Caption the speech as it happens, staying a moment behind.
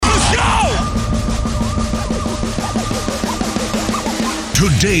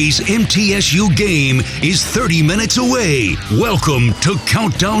Today's MTSU game is 30 minutes away. Welcome to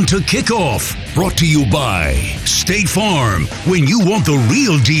Countdown to Kickoff. Brought to you by State Farm. When you want the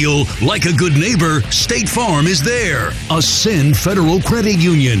real deal, like a good neighbor, State Farm is there. Ascend Federal Credit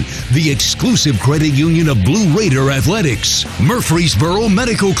Union, the exclusive credit union of Blue Raider Athletics. Murfreesboro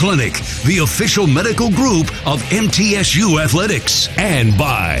Medical Clinic, the official medical group of MTSU Athletics. And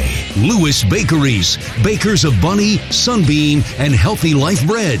by Lewis Bakeries, bakers of Bunny, Sunbeam, and Healthy Life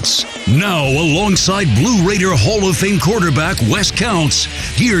Breads. Now, alongside Blue Raider Hall of Fame quarterback Wes Counts,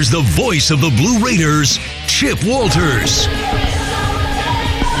 here's the voice of the Blue Raiders, Chip Walters.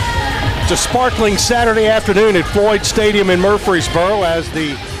 It's a sparkling Saturday afternoon at Floyd Stadium in Murfreesboro as the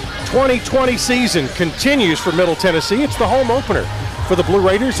 2020 season continues for Middle Tennessee. It's the home opener for the Blue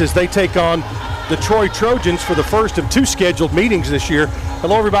Raiders as they take on the Troy Trojans for the first of two scheduled meetings this year.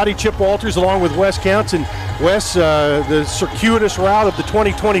 Hello, everybody. Chip Walters along with Wes Counts. And Wes, the circuitous route of the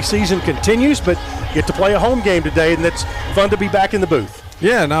 2020 season continues, but get to play a home game today, and it's fun to be back in the booth.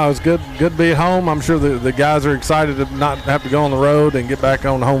 Yeah, no, it's good to be at home. I'm sure the guys are excited to not have to go on the road and get back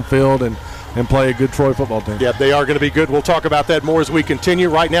on the home field and play a good Troy football team. Yeah, they are going to be good. We'll talk about that more as we continue.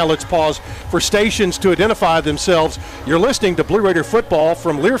 Right now, let's pause for stations to identify themselves. You're listening to Blue Raider football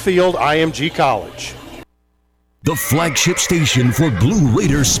from Learfield IMG College. The flagship station for Blue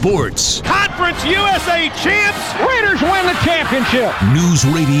Raider sports. Conference USA champs. Raiders win the championship. News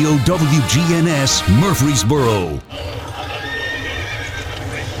Radio WGNS Murfreesboro.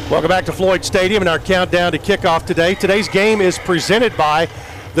 Welcome back to Floyd Stadium and our countdown to kickoff today. Today's game is presented by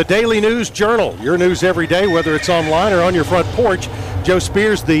the Daily News Journal. Your news every day, whether it's online or on your front porch. Joe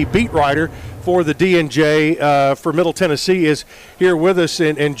Spears, the beat writer for the D&J for Middle Tennessee, is here with us.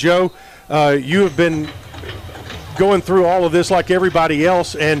 And Joe, you have been going through all of this like everybody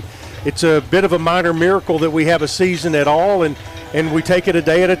else, and it's a bit of a minor miracle that we have a season at all, and we take it a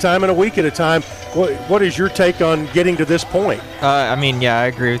day at a time and a week at a time. What is your take on getting to this point? I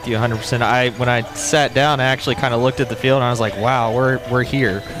agree with you 100%. When I sat down, I actually kind of looked at the field and I was like, wow, we're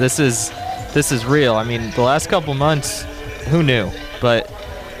here. This is real. I mean, the last couple months, who knew? But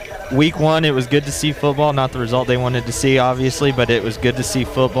week one, it was good to see football. Not the result they wanted to see, obviously, but it was good to see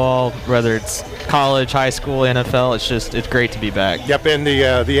football, whether it's college, high school, NFL. It's great to be back. Yep, and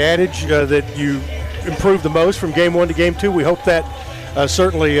the adage that you improve the most from game one to game two, we hope that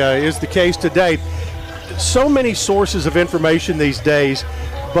certainly is the case today. So many sources of information these days,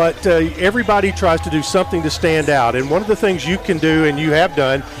 but everybody tries to do something to stand out. And one of the things you can do, and you have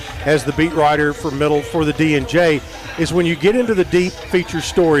done as the beat writer for Middle for the D&J, is when you get into the deep feature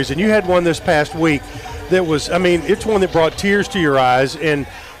stories, and you had one this past week that was, it's one that brought tears to your eyes, and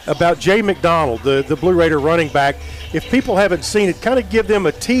about Jay McDonald, the Blue Raider running back. If people haven't seen it, kind of give them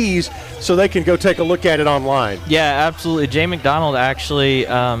a tease so they can go take a look at it online. Yeah, absolutely. Jay McDonald, actually,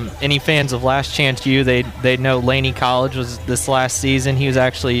 any fans of Last Chance U, they know Laney College was this last season. He was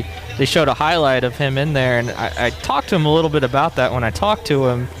actually, they showed a highlight of him in there, and I talked to him a little bit about that when I talked to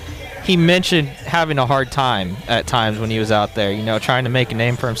him. He mentioned having a hard time at times when he was out there, trying to make a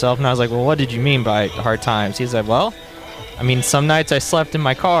name for himself. And I was like, well, what did you mean by hard times? He's like, well, some nights I slept in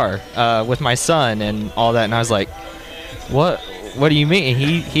my car with my son and all that. And I was like, what do you mean?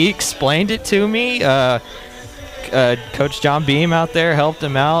 He explained it to me. Coach John Beam out there helped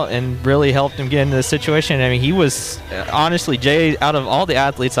him out and really helped him get into the situation. He was, honestly, Jay, out of all the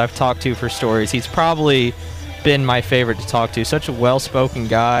athletes I've talked to for stories, he's probably been my favorite to talk to. Such a well-spoken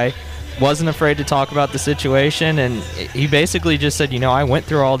guy. Wasn't afraid to talk about the situation, and he basically just said, I went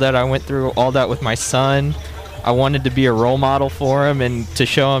through all that. I went through all that with my son. I wanted to be a role model for him and to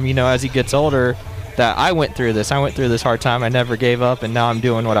show him, as he gets older, that I went through this. I went through this hard time. I never gave up, and now I'm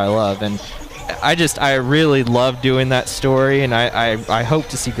doing what I love. And I really love doing that story, and I hope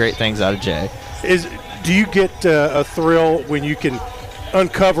to see great things out of Jay. Do you get a thrill when you can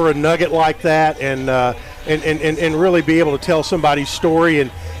uncover a nugget like that and really be able to tell somebody's story,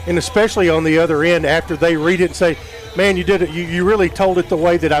 and especially on the other end after they read it and say, man, you did it. You really told it the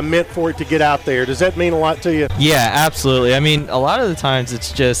way that I meant for it to get out there. Does that mean a lot to you? Yeah, absolutely. A lot of the times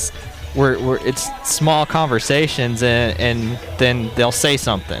it's just it's small conversations, and then they'll say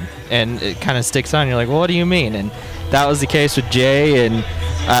something, and it kind of sticks on. You're like, well, what do you mean? And that was the case with Jay, and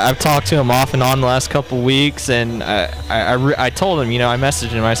I've talked to him off and on the last couple weeks, and I told him, I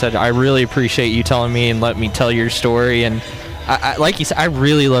messaged him. I said, I really appreciate you telling me and let me tell your story, and I like you said, I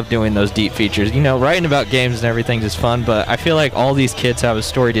really love doing those deep features. Writing about games and everything is fun, but I feel like all these kids have a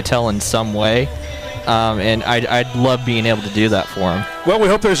story to tell in some way, and I'd love being able to do that for him. Well, we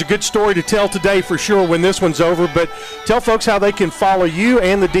hope there's a good story to tell today for sure when this one's over, but tell folks how they can follow you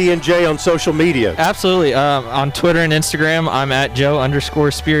and the D&J on social media. Absolutely. On Twitter and Instagram, I'm at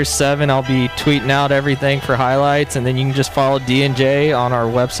Joe_Spears7. I'll be tweeting out everything for highlights, and then you can just follow D&J on our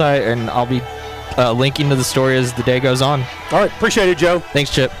website, and I'll be linking to the story as the day goes on. All right, appreciate it, Joe.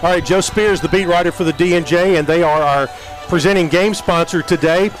 Thanks, Chip. All right, Joe Spears, the beat writer for the D&J, and they are our presenting game sponsor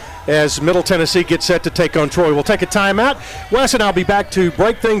today as Middle Tennessee gets set to take on Troy. We'll take a timeout. Wes and I'll be back to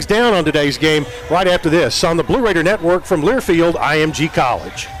break things down on today's game right after this on the Blue Raider Network from Learfield IMG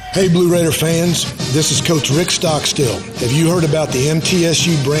College. Hey Blue Raider fans, this is Coach Rick Stockstill. Have you heard about the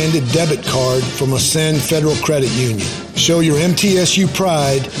MTSU branded debit card from Ascend Federal Credit Union? Show your MTSU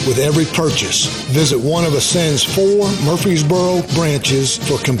pride with every purchase. Visit one of Ascend's 4 Murfreesboro branches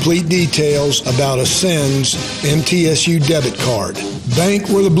for complete details about Ascend's MTSU debit card. Bank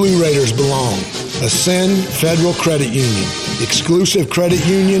where the Blue Raiders belong. Ascend Federal Credit Union, exclusive credit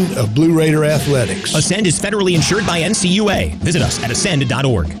union of Blue Raider Athletics. Ascend is federally insured by NCUA. Visit us at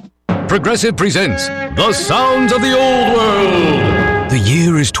ascend.org. Progressive presents The Sounds of the Old World. The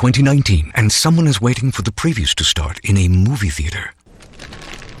year is 2019, and someone is waiting for the previews to start in a movie theater.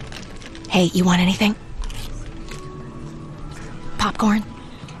 Hey, you want anything? Popcorn?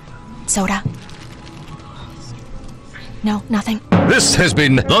 Soda? No, nothing? This has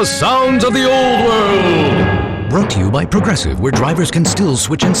been The Sounds of the Old World. Brought to you by Progressive, where drivers can still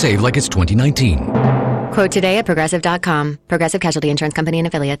switch and save like it's 2019. Quote today at Progressive.com. Progressive Casualty Insurance Company and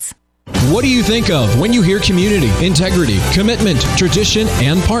Affiliates. What do you think of when you hear community, integrity, commitment, tradition,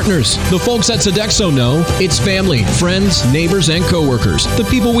 and partners? The folks at Sodexo know it's family, friends, neighbors, and coworkers. The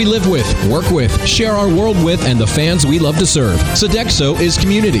people we live with, work with, share our world with, and the fans we love to serve. Sodexo is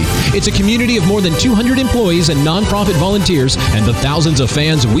community. It's a community of more than 200 employees and nonprofit volunteers and the thousands of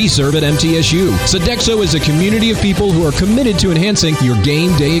fans we serve at MTSU. Sodexo is a community of people who are committed to enhancing your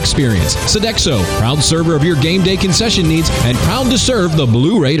game day experience. Sodexo, proud server of your game day concession needs and proud to serve the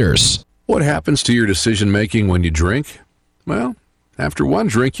Blue Raiders. What happens to your decision-making when you drink? Well, after one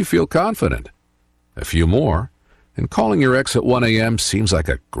drink, you feel confident. A few more, and calling your ex at 1 a.m. seems like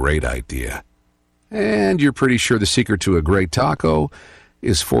a great idea. And you're pretty sure the secret to a great taco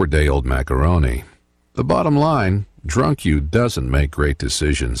is 4-day-old macaroni. The bottom line, drunk you doesn't make great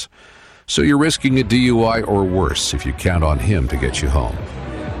decisions. So you're risking a DUI or worse if you count on him to get you home.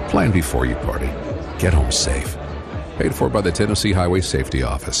 Plan before you party. Get home safe. Paid for by the Tennessee Highway Safety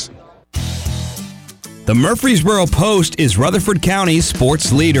Office. The Murfreesboro Post is Rutherford County's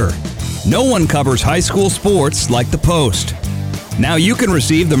sports leader. No one covers high school sports like the Post. Now you can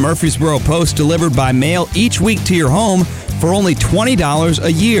receive the Murfreesboro Post delivered by mail each week to your home for only $20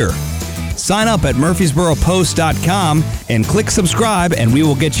 a year. Sign up at murfreesboropost.com and click subscribe, and we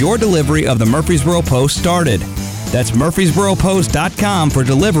will get your delivery of the Murfreesboro Post started. That's murfreesboropost.com for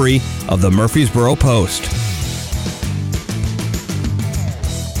delivery of the Murfreesboro Post.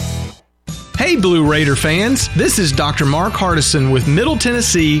 Hey Blue Raider fans, this is Dr. Mark Hardison with Middle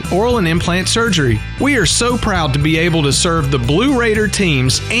Tennessee Oral and Implant Surgery. We are so proud to be able to serve the Blue Raider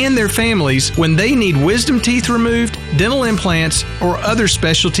teams and their families when they need wisdom teeth removed, dental implants, or other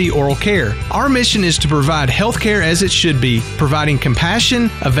specialty oral care. Our mission is to provide health care as it should be, providing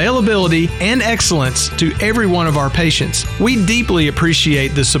compassion, availability, and excellence to every one of our patients. We deeply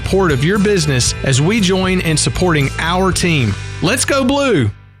appreciate the support of your business as we join in supporting our team. Let's go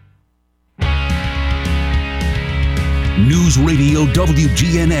Blue! News Radio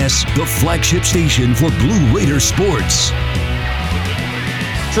WGNS, the flagship station for Blue Raider sports.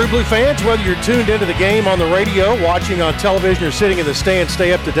 True Blue fans, whether you're tuned into the game on the radio, watching on television, or sitting in the stands,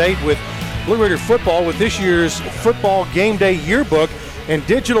 stay up to date with Blue Raider football with this year's Football Game Day Yearbook and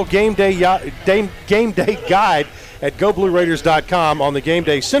digital game day guide at GoBlueRaiders.com on the Game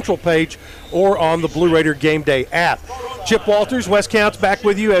Day Central page or on the Blue Raider Game Day app. Chip Walters, Wes Counts back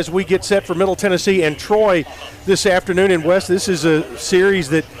with you as we get set for Middle Tennessee and Troy this afternoon. And Wes, this is a series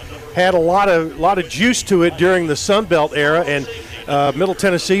that had a lot of juice to it during the Sun Belt era, and Middle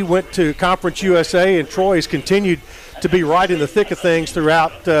Tennessee went to Conference USA, and Troy has continued to be right in the thick of things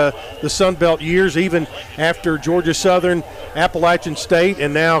throughout the Sun Belt years, even after Georgia Southern, Appalachian State,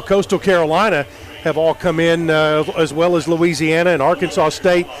 and now Coastal Carolina have all come in, as well as Louisiana and Arkansas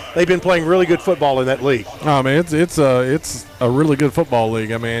State. They've been playing really good football in that league. I mean, it's a really good football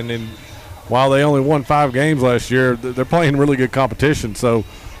league. I mean, and while they only won 5 games last year, they're playing really good competition. So,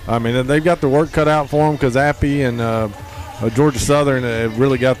 I mean, they've got the work cut out for them because Appy and Georgia Southern have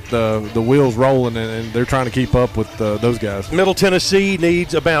really got the wheels rolling, and they're trying to keep up with those guys. Middle Tennessee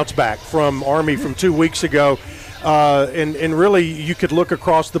needs a bounce back from Army from 2 weeks ago. and really you could look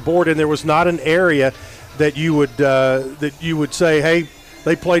across the board, and there was not an area that you would say, hey,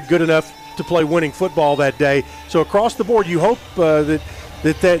 they played good enough to play winning football that day. So across the board, you hope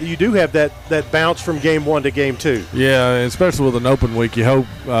that you do have that bounce from game 1 to game 2. Yeah, especially with an open week, you hope.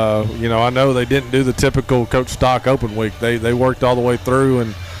 I know they didn't do the typical Coach Stock open week. They worked all the way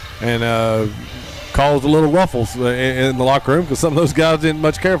through and caused a little ruffles in the locker room because some of those guys didn't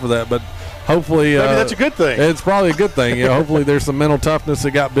much care for that. But hopefully, maybe that's a good thing. It's probably a good thing. Hopefully there's some mental toughness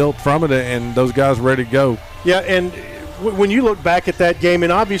that got built from it, and those guys are ready to go. Yeah, and when you look back at that game,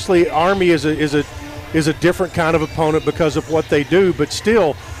 and obviously Army is a different kind of opponent because of what they do, but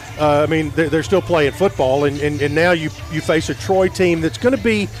still, they're still playing football, and now you face a Troy team that's going to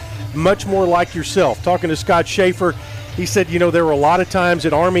be much more like yourself. Talking to Scott Schaefer, he said, there were a lot of times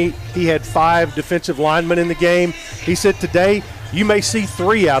at Army he had 5 defensive linemen in the game. He said today you may see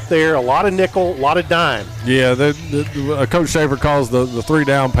 3 out there, a lot of nickel, a lot of dime. Yeah, Coach Schaefer calls the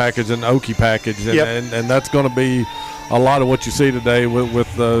 3-down package an Okie package, and that's going to be a lot of what you see today with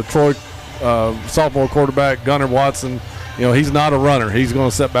Troy sophomore quarterback Gunnar Watson. He's not a runner. He's going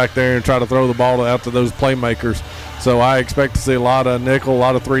to sit back there and try to throw the ball out to those playmakers. So I expect to see a lot of nickel, a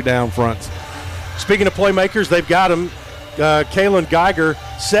lot of 3-down fronts. Speaking of playmakers, they've got him. Kalen Geiger,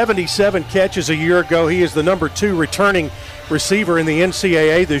 77 catches a year ago. He is the number 2 returning receiver in the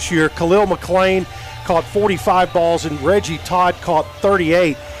NCAA this year. Khalil McLean caught 45 balls, and Reggie Todd caught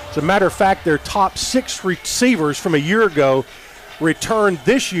 38. As a matter of fact, their top 6 receivers from a year ago returned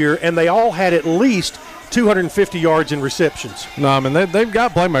this year, and they all had at least 250 yards in receptions. No, they've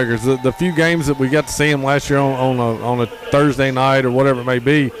got playmakers. The few games that we got to see them last year on a Thursday night or whatever it may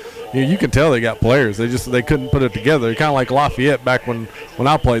be, you can tell they got players. They couldn't put it together. They're kind of like Lafayette back when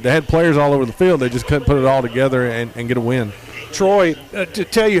I played. They had players all over the field. They just couldn't put it all together and get a win. Troy, to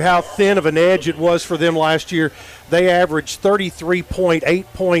tell you how thin of an edge it was for them last year, they averaged 33.8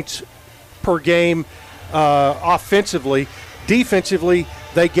 points per game offensively. Defensively,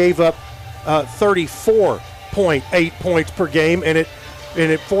 they gave up 34.8 points per game, and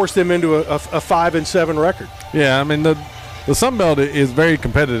it forced them into a 5-7 record. Yeah, the Sun Belt is very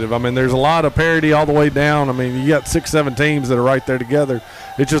competitive. There's a lot of parity all the way down. You got 6-7 teams that are right there together.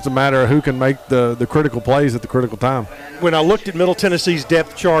 It's just a matter of who can make the critical plays at the critical time. When I looked at Middle Tennessee's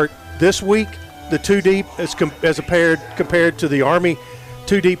depth chart this week, the 2-deep as compared to the Army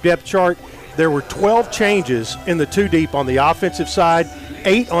 2-deep depth chart, there were 12 changes in the 2-deep on the offensive side,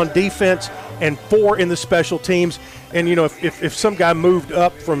 8 on defense, and 4 in the special teams. And, if some guy moved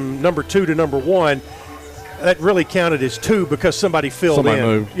up from number 2 to number 1, that really counted as 2 because somebody filled in.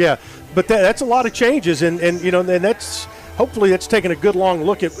 Moved. Yeah, but that's a lot of changes, and that's hopefully that's taking a good long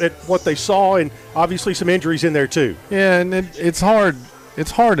look at what they saw, and obviously some injuries in there too. Yeah, and it's hard.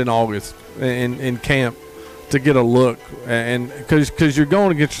 It's hard in August in camp to get a look, and because you're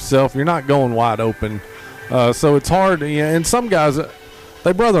going against yourself, you're not going wide open, so it's hard. And some guys,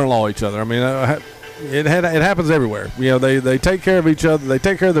 they brother-in-law each other. It happens everywhere. They take care of each other. They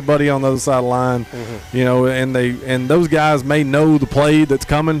take care of their buddy on the other side of the line. Mm-hmm. And those guys may know the play that's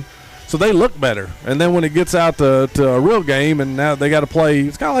coming, so they look better. And then when it gets out to a real game, and now they got to play,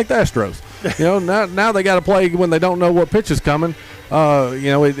 it's kind of like the Astros. Now they got to play when they don't know what pitch is coming.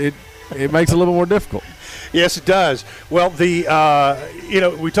 It makes it a little more difficult. Yes, it does. Well, we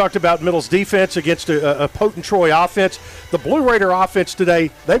talked about Middle's defense against a potent Troy offense. The Blue Raider offense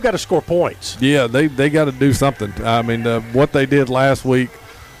today, they've got to score points. Yeah, they got to do something. What they did last week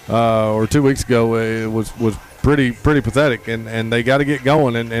or 2 weeks ago was pretty pathetic, and they got to get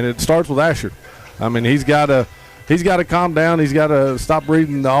going. And it starts with Asher. He's got to calm down. He's got to stop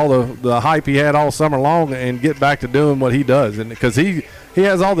reading all the hype he had all summer long and get back to doing what he does. And because he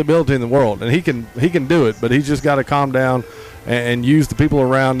has all the ability in the world, and he can do it, but he's just got to calm down and use the people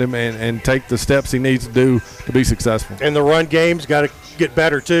around him and take the steps he needs to do to be successful. And the run game's got to get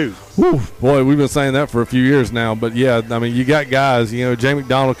better too. Whew, boy, we've been saying that for a few years now. But yeah, you got guys. Jay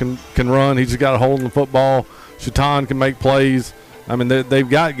McDonald can run. He's just got a hold in the football. Shaitan can make plays. They've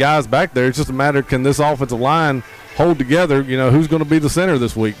got guys back there. It's just a matter of can this offensive line hold together, who's going to be the center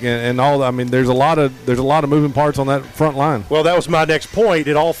this week, and all. There's a lot of moving parts on that front line. Well, that was my next point.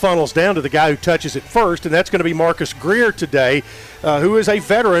 It all funnels down to the guy who touches it first, and that's going to be Marcus Greer today, who is a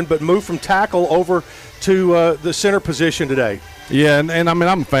veteran but moved from tackle over to the center position today. Yeah, and I'm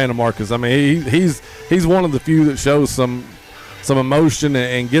a fan of Marcus. He's one of the few that shows some emotion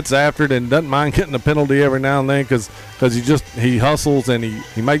and gets after it and doesn't mind getting a penalty every now and then because he hustles and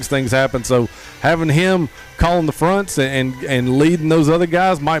he makes things happen. So having him calling the fronts and leading those other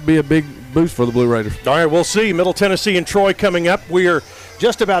guys might be a big boost for the Blue Raiders. All right, we'll see. Middle Tennessee and Troy coming up. We are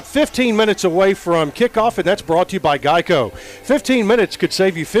just about 15 minutes away from kickoff, and that's brought to you by Geico. 15 minutes could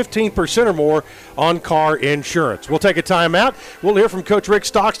save you 15% or more on car insurance. We'll take a timeout. We'll hear from Coach Rick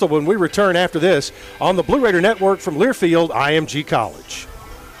Stockstill when we return after this on the Blue Raider Network from Learfield IMG College.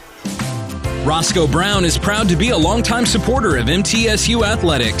 Roscoe Brown is proud to be a longtime supporter of MTSU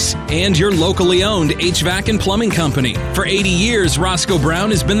Athletics and your locally owned HVAC and plumbing company. For 80 years, Roscoe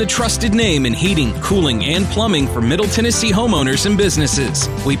Brown has been the trusted name in heating, cooling, and plumbing for Middle Tennessee homeowners and businesses.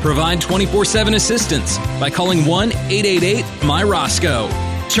 We provide 24/7 assistance by calling 1-888-MY-ROSCOE.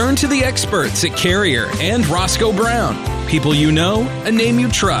 Turn to the experts at Carrier and Roscoe Brown. People you know, a name you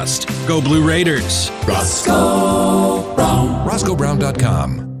trust. Go Blue Raiders. Roscoe Brown.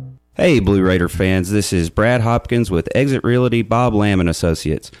 RoscoeBrown.com. Hey, Blue Raider fans, this is Brad Hopkins with Exit Realty Bob Lamb &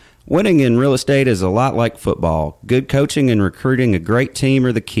 Associates. Winning in real estate is a lot like football. Good coaching and recruiting a great team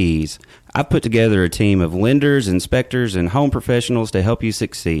are the keys. I've put together a team of lenders, inspectors, and home professionals to help you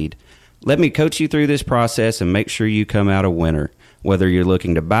succeed. Let me coach you through this process and make sure you come out a winner. Whether you're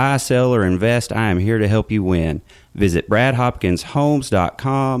looking to buy, sell, or invest, I am here to help you win. Visit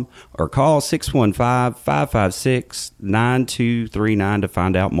BradHopkinsHomes.com or call 615-556-9239 to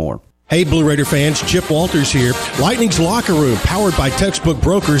find out more. Hey, Blue Raider fans, Chip Walters here. Lightning's Locker Room, powered by Textbook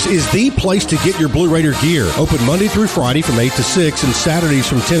Brokers, is the place to get your Blue Raider gear. Open Monday through Friday from 8 to 6 and Saturdays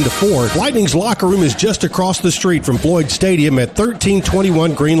from 10 to 4. Lightning's Locker Room is just across the street from Floyd Stadium at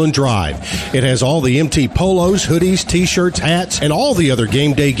 1321 Greenland Drive. It has all the MT polos, hoodies, t-shirts, hats, and all the other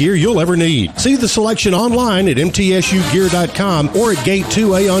game day gear you'll ever need. See the selection online at mtsugear.com or at Gate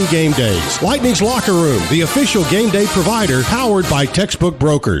 2A on game days. Lightning's Locker Room, the official game day provider, powered by Textbook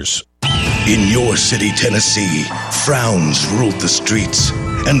Brokers. In your city, Tennessee, frowns ruled the streets,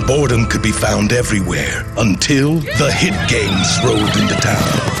 and boredom could be found everywhere until the hit games rolled into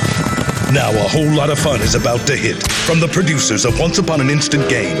town. Now a whole lot of fun is about to hit from the producers of Once Upon an Instant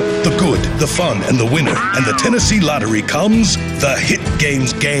Game. The good, the fun, and the winner. And the Tennessee Lottery comes. The Hit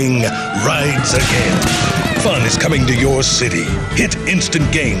Games gang rides again. Fun is coming to your city. Hit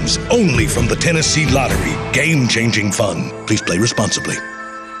Instant Games, only from the Tennessee Lottery. Game-changing fun. Please play responsibly.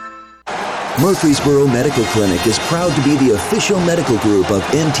 Murfreesboro Medical Clinic is proud to be the official medical group of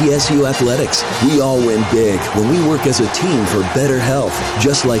MTSU Athletics. We all win big when we work as a team for better health.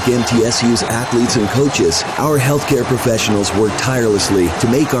 Just like MTSU's athletes and coaches, our healthcare professionals work tirelessly to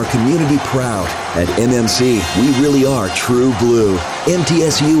make our community proud. At MMC, we really are true blue.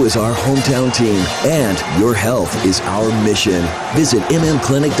 MTSU is our hometown team, and your health is our mission. Visit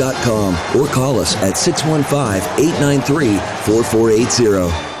mmclinic.com or call us at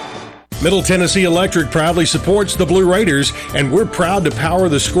 615-893-4480. Middle Tennessee Electric proudly supports the Blue Raiders, and we're proud to power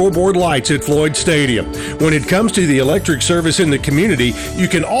the scoreboard lights at Floyd Stadium. When it comes to the electric service in the community, you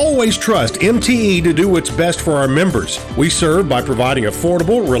can always trust MTE to do what's best for our members. We serve by providing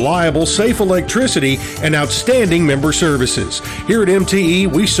affordable, reliable, safe electricity and outstanding member services. Here at MTE,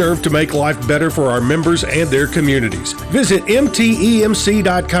 we serve to make life better for our members and their communities. Visit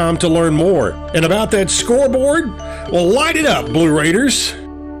mtemc.com to learn more. And about that scoreboard, well, light it up, Blue Raiders.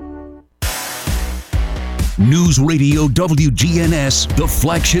 News Radio WGNS, the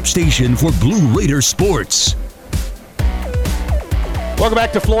flagship station for Blue Raider sports. Welcome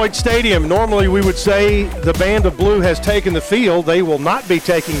back to Floyd Stadium. Normally we would say the Band of Blue has taken the field. They will not be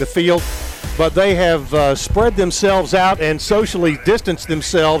taking the field, but they have spread themselves out and socially distanced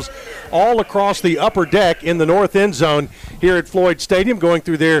themselves all across the upper deck in the north end zone here at Floyd Stadium, going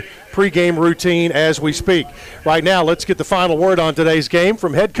through their pregame routine as we speak. Right now, let's get the final word on today's game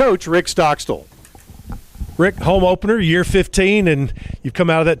from head coach Rick Stockstill. Rick, home opener, year 15, and you've come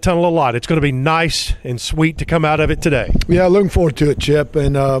out of that tunnel a lot. It's going to be nice and sweet to come out of it today. Yeah, looking forward to it, Chip.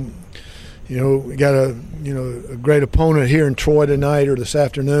 And, we got a great opponent here in Troy tonight or this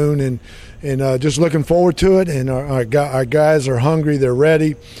afternoon, and just looking forward to it. And our guys are hungry. They're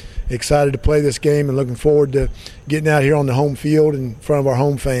ready, excited to play this game, and looking forward to getting out here on the home field in front of our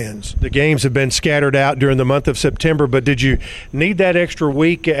home fans. The games have been scattered out during the month of September, but did you need that extra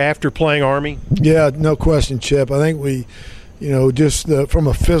week after playing Army? Yeah, no question, Chip. I think we, just from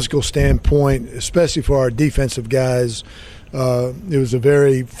a physical standpoint, especially for our defensive guys, it was a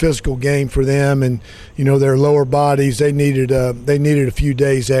very physical game for them, and their lower bodies, they needed a few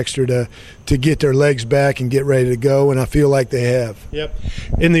days extra to get their legs back and get ready to go, and I feel like they have. Yep.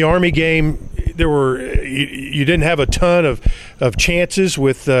 In the Army game, you didn't have a ton of chances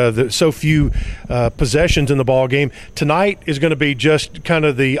with so few possessions in the ball game. Tonight is going to be just kind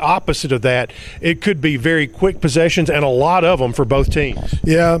of the opposite of that. It could be very quick possessions and a lot of them for both teams.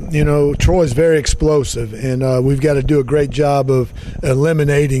 Yeah, Troy's very explosive, and we've got to do a great job of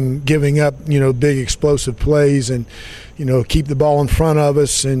eliminating giving up big explosive plays. And keep the ball in front of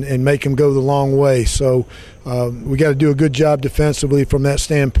us and make them go the long way. So we got to do a good job defensively from that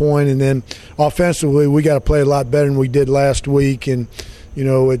standpoint, and then offensively we got to play a lot better than we did last week. And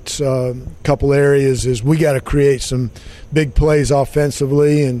it's a couple areas is we got to create some big plays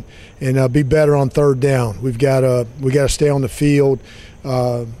offensively and be better on third down. We got to stay on the field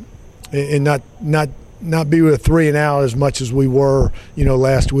and not be with a 3-and-out as much as we were,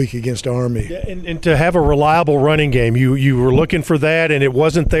 last week against Army. Yeah, and to have a reliable running game, you were looking for that, and it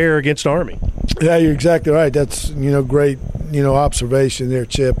wasn't there against Army. Yeah, you're exactly right. That's great observation there,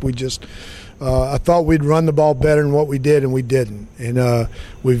 Chip. We just I thought we'd run the ball better than what we did, and we didn't. And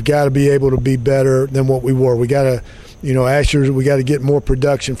we've got to be able to be better than what we were. We got to. Asher, we got to get more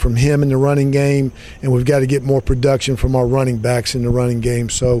production from him in the running game, and we've got to get more production from our running backs in the running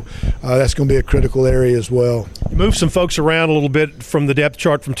game. So that's going to be a critical area as well. You moved some folks around a little bit from the depth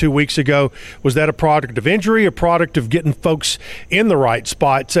chart from 2 weeks ago. Was that a product of injury, a product of getting folks in the right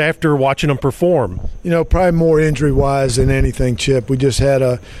spots after watching them perform? Probably more injury-wise than anything, Chip. We just had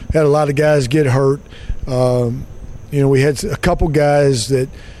a lot of guys get hurt. We had a couple guys that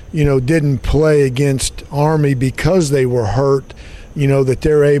 – didn't play against Army because they were hurt,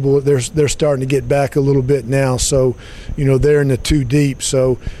 that they're starting to get back a little bit now. So, they're in the 2 deep.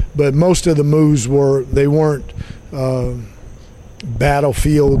 So, but most of the moves weren't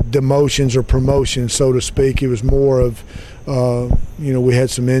battlefield demotions or promotions, so to speak. It was more of, we had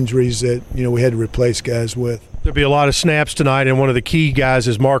some injuries that, we had to replace guys with. There'll be a lot of snaps tonight, and one of the key guys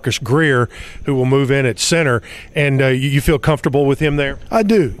is Marcus Greer, who will move in at center. And you feel comfortable with him there? I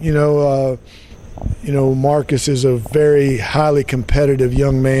do. Marcus is a very highly competitive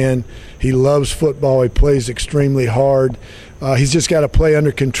young man. He loves football. He plays extremely hard. He's just got to play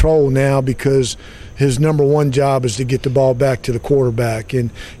under control now because his number one job is to get the ball back to the quarterback,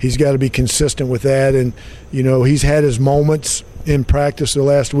 and he's got to be consistent with that. And, he's had his moments in practice the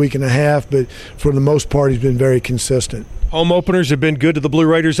last week and a half, but for the most part, he's been very consistent. Home openers have been good to the Blue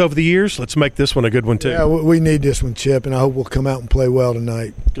Raiders over the years. Let's make this one a good one, too. Yeah, we need this one, Chip, and I hope we'll come out and play well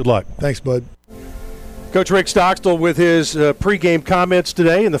tonight. Good luck. Thanks, bud. Coach Rick Stockstill with his pregame comments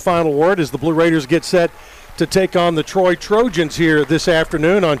today, and the final word as the Blue Raiders get set to take on the Troy Trojans here this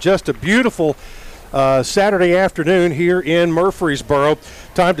afternoon on just a beautiful Saturday afternoon here in Murfreesboro.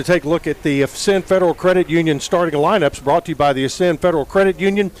 Time to take a look at the Ascend Federal Credit Union starting lineups, brought to you by the Ascend Federal Credit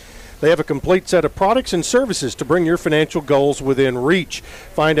Union. They have a complete set of products and services to bring your financial goals within reach.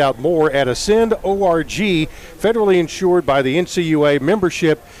 Find out more at Ascend.org. Federally insured by the NCUA.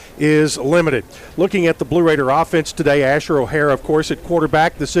 Membership is limited. Looking at the Blue Raider offense today, Asher O'Hara, of course, at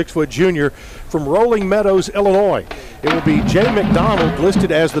quarterback, the 6-foot junior from Rolling Meadows, Illinois. It will be Jay McDonald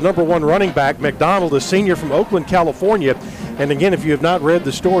listed as the number 1 running back. McDonald, a senior from Oakland, California. And again, if you have not read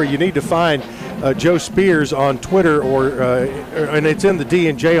the story, you need to find Joe Spears on Twitter, and it's in the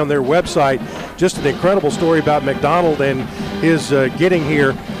D&J on their website. Just an incredible story about McDonald and his getting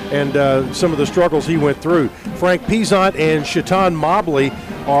here and some of the struggles he went through. Frank Pizant and Shaitan Mobley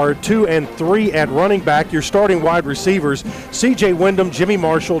are 2 and 3 at running back. Your starting wide receivers, C.J. Wyndham, Jimmy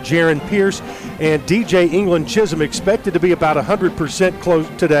Marshall, Jaron Pierce, and D.J. England Chisholm, expected to be about 100% close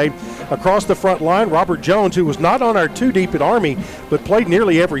today. Across the front line, Robert Jones, who was not on our 2 deep at Army, but played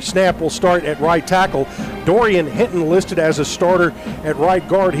nearly every snap, will start at right tackle. Dorian Hinton listed as a starter at right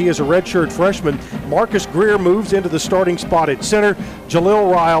guard. He is a redshirt freshman. Marcus Greer moves into the starting spot at center.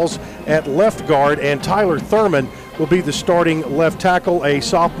 Jalil Riles at left guard, and Tyler Thurman will be the starting left tackle, a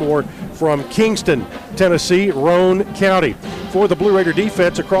sophomore from Kingston, Tennessee, Roane County. For the Blue Raider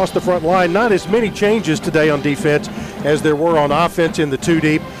defense across the front line, not as many changes today on defense as there were on offense in the 2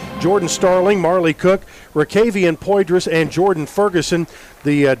 deep. Jordan Starling, Marley Cook, Rakavian Poydras, and Jordan Ferguson,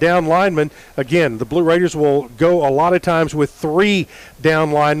 the down linemen. Again, the Blue Raiders will go a lot of times with 3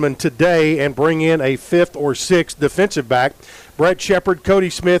 down linemen today and bring in a 5th or 6th defensive back. Brett Shepard, Cody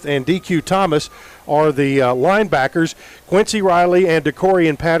Smith, and DQ Thomas are the linebackers. Quincy Riley and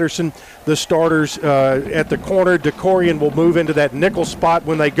DeCorian Patterson, the starters at the corner. DeCorian will move into that nickel spot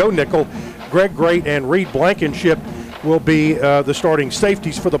when they go nickel. Greg Great and Reed Blankenship will be the starting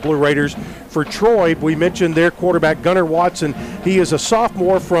safeties for the Blue Raiders. For Troy, we mentioned their quarterback, Gunnar Watson. He is a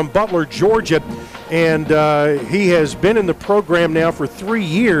sophomore from Butler, Georgia, and he has been in the program now for 3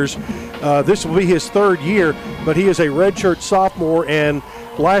 years. This will be his 3rd year, but he is a redshirt sophomore, and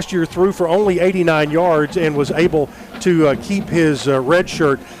last year threw for only 89 yards and was able to keep his red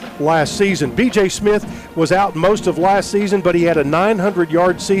shirt last season. B.J. Smith was out most of last season, but he had a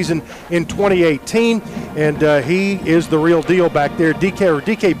 900-yard season in 2018, and he is the real deal back there.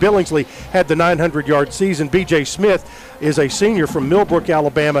 DK Billingsley had the 900-yard season. B.J. Smith is a senior from Millbrook,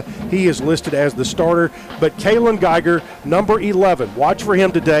 Alabama. He is listed as the starter. But Kalen Geiger, number 11, watch for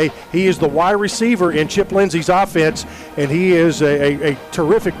him today. He is the wide receiver in Chip Lindsey's offense, and he is a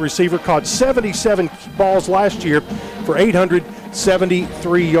terrific receiver. Caught 77 balls last year for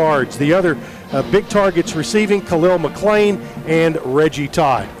 873 yards. The other big targets receiving, Khalil McClain and Reggie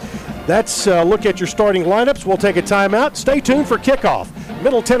Todd. That's a look at your starting lineups. We'll take a timeout. Stay tuned for kickoff.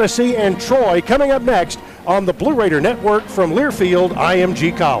 Middle Tennessee and Troy coming up next on the Blue Raider Network from Learfield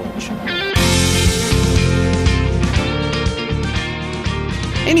IMG College.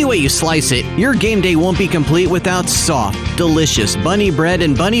 Any way you slice it, your game day won't be complete without soft, delicious Bunny bread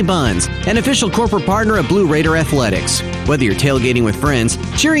and Bunny buns, an official corporate partner of Blue Raider Athletics. Whether you're tailgating with friends,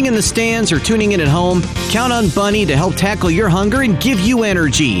 cheering in the stands, or tuning in at home, count on Bunny to help tackle your hunger and give you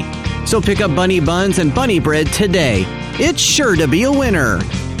energy. So pick up Bunny buns and Bunny bread today. It's sure to be a winner.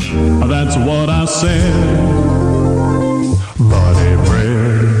 That's what I said. Bunny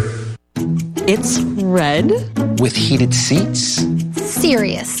bread. It's red. With heated seats.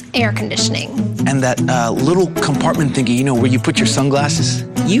 Serious air conditioning. And that little compartment thingy, where you put your sunglasses.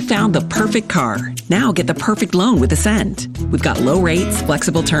 You found the perfect car. Now get the perfect loan with Ascend. We've got low rates,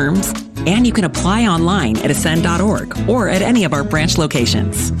 flexible terms, and you can apply online at ascend.org or at any of our branch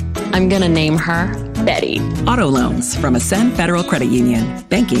locations. I'm gonna name her Betty. Auto loans from Ascend Federal Credit Union.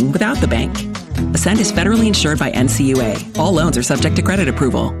 Banking without the bank. Ascend is federally insured by NCUA. All loans are subject to credit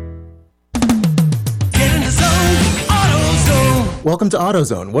approval. Welcome to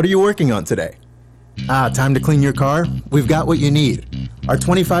AutoZone. What are you working on today? Time to clean your car? We've got what you need. Our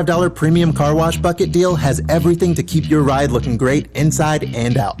 $25 premium car wash bucket deal has everything to keep your ride looking great inside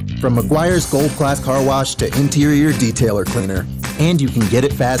and out. From Meguiar's Gold Class Car Wash to interior detailer cleaner. And you can get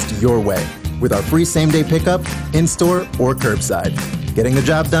it fast your way with our free same-day pickup, in-store, or curbside. Getting the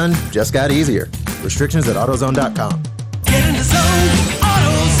job done just got easier. Restrictions at AutoZone.com. Get in the zone,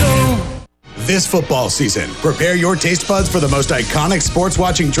 AutoZone. This football season, prepare your taste buds for the most iconic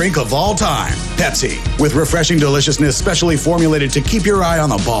sports-watching drink of all time, Pepsi. With refreshing deliciousness specially formulated to keep your eye on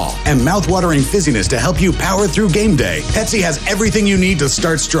the ball and mouth-watering fizziness to help you power through game day, Pepsi has everything you need to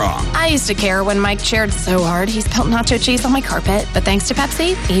start strong. I used to care when Mike cheered so hard he spilled nacho cheese on my carpet, but thanks to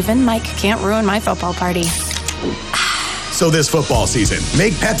Pepsi, even Mike can't ruin my football party. So this football season,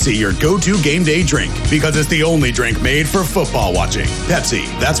 make Pepsi your go-to game day drink because it's the only drink made for football watching. Pepsi,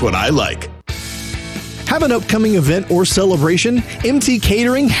 that's what I like. Have an upcoming event or celebration? MT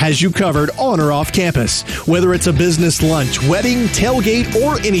Catering has you covered on or off campus. Whether it's a business lunch, wedding, tailgate,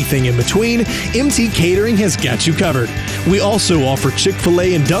 or anything in between, MT Catering has got you covered. We also offer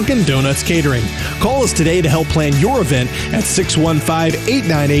Chick-fil-A and Dunkin' Donuts catering. Call us today to help plan your event at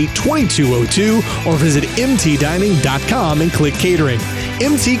 615-898-2202 or visit mtdining.com and click catering.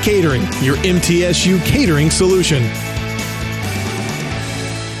 MT Catering, your MTSU catering solution.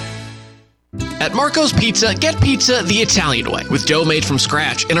 At Marco's Pizza, get pizza the Italian way. With dough made from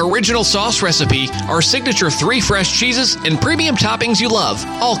scratch, an original sauce recipe, our signature 3 fresh cheeses, and premium toppings you love.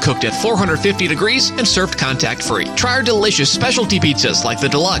 All cooked at 450 degrees and served contact-free. Try our delicious specialty pizzas like the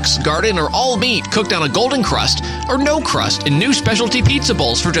Deluxe, Garden, or All Meat cooked on a golden crust or no crust in new specialty pizza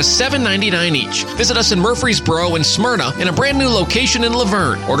bowls for just $7.99 each. Visit us in Murfreesboro and Smyrna in a brand new location in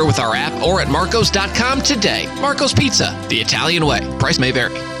Laverne. Order with our app or at marcos.com today. Marco's Pizza, the Italian way. Price may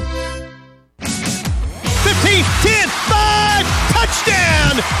vary. 15, 10, 5,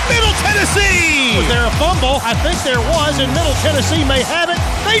 touchdown, Middle Tennessee! Was there a fumble? I think there was, and Middle Tennessee may have it.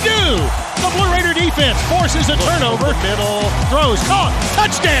 They do! The Blue Raider defense forces a turnover. Middle throws, caught,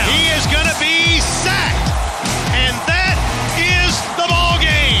 touchdown! He is going to be sacked, and that is the ball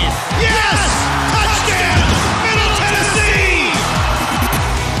game. Yes! Touchdown, Middle Tennessee!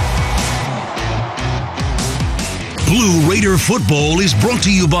 Blue Raider football is brought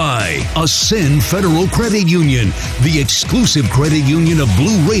to you by Ascend Federal Credit Union, the exclusive credit union of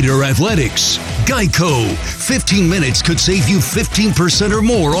Blue Raider Athletics. Geico, 15 minutes could save you 15% or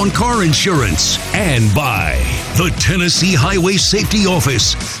more on car insurance. And by the Tennessee Highway Safety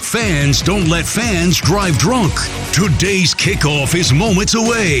Office. Fans don't let fans drive drunk. Today's kickoff is moments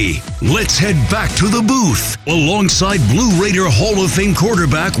away. Let's head back to the booth. Alongside Blue Raider Hall of Fame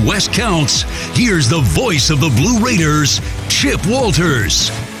quarterback Wes Counts, here's the voice of the Blue Raiders, Chip Walters.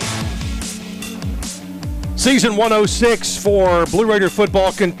 Season 106 for Blue Raider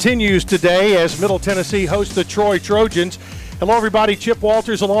football continues today as Middle Tennessee hosts the Troy Trojans. Hello, everybody. Chip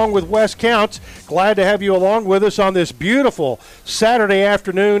Walters along with Wes Counts. Glad to have you along with us on this beautiful Saturday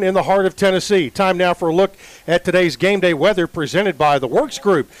afternoon in the heart of Tennessee. Time now for a look at today's game day weather presented by The Works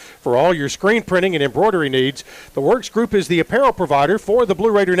Group. For all your screen printing and embroidery needs, The Works Group is the apparel provider for the Blue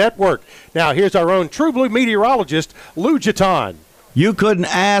Raider Network. Now, here's our own True Blue meteorologist, Lou Jaton. You couldn't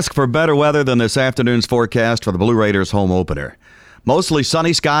ask for better weather than this afternoon's forecast for the Blue Raiders home opener. Mostly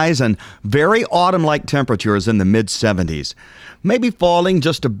sunny skies and very autumn-like temperatures in the mid-70s. Maybe falling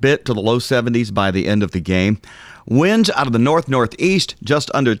just a bit to the low 70s by the end of the game. Winds out of the north-northeast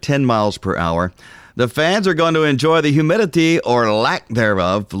just under 10 miles per hour. The fans are going to enjoy the humidity or lack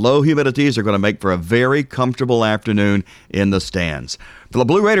thereof. Low humidities are going to make for a very comfortable afternoon in the stands. For the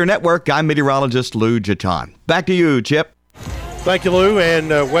Blue Raider Network, I'm meteorologist Lou Jaton. Back to you, Chip. Thank you, Lou. And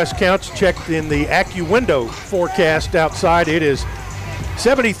Wes Counts checked in the AccuWindow forecast outside. It is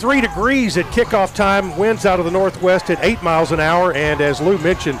 73 degrees at kickoff time. Winds out of the northwest at 8 miles an hour. And as Lou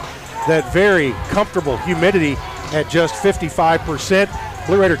mentioned, that very comfortable humidity at just 55%.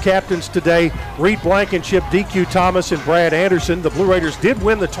 Blue Raider captains today, Reed Blankenship, DQ Thomas, and Brad Anderson. The Blue Raiders did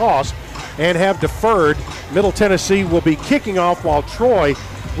win the toss and have deferred. Middle Tennessee will be kicking off while Troy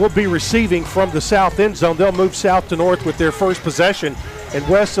will be receiving from the south end zone. They'll move south to north with their first possession. And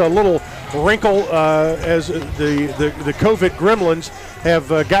Wes, a little wrinkle as the COVID gremlins have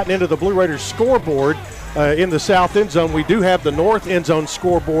gotten into the Blue Raiders scoreboard in the south end zone. We do have the north end zone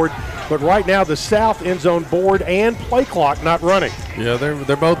scoreboard, but right now the south end zone board and play clock not running. Yeah,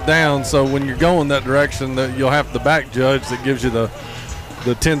 they're both down, so when you're going that direction, you'll have the back judge that gives you the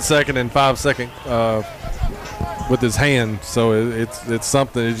 10-second and 5-second with his hand, so it's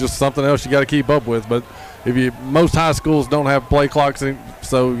something. It's just something else you got to keep up with. But most high schools don't have play clocks,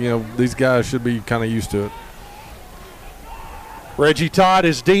 so these guys should be kind of used to it. Reggie Todd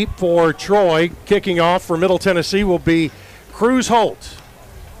is deep for Troy. Kicking off for Middle Tennessee will be Cruz Holt.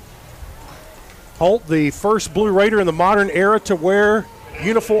 Holt, the first Blue Raider in the modern era to wear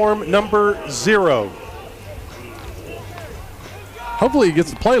uniform number 0. Hopefully he gets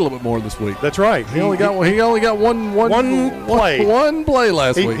to play a little bit more this week. That's right. He only got one play. One play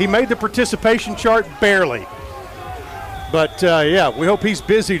last week. He made the participation chart barely. But, we hope he's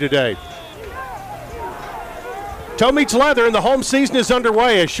busy today. Toe meets leather, and the home season is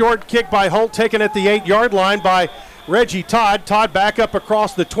underway. A short kick by Holt taken at the 8-yard line by Reggie Todd. Todd back up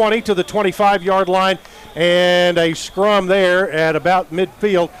across the 20 to the 25-yard line, and a scrum there at about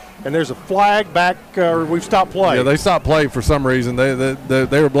midfield. And there's a flag back. We've stopped play. Yeah, they stopped play for some reason. They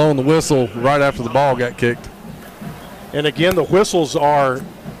were blowing the whistle right after the ball got kicked. And again, the whistles are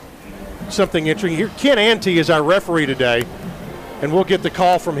something interesting. Here, Ken Ante is our referee today, and we'll get the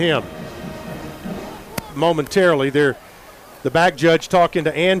call from him momentarily. The back judge talking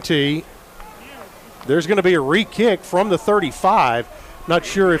to Ante. There's going to be a re-kick from the 35. Not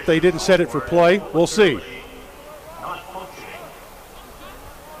sure if they didn't set it for play. We'll see.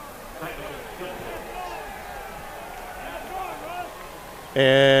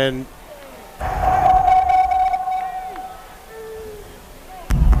 And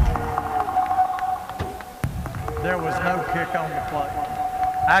there was no kick on the play.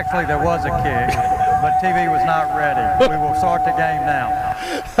 Actually, there was a kick, but TV was not ready. We will start the game now.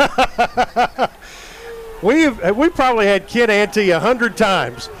 We probably had Ken Ante 100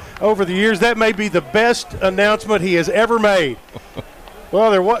 times over the years. That may be the best announcement he has ever made.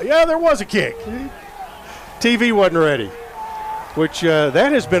 Well, there was a kick. TV wasn't ready. Which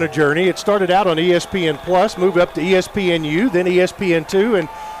that has been a journey. It started out on ESPN Plus, moved up to ESPNU, then ESPN2, and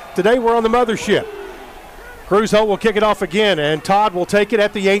today we're on the mothership. Cruz Holt will kick it off again, and Todd will take it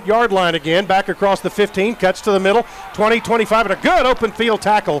at the 8-yard line again, back across the 15, cuts to the middle, 20, 25, and a good open field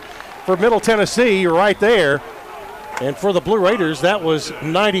tackle for Middle Tennessee right there. And for the Blue Raiders, that was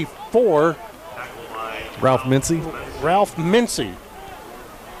 94. Ralph Mincy.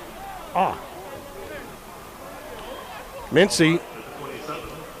 Mincy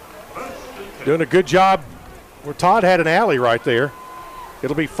doing a good job where Todd had an alley right there.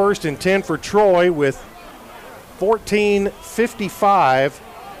 It'll be 1st and 10 for Troy with 14:55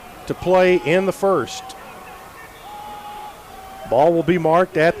 to play in the first. Ball will be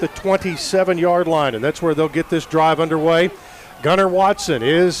marked at the 27-yard line, and that's where they'll get this drive underway. Gunnar Watson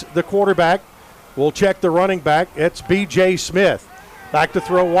is the quarterback. We'll check the running back. It's B.J. Smith. Back to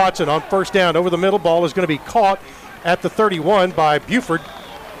throw Watson on first down. Over the middle, ball is going to be caught at the 31 by Buford.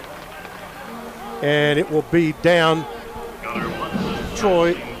 And it will be down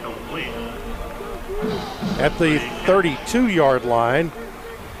Troy at the 32-yard line.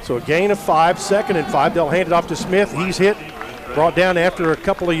 So a gain of 5, 2nd and 5. They'll hand it off to Smith. He's hit, brought down after a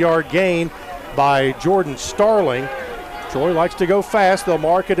couple of yard gain by Jordan Starling. Troy likes to go fast. They'll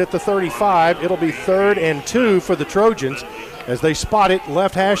mark it at the 35. It'll be 3rd and 2 for the Trojans as they spot it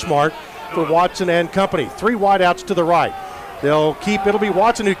left hash mark for Watson and company. 3 wideouts to the right. It'll be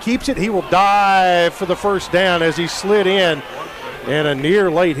Watson who keeps it. He will dive for the first down as he slid in, and a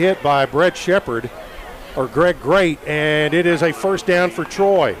near late hit by Brett Shepard or Greg Great, and it is a first down for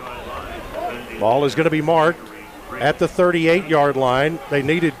Troy. Ball is going to be marked at the 38-yard line. They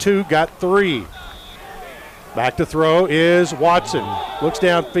needed 2, got 3. Back to throw is Watson. Looks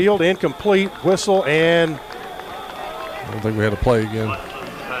downfield, incomplete, whistle, and I don't think we had to play again.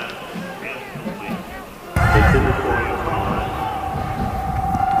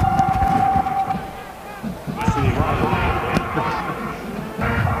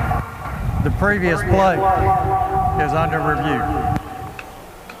 The previous play is under review.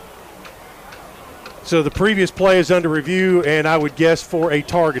 So the previous play is under review, and I would guess for a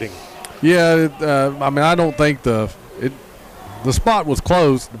targeting. Yeah, I don't think the spot was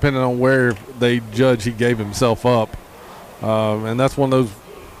close, depending on where they judge he gave himself up, and that's one of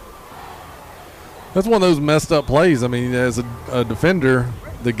those messed up plays. I mean, as a defender,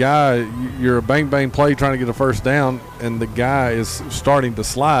 the guy, you're a bang play trying to get a first down, and the guy is starting to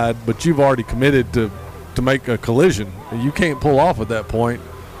slide, but you've already committed to make a collision, and you can't pull off at that point.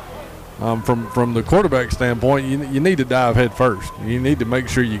 From the quarterback standpoint, you need to dive head first. You need to make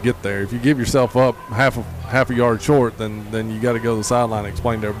sure you get there. If you give yourself up half a yard short, then you got to go to the sideline and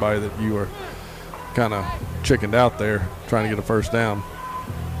explain to everybody that you were kind of chickened out there trying to get a first down.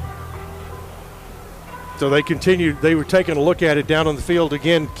 So they continued. They were taking a look at it down on the field.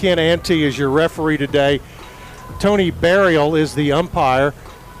 Again, Ken Ante is your referee today. Tony Burial is the umpire.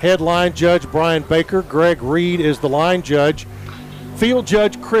 Head line judge Brian Baker. Greg Reed is the line judge. Field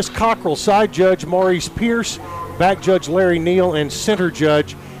judge Chris Cockrell, side judge Maurice Pierce, back judge Larry Neal, and center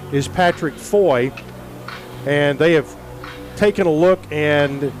judge is Patrick Foy. And they have taken a look,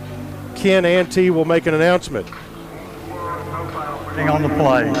 and Ken Ante will make an announcement. On the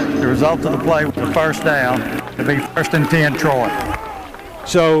play, the result of the play was a first down. It'll be 1st and 10 Troy.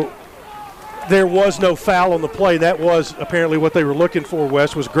 So there was no foul on the play. That was apparently what they were looking for,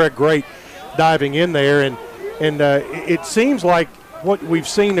 Wes, was Greg Great diving in there. And it seems like what we've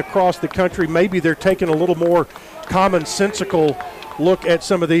seen across the country, maybe they're taking a little more commonsensical look at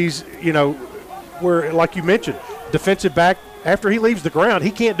some of these, where, like you mentioned, defensive back, after he leaves the ground,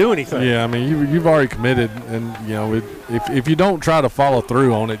 he can't do anything. Yeah, I mean, you've already committed, and, if you don't try to follow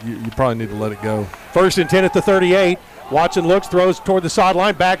through on it, you probably need to let it go. 1st and 10 at the 38. Watson looks, throws toward the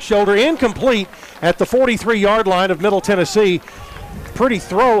sideline, back shoulder, incomplete at the 43-yard line of Middle Tennessee. Pretty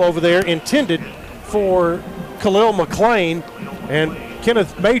throw over there, intended for Khalil McClain, and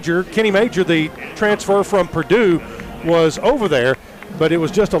Kenny Major, the transfer from Purdue, was over there, but it was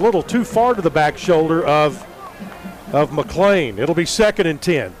just a little too far to the back shoulder of McClain. It'll be 2nd and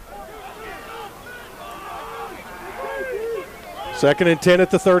 10. 2nd and 10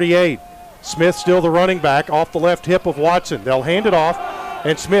 at the 38. Smith still the running back off the left hip of Watson. They'll hand it off,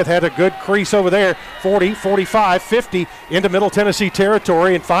 and Smith had a good crease over there, 40, 45, 50 into Middle Tennessee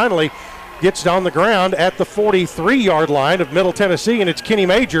territory, and finally gets on the ground at the 43-yard line of Middle Tennessee, and it's Kenny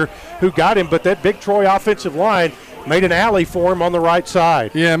Major who got him, but that big Troy offensive line made an alley for him on the right side.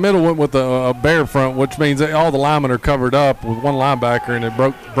 Yeah, Middle went with a bare front, which means that all the linemen are covered up with one linebacker, and it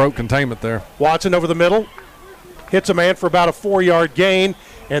broke containment there. Watson over the middle, hits a man for about a 4-yard gain,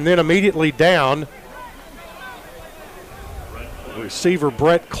 and then immediately down. Receiver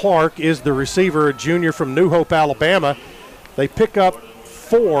Brett Clark is the receiver, a junior from New Hope, Alabama. They pick up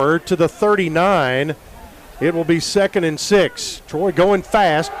 4 to the 39. It will be 2nd and 6. Troy going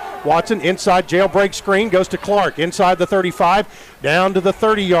fast. Watson inside jailbreak screen, goes to Clark inside the 35, down to the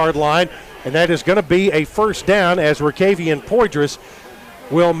 30-yard line, and that is going to be a first down as Rickavian Poydras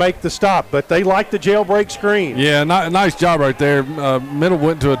will make the stop. But they like the jailbreak screen. Yeah, nice job right there. Middle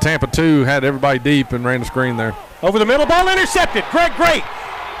went to a Tampa 2, had everybody deep, and ran the screen there. Over the middle, ball intercepted. Greg Great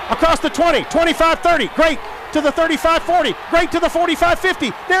across the 20, 25, 30. Great to the 35, 40. Great to the 45,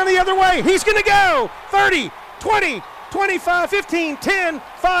 50. Down the other way. He's going to go. 30, 20, 25, 15, 10,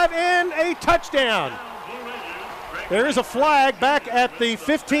 5, and a touchdown. There is a flag back at the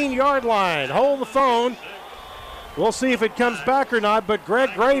 15-yard line. Hold the phone. We'll see if it comes back or not, but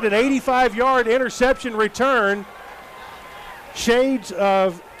Greg Great, an 85-yard interception return. Shades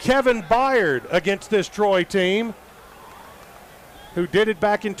of Kevin Byard against this Troy team, who did it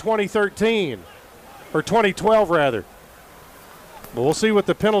back in 2013, or 2012 rather. But we'll see what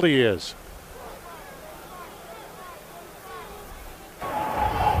the penalty is.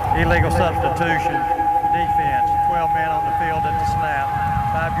 Illegal substitution, defense, 12 men on the field at the snap,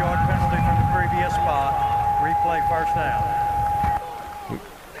 5-yard penalty from the previous spot, replay Incomplete, first down.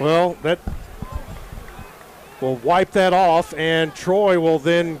 Well, that will wipe that off, and Troy will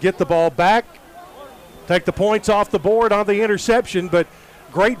then get the ball back, take the points off the board on the interception, but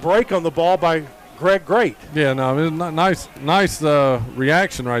great break on the ball by Greg Great. Yeah, no, it was nice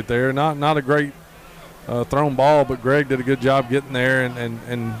reaction right there. Not a great thrown ball, but Greg did a good job getting there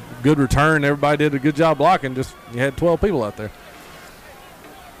and good return. Everybody did a good job blocking. Just you had 12 people out there.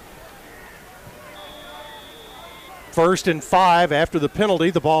 1st and 5 after the penalty,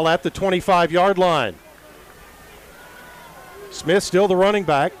 the ball at the 25-yard line. Smith still the running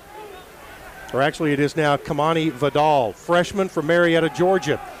back. Or actually it is now Kamani Vidal, freshman from Marietta,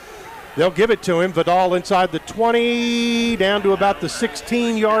 Georgia. They'll give it to him. Vidal inside the 20, down to about the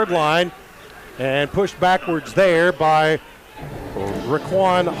 16-yard line, and pushed backwards there by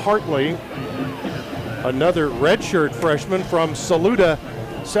Raquan Hartley, another redshirt freshman from Saluda,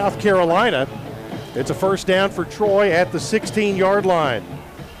 South Carolina. It's a first down for Troy at the 16-yard line.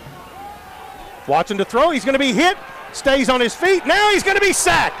 Watching to throw. He's going to be hit. Stays on his feet. Now he's going to be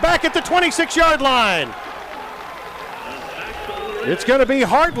sacked back at the 26-yard line. It's going to be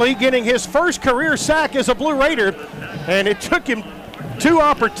Hartley getting his first career sack as a Blue Raider, and it took him 2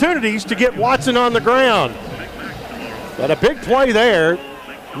 opportunities to get Watson on the ground. But a big play there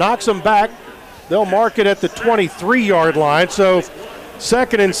knocks him back. They'll mark it at the 23-yard line, so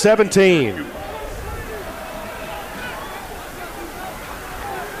 2nd and 17.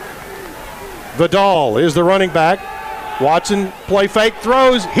 Vidal is the running back. Watson play fake,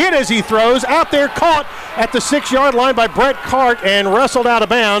 throws, hit as he throws, out there caught at the 6-yard line by Brett Cart and wrestled out of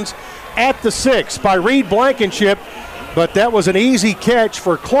bounds at the 6 by Reed Blankenship, but that was an easy catch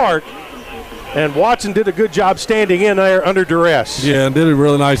for Clark, and Watson did a good job standing in there under duress. Yeah, and did a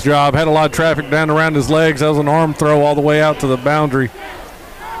really nice job. Had a lot of traffic down around his legs. That was an arm throw all the way out to the boundary.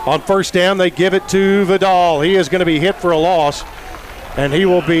 On first down, they give it to Vidal. He is going to be hit for a loss, and he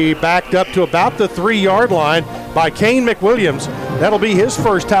will be backed up to about the 3-yard line by Kane McWilliams. That'll be his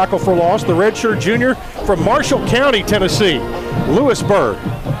first tackle for loss, the redshirt junior from Marshall County, Tennessee. Lewisburg,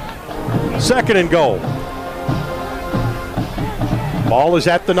 2nd and goal. Ball is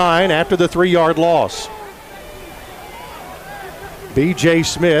at the 9 after the 3-yard loss. B.J.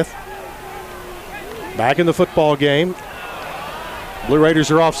 Smith back in the football game. Blue Raiders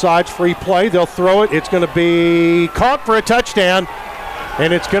are offsides, free play. They'll throw it. It's going to be caught for a touchdown.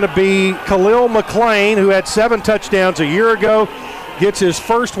 And it's going to be Khalil McClain, who had 7 touchdowns a year ago, gets his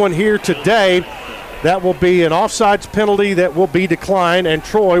first one here today. That will be an offsides penalty that will be declined, and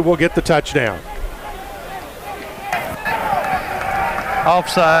Troy will get the touchdown.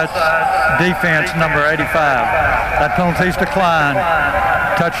 Offside, defense number 85. That penalty's declined.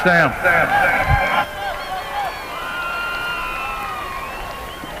 Touchdown.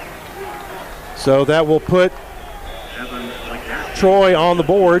 So that will put Troy on the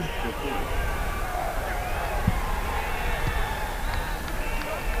board.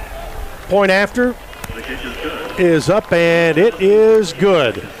 Point after is up, and it is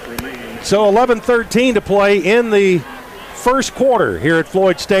good. So 11:13 to play in the first quarter here at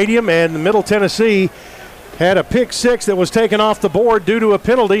Floyd Stadium, and Middle Tennessee had a pick 6 that was taken off the board due to a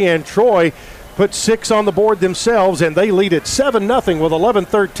penalty, and Troy put 6 on the board themselves, and they lead it 7-0 with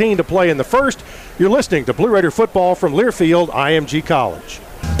 11:13 to play in the first. You're listening to Blue Raider football from Learfield IMG College.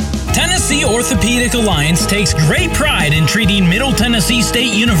 Tennessee Orthopedic Alliance takes great pride in treating Middle Tennessee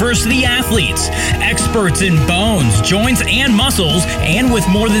State University athletes. Experts in bones, joints, and muscles, and with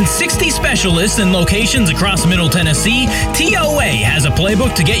more than 60 specialists in locations across Middle Tennessee, TOA has a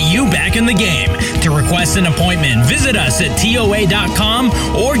playbook to get you back in the game. To request an appointment, visit us at TOA.com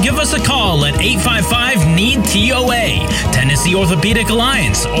or give us a call at 855-NEED-TOA. Tennessee Orthopedic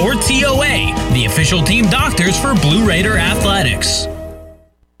Alliance, or TOA, the official team doctors for Blue Raider Athletics.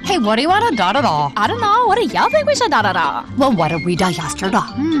 Hey, what do you want to da-da-da? I don't know. What do y'all think we should da-da-da? Well, what did we do yesterday?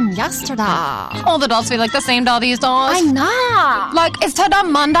 Yesterday. All the dolls feel like the same doll these days. I know. Like, is today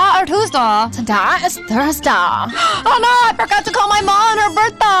Monday or Tuesday? Today is Thursday. Oh, no, I forgot to call my mom on her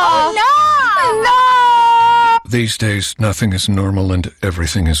birthday. Oh, no. No. These days, nothing is normal and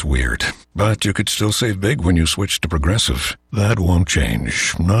everything is weird. But you could still save big when you switch to Progressive. That won't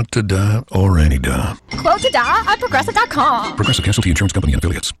change. Not today or any day. Quote today at Progressive.com. Progressive Casualty Insurance Company and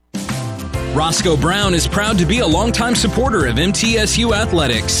Affiliates. Roscoe Brown is proud to be a longtime supporter of MTSU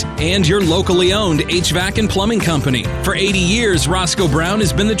Athletics and your locally owned HVAC and plumbing company. For 80 years, Roscoe Brown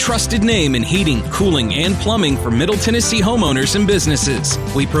has been the trusted name in heating, cooling, and plumbing for Middle Tennessee homeowners and businesses.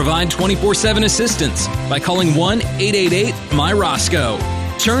 We provide 24/7 assistance by calling 1-888-MY-ROSCOE.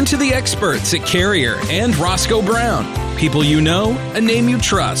 Turn to the experts at Carrier and Roscoe Brown. People you know, a name you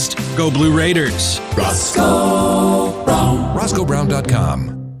trust. Go Blue Raiders. Roscoe Brown.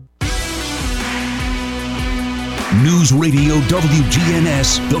 RoscoeBrown.com. News Radio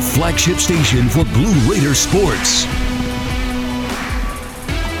WGNS, the flagship station for Blue Raider sports.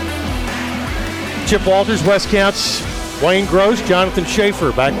 Chip Walters, West Counts, Wayne Gross, Jonathan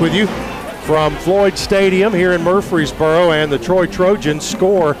Schaefer back with you from Floyd Stadium here in Murfreesboro, and the Troy Trojans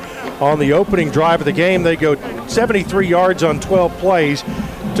score on the opening drive of the game. They go 73 yards on 12 plays,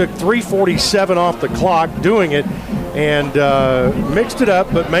 took 3:47 off the clock doing it, and mixed it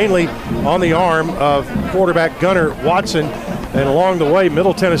up, but mainly on the arm of quarterback Gunnar Watson. And along the way,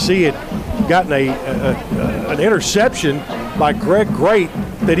 Middle Tennessee had gotten an interception by Greg Great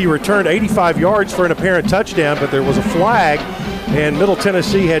that he returned 85 yards for an apparent touchdown, but there was a flag, and Middle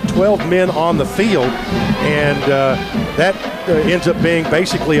Tennessee had 12 men on the field, and that ends up being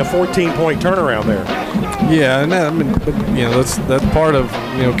basically a 14-point turnaround there. Yeah, and that's part of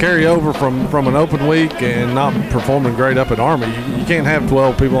carryover from an open week and not performing great up at Army. You can't have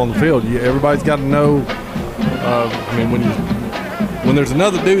 12 people on the field. Everybody's got to know. When there's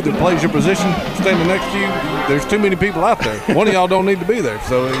another dude that plays your position standing next to you, there's too many people out there. One of y'all don't need to be there,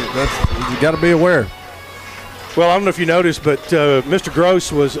 so you got to be aware. Well, I don't know if you noticed, but Mr.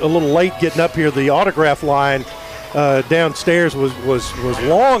 Gross was a little late getting up here. The autograph line downstairs was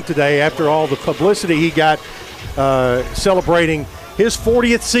long today after all the publicity he got celebrating his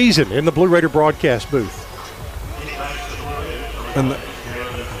 40th season in the Blue Raider broadcast booth.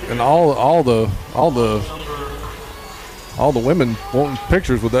 And all the women wanting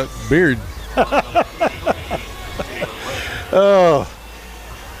pictures with that beard. Oh,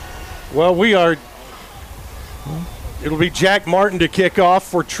 well, it'll be Jack Martin to kick off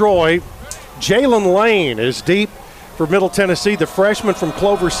for Troy. Jalen Lane is deep for Middle Tennessee, the freshman from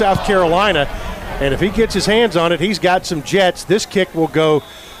Clover, South Carolina. And if he gets his hands on it, he's got some jets. This kick will go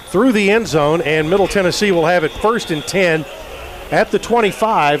through the end zone, and Middle Tennessee will have it 1st and 10 at the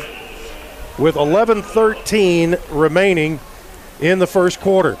 25 with 11:13 remaining in the first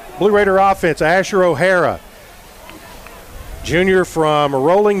quarter. Blue Raider offense, Asher O'Hara, junior from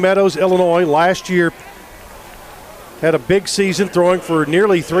Rolling Meadows, Illinois. Last year had a big season, throwing for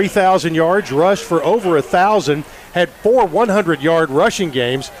nearly 3,000 yards, rushed for over 1,000, had 4 100-yard rushing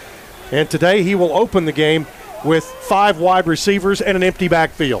games, and today he will open the game with 5 wide receivers and an empty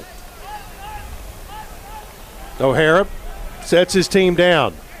backfield. O'Hara sets his team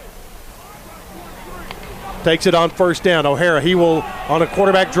down. Takes it on 1st down. O'Hara, he will, on a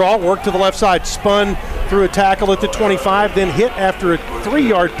quarterback draw, work to the left side, spun through a tackle at the 25, then hit after a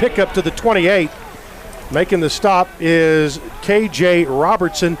 3-yard pickup to the 28. Making the stop is K.J.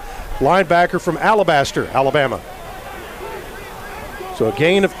 Robertson, linebacker from Alabaster, Alabama. So a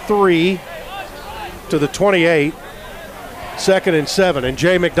gain of 3 to the 28, 2nd and 7, and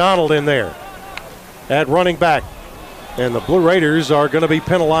Jay McDonald in there at running back. And the Blue Raiders are going to be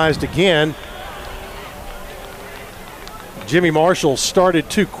penalized again. Jimmy Marshall started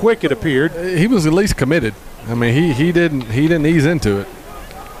too quick, it appeared. He was at least committed. I mean, he didn't ease into it.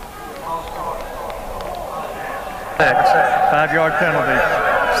 5-yard penalty,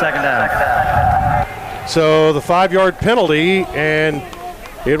 2nd down. So the 5-yard penalty, and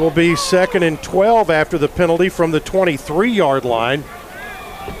it will be 2nd and 12 after the penalty from the 23-yard line.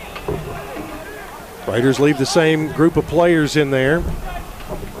 Raiders leave the same group of players in there.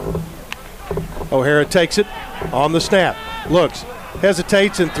 O'Hara takes it on the snap. Looks,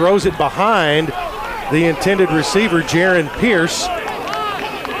 hesitates, and throws it behind the intended receiver, Jaron Pierce.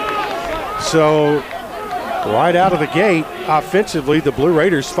 So right out of the gate, offensively, the Blue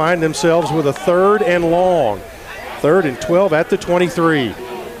Raiders find themselves with a 3rd and long. 3rd and 12 at the 23.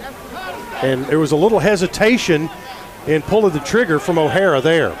 And there was a little hesitation in pulling the trigger from O'Hara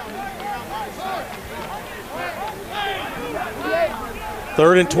there.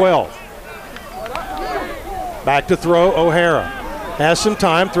 3rd and 12. Back to throw, O'Hara. Has some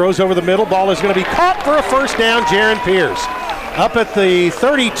time, throws over the middle. Ball is going to be caught for a 1st down, Jaron Pierce. Up at the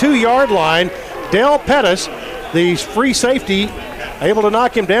 32-yard line, Dale Pettis, the free safety, able to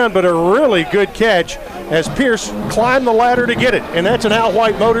knock him down, but a really good catch as Pierce climbed the ladder to get it. And that's an Al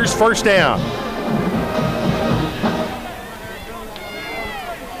White Motors 1st down.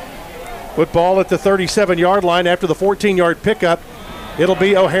 Football at the 37-yard line after the 14-yard pickup. It'll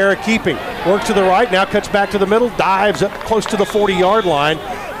be O'Hara keeping. Works to the right, now cuts back to the middle, dives up close to the 40-yard line.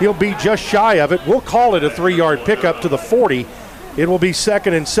 He'll be just shy of it. We'll call it a 3-yard pickup to the 40. It will be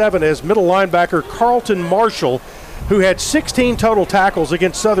 2nd and 7 as middle linebacker Carlton Marshall, who had 16 total tackles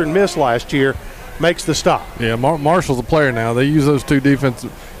against Southern Miss last year, makes the stop. Yeah, Marshall's a player now. They use those two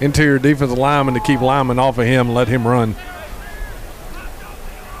interior defensive linemen to keep linemen off of him and let him run.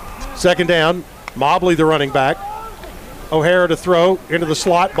 Second down, Mobley the running back. O'Hara to throw into the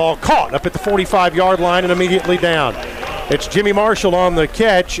slot, ball caught up at the 45-yard line and immediately down. It's Jimmy Marshall on the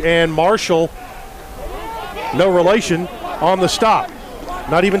catch, and Marshall, no relation, on the stop.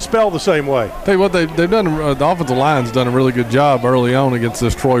 Not even spelled the same way. Tell you what, they've done. The offensive line's done a really good job early on against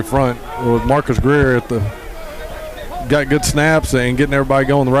this Troy front with Marcus Greer got good snaps and getting everybody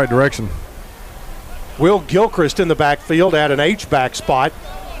going the right direction. Will Gilchrist in the backfield at an H-back spot.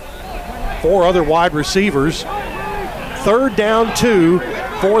 4 other wide receivers. 3rd down 2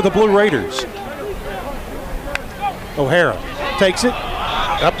 for the Blue Raiders. O'Hara takes it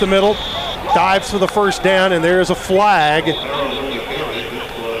up the middle, dives for the first down, and there's a flag.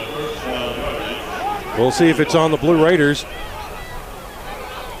 We'll see if it's on the Blue Raiders.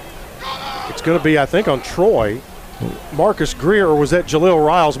 It's going to be, I think, on Troy. Marcus Greer, or was that Jaleel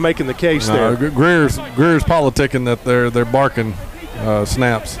Riles making the case there? Greer's politicking that they're barking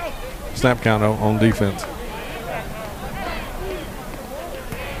snap count on defense.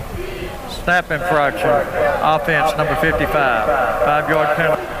 Snap infraction, offense number 55, 5-yard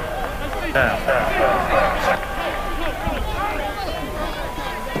penalty.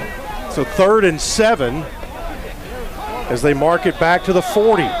 So 3rd and 7 as they mark it back to the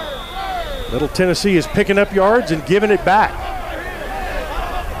 40. Middle Tennessee is picking up yards and giving it back.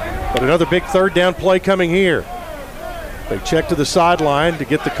 But another big 3rd down play coming here. They check to the sideline to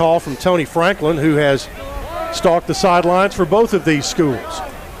get the call from Tony Franklin, who has stalked the sidelines for both of these schools.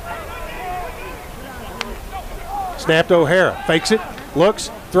 Snapped O'Hara, fakes it,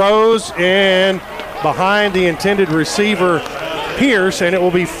 looks, throws, and behind the intended receiver, Pierce, and it will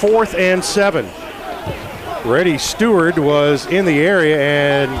be 4th and 7. Reddy Stewart was in the area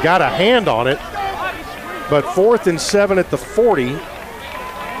and got a hand on it, but 4th and 7 at the 40,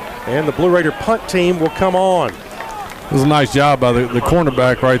 and the Blue Raider punt team will come on. It was a nice job by the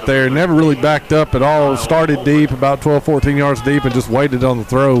cornerback right there. Never really backed up at all. Started deep, about 12, 14 yards deep, and just waited on the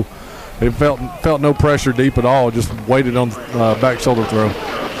throw. It felt no pressure deep at all, just waited on the back shoulder throw.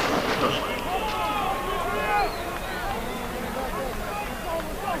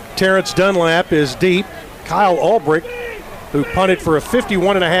 Terrence Dunlap is deep. Kyle Ulbrich, who punted for a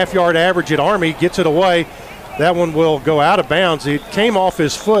 51.5-yard average at Army, gets it away. That one will go out of bounds. It came off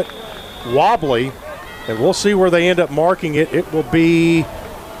his foot wobbly, and we'll see where they end up marking it. It will be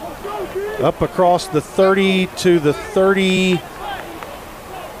up across the 30 to the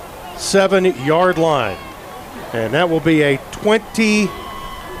 37-yard line. And that will be a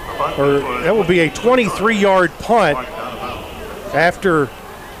 23-yard punt after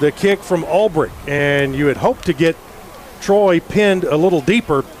the kick from Ulbrich, and you had hoped to get Troy pinned a little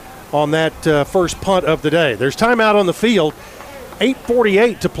deeper on that first punt of the day. There's timeout on the field.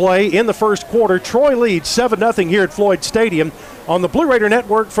 8:48 to play in the first quarter. Troy leads 7-0 here at Floyd Stadium on the Blue Raider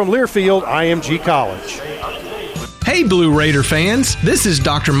Network from Learfield IMG College. Hey Blue Raider fans, this is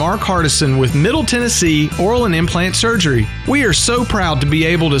Dr. Mark Hardison with Middle Tennessee Oral and Implant Surgery. We are so proud to be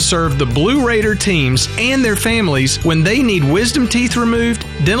able to serve the Blue Raider teams and their families when they need wisdom teeth removed,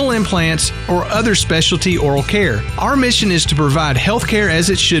 dental implants, or other specialty oral care. Our mission is to provide health care as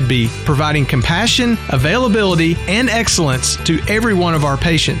it should be, providing compassion, availability, and excellence to every one of our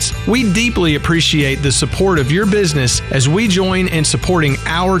patients. We deeply appreciate the support of your business as we join in supporting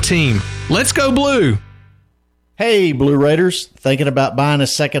our team. Let's go Blue! Hey, Blue Raiders, thinking about buying a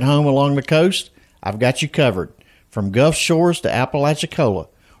second home along the coast? I've got you covered. From Gulf Shores to Apalachicola,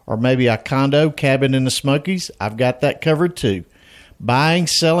 or maybe a condo cabin in the Smokies, I've got that covered too. Buying,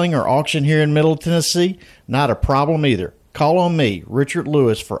 selling, or auction here in Middle Tennessee, not a problem either. Call on me, Richard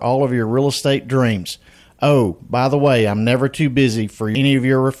Lewis, for all of your real estate dreams. Oh, by the way, I'm never too busy for any of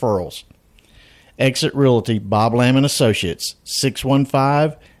your referrals. Exit Realty, Bob Lamb & Associates,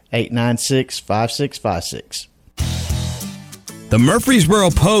 615-896-5656. The Murfreesboro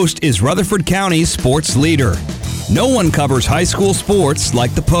Post is Rutherford County's sports leader. No one covers high school sports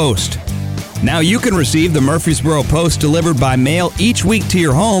like the Post. Now you can receive the Murfreesboro Post delivered by mail each week to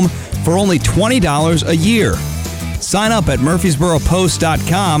your home for only $20 a year. Sign up at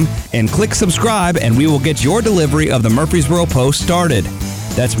murfreesboropost.com and click subscribe, and we will get your delivery of the Murfreesboro Post started.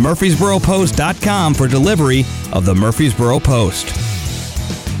 That's murfreesboropost.com for delivery of the Murfreesboro Post.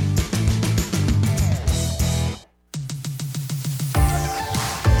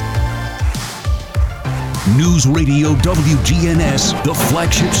 News Radio WGNS, the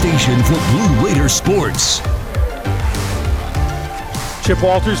flagship station for Blue Raider sports. Chip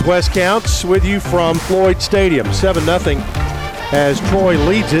Walters, West Counts, with you from Floyd Stadium. 7-0 As Troy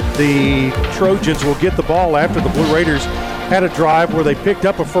leads it, the Trojans will get the ball after the Blue Raiders had a drive where they picked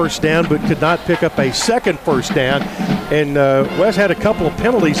up a first down but could not pick up a second first down. And Wes had a couple of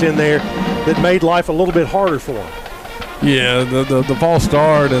penalties in there that made life a little bit harder for him. Yeah, the false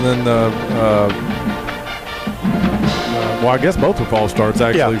start and then well, I guess both were false starts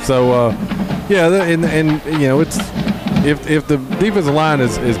actually. Yeah. So, and you know, it's if the defensive line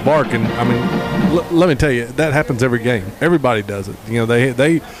is barking, I mean, let me tell you, that happens every game. Everybody does it. You know,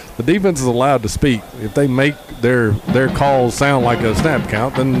 the defense is allowed to speak. If they make their calls sound like a snap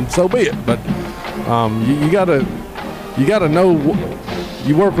count, then so be it. But you gotta know.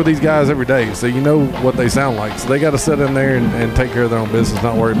 You work with these guys every day, so you know what they sound like. So they got to sit in there and take care of their own business,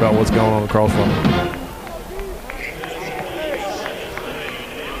 not worry about what's going on across from them.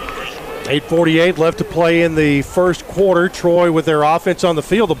 8:48 left to play in the first quarter. Troy with their offense on the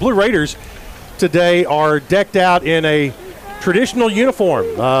field. The Blue Raiders today are decked out in a traditional uniform.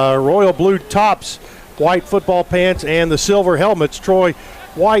 Royal blue tops, white football pants, and the silver helmets. Troy,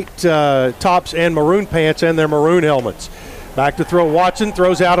 white tops and maroon pants and their maroon helmets. Back to throw. Watson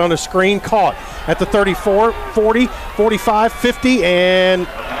throws out on a screen, caught at the 34, 40, 45, 50, and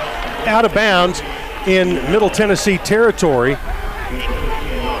out of bounds in Middle Tennessee territory.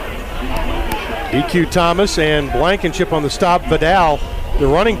 DQ Thomas and Blankenship on the stop. Vidal, the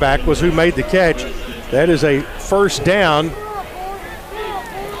running back, was who made the catch. That is a first down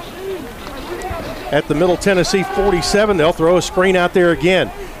at the Middle Tennessee 47. They'll throw a screen out there again.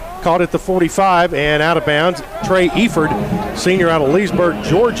 Caught at the 45 and out of bounds. Trey Eford, senior out of Leesburg,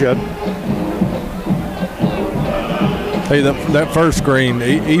 Georgia. Hey, that first screen,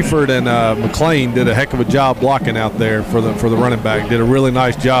 Eford and McLean did a heck of a job blocking out there for the running back. Did a really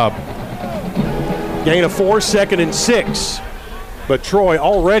nice job. Gain of 4, 2nd and 6. But Troy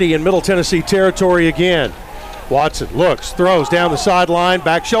already in Middle Tennessee territory again. Watson looks, throws down the sideline,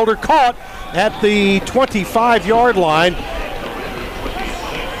 back shoulder, caught at the 25-yard line.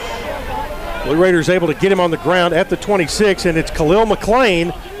 Blue Raiders able to get him on the ground at the 26, and it's Khalil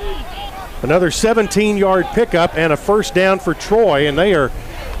McLean. Another 17-yard pickup and a first down for Troy, and they are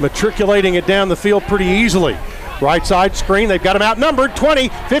matriculating it down the field pretty easily. Right side screen, they've got him outnumbered, 20,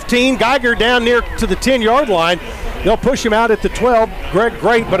 15, Geiger down near to the 10-yard line. They'll push him out at the 12, Greg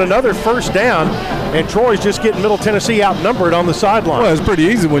Great, but another first down, and Troy's just getting Middle Tennessee outnumbered on the sideline. Well, it's pretty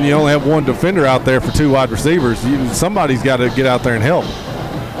easy when you only have one defender out there for 2 wide receivers. Somebody's got to get out there and help.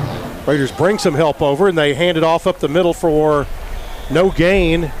 Raiders bring some help over, and they hand it off up the middle for no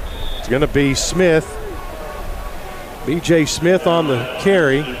gain. It's going to be Smith. B.J. Smith on the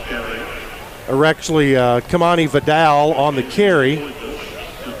carry. Or actually, Kamani Vidal on the carry.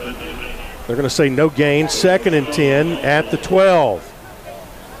 They're going to say no gain. 2nd and 10 at the 12.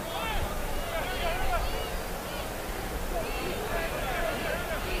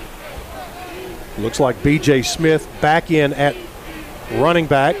 Looks like B.J. Smith back in at running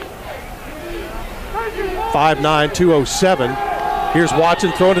back. 5'9", 207. Here's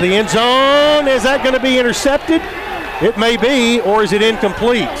Watson throwing to the end zone. Is that going to be intercepted? It may be, or is it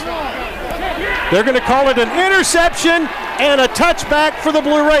incomplete? They're going to call it an interception and a touchback for the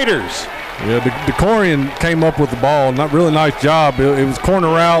Blue Raiders. Yeah, DeCorian came up with the ball. Not really nice job. It was corner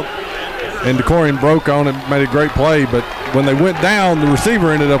route, and DeCorian broke on it, made a great play. But when they went down, the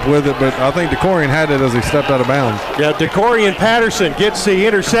receiver ended up with it. But I think DeCorian had it as he stepped out of bounds. Yeah, DeCorian Patterson gets the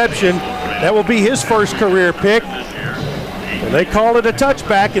interception. That will be his first career pick. And they call it a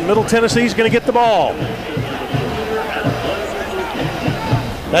touchback, and Middle Tennessee's going to get the ball.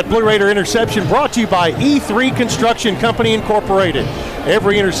 That Blue Raider interception brought to you by E3 Construction Company Incorporated.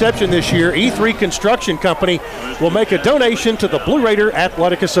 Every interception this year, E3 Construction Company will make a donation to the Blue Raider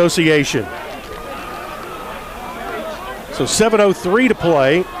Athletic Association. So 7:03 to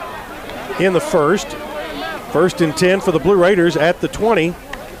play in the first. 1st and 10 for the Blue Raiders at the 20.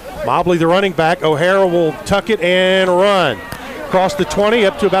 Mobley, the running back. O'Hara will tuck it and run. Across the 20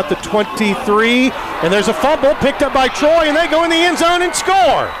 up to about the 23. And there's a fumble picked up by Troy, and they go in the end zone and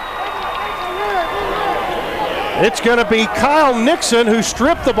score. It's going to be Kyle Nixon who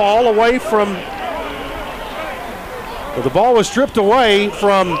stripped the ball away from. Well, the ball was stripped away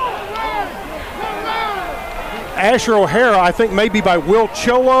from Asher O'Hara, I think maybe by Will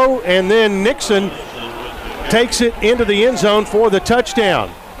Cholo, and then Nixon takes it into the end zone for the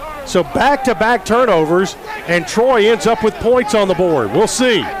touchdown. So back-to-back turnovers, and Troy ends up with points on the board. We'll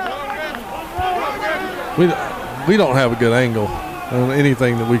see. We don't have a good angle on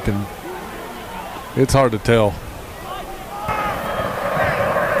anything that we can. It's hard to tell.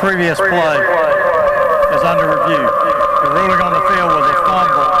 Previous play is under review. The ruling on the field was a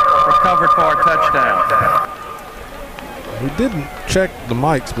fumble recovered for a touchdown. He didn't check the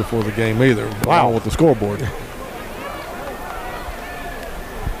mics before the game either. Wow. With the scoreboard.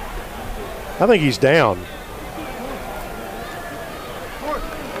 I think he's down.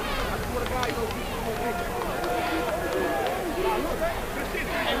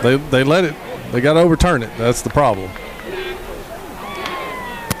 They let it. They got to overturn it. That's the problem.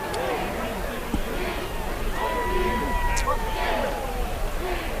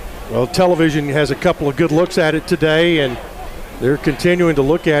 Well, television has a couple of good looks at it today, and they're continuing to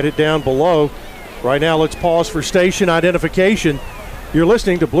look at it down below. Right now, let's pause for station identification. You're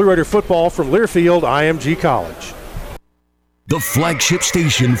listening to Blue Raider football from Learfield IMG College. The flagship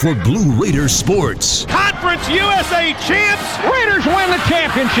station for Blue Raider sports. Conference USA champs. Raiders win the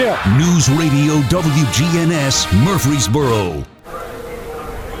championship. News Radio WGNS Murfreesboro.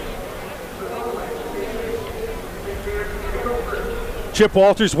 Chip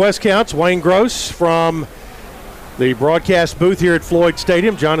Walters, West Counts, Wayne Gross from the broadcast booth here at Floyd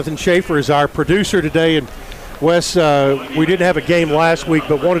Stadium. Jonathan Schaefer is our producer today. And Wes, we didn't have a game last week,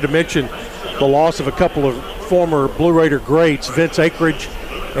 but wanted to mention the loss of a couple of former Blue Raider greats, Vince Akridge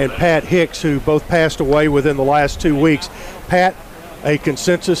and Pat Hicks, who both passed away within the last 2 weeks. Pat, a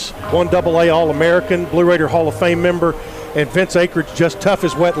consensus 1AA All-American, Blue Raider Hall of Fame member, and Vince Akridge just tough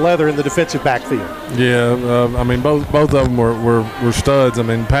as wet leather in the defensive backfield. Yeah, I mean both of them were studs. I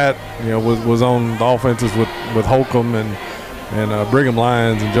mean Pat, was on the offenses with Holcomb and Brigham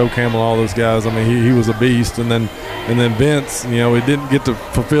Lyons and Joe Campbell, all those guys. I mean he was a beast. And then Vince, he didn't get to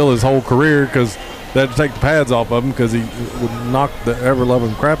fulfill his whole career because they had to take the pads off of him because he would knock the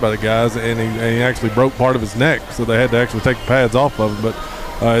ever-loving crap out of guys, and he actually broke part of his neck, so they had to actually take the pads off of him. But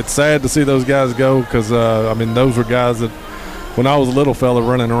it's sad to see those guys go because, those were guys that when I was a little fella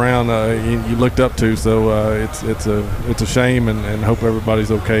running around, you looked up to. So it's a shame, and hope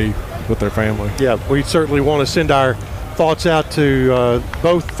everybody's okay with their family. Yeah, we certainly want to send our thoughts out to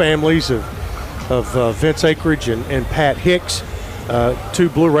both families of Vince Akridge and Pat Hicks, two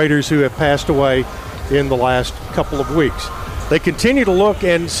Blue Raiders who have passed away in the last couple of weeks. They continue to look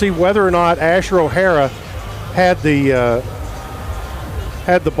and see whether or not Asher O'Hara had the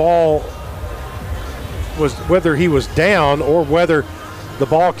ball, whether he was down or whether the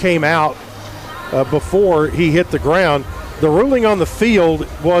ball came out before he hit the ground. The ruling on the field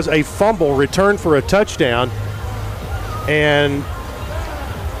was a fumble return for a touchdown, and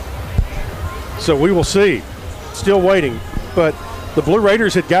so we will see. Still waiting, but the Blue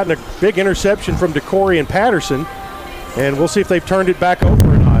Raiders had gotten a big interception from DeCorey and Patterson, and we'll see if they've turned it back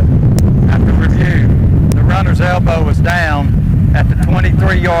over or not. After review, the runner's elbow was down at the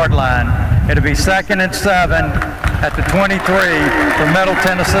 23-yard line. It'll be 2nd and 7 at the 23 for Middle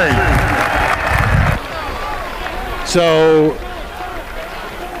Tennessee. So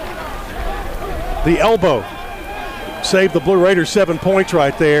the elbow saved the Blue Raiders 7 points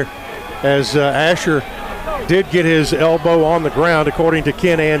right there, as Asher did get his elbow on the ground, according to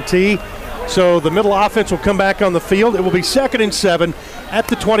Ken Ante. So the middle offense will come back on the field. It will be 2nd and 7 at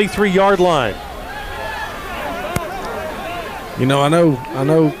the 23-yard line. I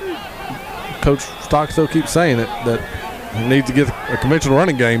know Coach Stockstill keeps saying it, that he needs to get a conventional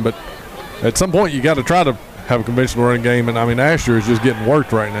running game, but at some point you got to try to have a conventional running game, and Asher is just getting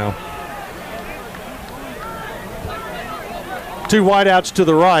worked right now. Two wideouts to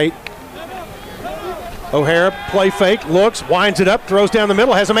the right. O'Hara, play fake, looks, winds it up, throws down the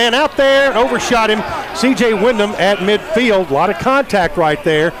middle, has a man out there, overshot him. C.J. Wyndham at midfield. A lot of contact right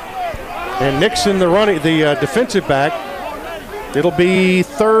there. And Nixon, the defensive back. It'll be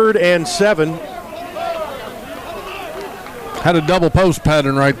 3rd and 7. Had a double post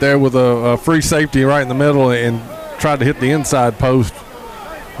pattern right there with a free safety right in the middle and tried to hit the inside post.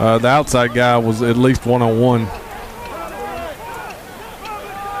 The outside guy was at least one-on-one.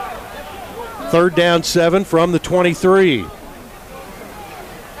 3rd down 7 from the 23.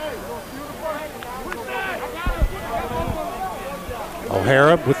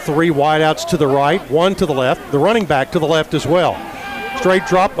 O'Hara with 3 wideouts to the right, 1 to the left, the running back to the left as well. Straight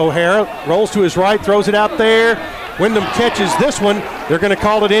drop, O'Hara rolls to his right, throws it out there. Wyndham catches this one. They're going to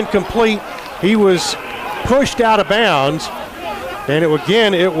call it incomplete. He was pushed out of bounds, and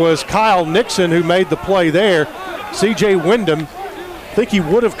it was Kyle Nixon who made the play there. C.J. Wyndham, I think he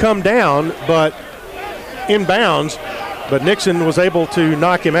would have come down, but inbounds, but Nixon was able to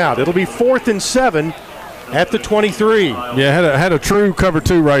knock him out. It'll be 4th and 7 at the 23. Yeah, had a true cover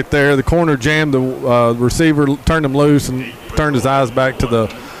 2 right there. The corner jammed the receiver, turned him loose, and turned his eyes back to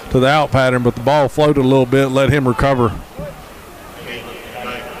the out pattern, but the ball floated a little bit, let him recover.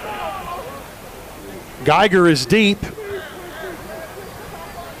 Geiger is deep.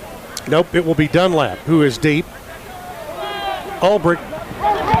 Nope, it will be Dunlap who is deep. Ulbrich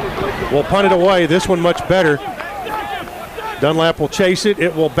will punt it away. This one much better. Dunlap will chase it.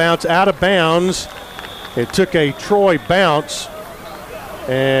 It will bounce out of bounds. It took a Troy bounce,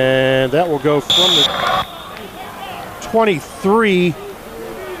 and that will go from the 23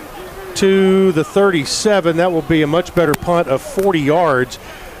 to the 37. That will be a much better punt of 40 yards.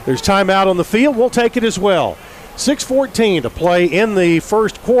 There's timeout on the field. We'll take it as well. 6:14 to play in the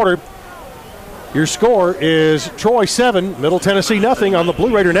first quarter. Your score is Troy 7, Middle Tennessee nothing on the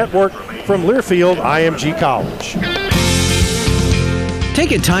Blue Raider Network from Learfield IMG College.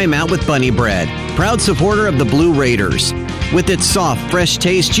 Take a time out with Bunny Bread, proud supporter of the Blue Raiders. With its soft, fresh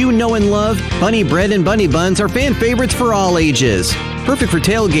taste you know and love, Bunny Bread and Bunny Buns are fan favorites for all ages. Perfect for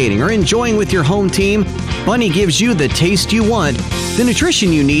tailgating or enjoying with your home team, Bunny gives you the taste you want, the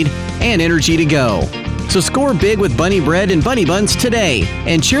nutrition you need, and energy to go. So score big with Bunny Bread and Bunny Buns today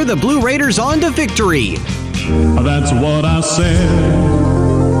and cheer the Blue Raiders on to victory. That's what I said.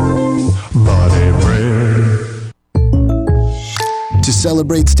 Bunny Bread. To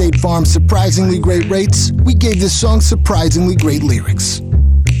celebrate State Farm's surprisingly great rates, we gave this song surprisingly great lyrics.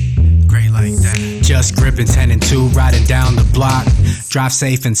 Great like that. Just gripping 10 and 2, riding down the block. Drive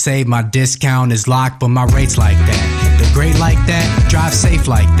safe and save, my discount is locked, but my rates like that. They're great like that, drive safe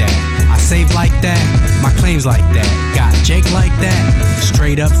like that. I save like that, my claims like that. Got Jake like that,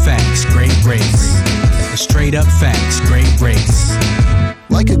 straight up facts, great rates. Straight up facts, great rates.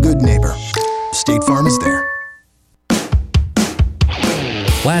 Like a good neighbor, State Farm is there.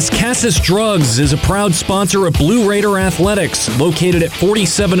 Las Casas Drugs is a proud sponsor of Blue Raider Athletics, located at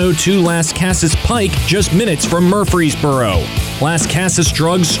 4702 Las Casas Pike, just minutes from Murfreesboro. Las Casas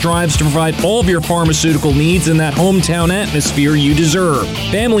Drugs strives to provide all of your pharmaceutical needs in that hometown atmosphere you deserve.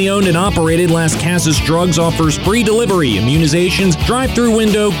 Family-owned and operated, Las Casas Drugs offers free delivery, immunizations, drive-through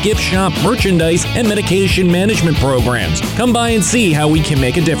window, gift shop, merchandise, and medication management programs. Come by and see how we can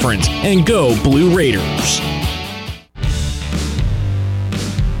make a difference. And go Blue Raiders.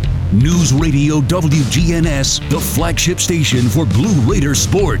 News Radio WGNS, the flagship station for Blue Raider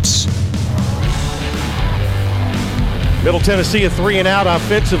sports. Middle Tennessee a 3 and out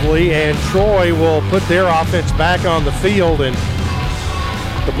offensively, and Troy will put their offense back on the field. And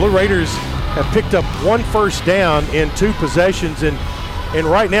the Blue Raiders have picked up 1 first down in 2 possessions. And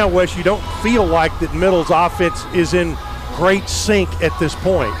right now, Wes, you don't feel like that Middle's offense is in great sync at this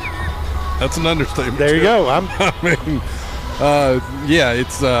point. That's an understatement. There you go.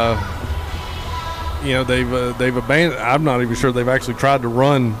 It's they've abandoned. I'm not even sure they've actually tried to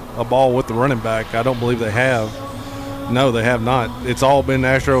run a ball with the running back. I don't believe they have. No, they have not. It's all been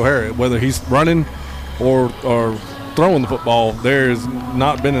Asher O'Hara. Whether he's running or throwing the football, there's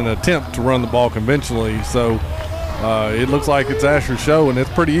not been an attempt to run the ball conventionally. So it looks like it's Asher's show, and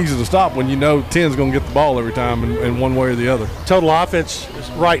it's pretty easy to stop when you know 10's going to get the ball every time in one way or the other. Total offense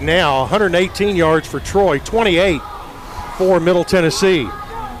right now, 118 yards for Troy, 28 for Middle Tennessee.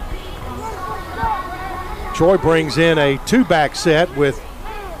 Troy brings in a 2-back set with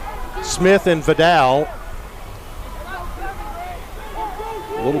Smith and Vidal.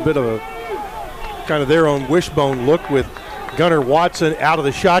 A little bit of a kind of their own wishbone look with Gunnar Watson out of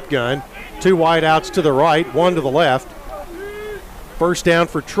the shotgun. 2 wideouts to the right, 1 to the left. First down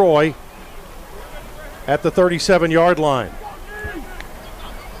for Troy at the 37-yard line.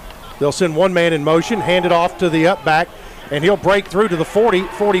 They'll send 1 man in motion, hand it off to the up back, and he'll break through to the 40,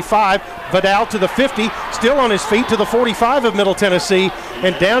 45. Vidal to the 50, still on his feet to the 45 of Middle Tennessee,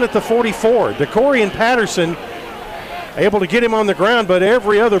 and down at the 44. DeCorian Patterson able to get him on the ground, but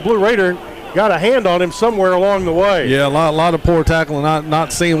every other Blue Raider got a hand on him somewhere along the way. Yeah, a lot of poor tackling,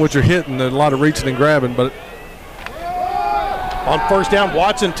 not seeing what you're hitting, a lot of reaching and grabbing. But on first down,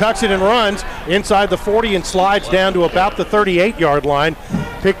 Watson tucks it and runs inside the 40 and slides down to about the 38-yard line.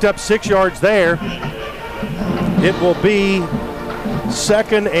 Picked up 6 yards there. It will be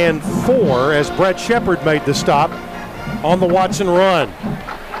 2nd and 4 as Brett Shepard made the stop on the Watson run.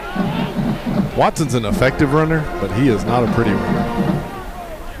 Watson's an effective runner, but he is not a pretty runner.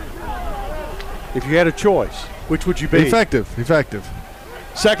 If you had a choice, which would you be? Effective.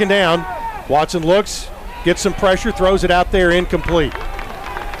 2nd down, Watson looks, gets some pressure, throws it out there, incomplete.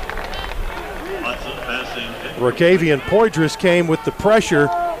 Rakavian Poydras came with the pressure,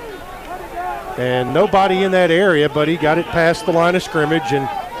 and nobody in that area, but he got it past the line of scrimmage and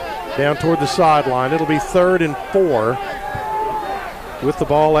down toward the sideline. It'll be 3rd and 4 with the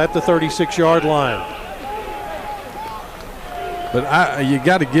ball at the 36-yard line. But you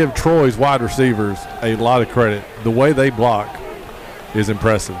got to give Troy's wide receivers a lot of credit. The way they block is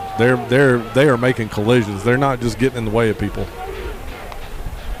impressive. They are making collisions. They're not just getting in the way of people.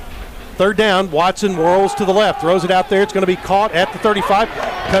 Third down, Watson whirls to the left, throws it out there. It's going to be caught at the 35,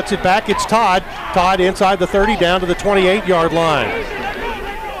 cuts it back. It's Todd. Todd inside the 30, down to the 28-yard line.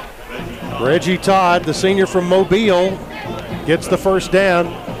 Reggie Todd, the senior from Mobile, gets the first down.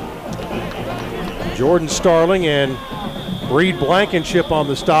 Jordan Starling and Reed Blankenship on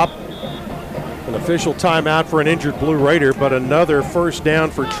the stop. An official timeout for an injured Blue Raider, but another first down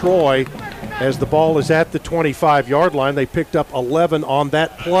for Troy as the ball is at the 25-yard line. They picked up 11 on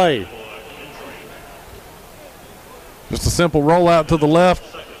that play. Just a simple rollout to the left.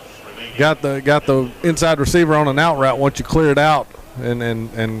 Got the inside receiver on an out route once you clear it out. And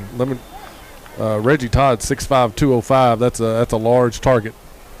let me Reggie Todd, 6'5", 205. That's a large target.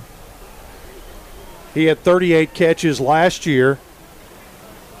 He had 38 catches last year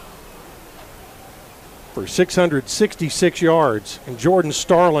for 666 yards. And Jordan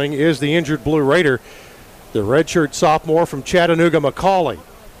Starling is the injured Blue Raider, the redshirt sophomore from Chattanooga-McCauley.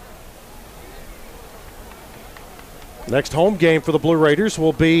 Next home game for the Blue Raiders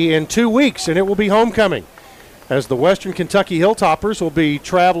will be in 2 weeks, and it will be homecoming, as the Western Kentucky Hilltoppers will be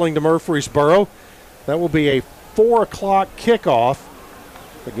traveling to Murfreesboro. That will be a 4 o'clock kickoff.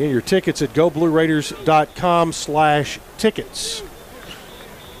 Again, your tickets at goblueraiders.com/tickets.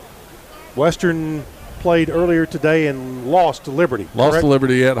 Western played earlier today and lost to Liberty. Lost to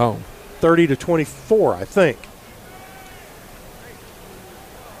Liberty at home. 30-24, I think.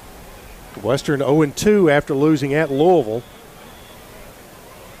 Western 0-2 after losing at Louisville.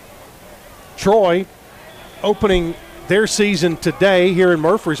 Troy opening their season today here in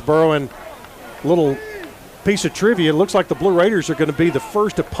Murfreesboro, and a little piece of trivia, it looks like the Blue Raiders are going to be the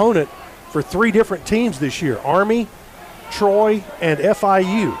first opponent for 3 different teams this year: Army, Troy, and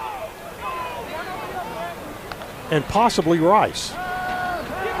FIU. And possibly Rice.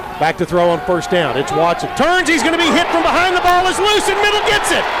 Back to throw on first down. It's Watson. Turns, he's going to be hit from behind. The ball is loose, and Middle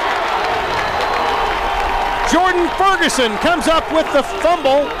gets it. Jordan Ferguson comes up with the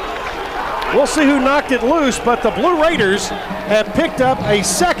fumble. We'll see who knocked it loose, but the Blue Raiders have picked up a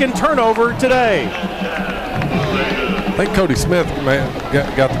second turnover today. I think Cody Smith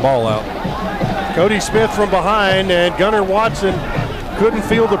got the ball out. Cody Smith from behind, and Gunnar Watson couldn't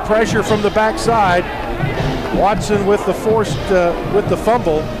feel the pressure from the backside. Watson with the with the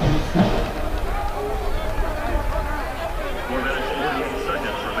fumble.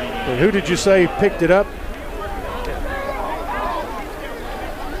 And who did you say picked it up?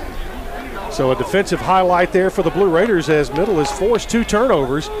 So a defensive highlight there for the Blue Raiders as Middle has forced 2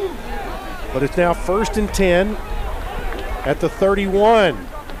 turnovers, but it's now 1st and 10 at the 31.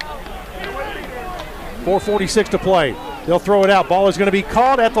 4:46 to play. They'll throw it out. Ball is going to be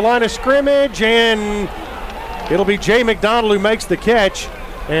caught at the line of scrimmage, and it'll be Jay McDonald who makes the catch,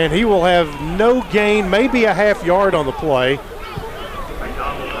 and he will have no gain, maybe a half yard on the play.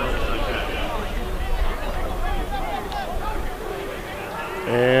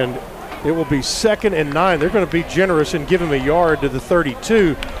 And it will be 2nd and 9. They're going to be generous and give him a yard to the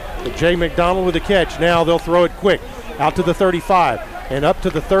 32. But Jay McDonald with the catch. Now they'll throw it quick out to the 35 and up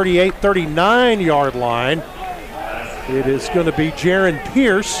to the 38, 39-yard line. It is going to be Jaron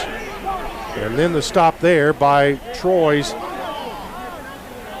Pierce. And then the stop there by the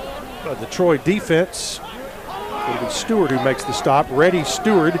Troy defense. It'll be Stewart who makes the stop. Reddy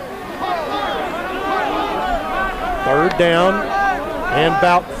Stewart. 3rd down and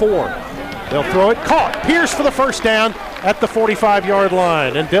about 4. They'll throw it. Caught. Pierce for the first down at the 45-yard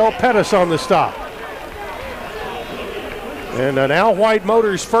line. And Del Pettis on the stop. And an Al White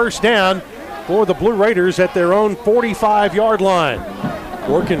Motors first down for the Blue Raiders at their own 45-yard line.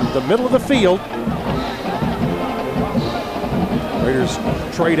 Working the middle of the field. Raiders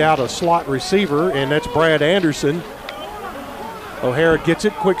trade out a slot receiver, and that's Brad Anderson. O'Hara gets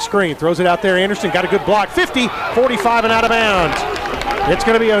it. Quick screen. Throws it out there. Anderson got a good block. 50, 45, and out of bounds. It's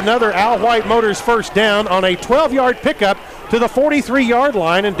going to be another Al White Motors first down on a 12-yard pickup to the 43-yard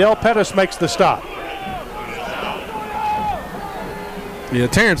line, and Del Pettis makes the stop. Yeah,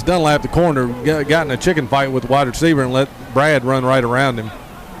 Terrence Dunlap, the corner, got in a chicken fight with the wide receiver and let Brad run right around him.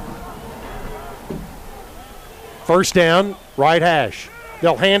 First down, right hash.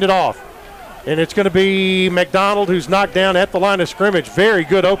 They'll hand it off. And it's going to be McDonald who's knocked down at the line of scrimmage. Very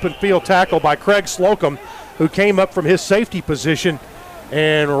good open field tackle by Craig Slocum, who came up from his safety position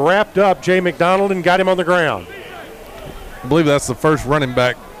and wrapped up Jay McDonald and got him on the ground. I believe that's the first running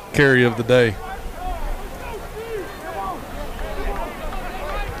back carry of the day.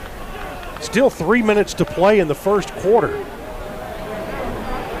 Still 3 minutes to play in the first quarter.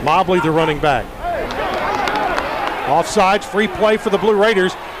 Mobley, the running back. Offsides, free play for the Blue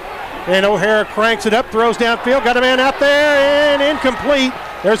Raiders. And O'Hara cranks it up, throws downfield, got a man out there, and incomplete.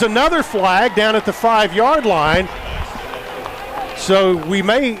 There's another flag down at the 5-yard line. So we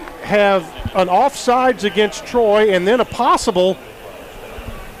may have an offsides against Troy and then a possible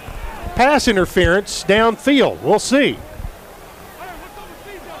pass interference downfield. We'll see.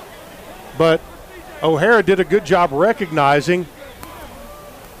 But O'Hara did a good job recognizing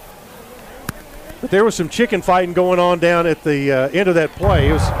that there was some chicken fighting going on down at the end of that play.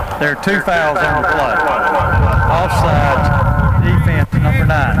 There are 2 fouls on the play. Offsides, defense, number 9.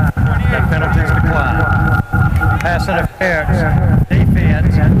 That penalty is declined. Pass interference,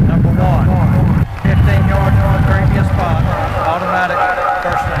 defense, number 1. 15 yards on the previous spot, automatic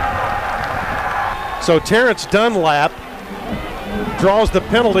first down. So Terrence Dunlap draws the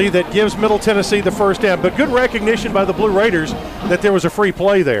penalty that gives Middle Tennessee the first down. But good recognition by the Blue Raiders that there was a free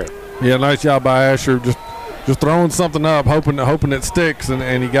play there. Yeah, nice job by Asher. Just throwing something up, hoping it sticks,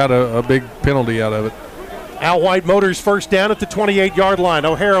 and he got a big penalty out of it. Al White Motors first down at the 28-yard line.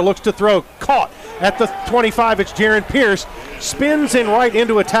 O'Hara looks to throw. Caught at the 25. It's Jaron Pierce. Spins in right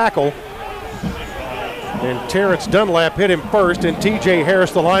into a tackle. And Terrence Dunlap hit him first, and T.J. Harris,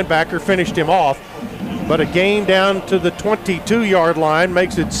 the linebacker, finished him off. But a gain down to the 22-yard line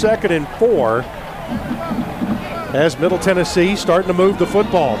makes it 2nd and 4. As Middle Tennessee starting to move the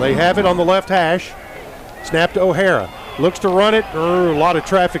football. They have it on the left hash. Snap to O'Hara. Looks to run it. A lot of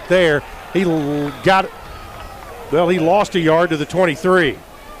traffic there. He got it. Well, he lost a yard to the 23.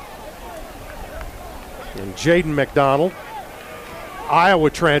 And Jaden McDonald, Iowa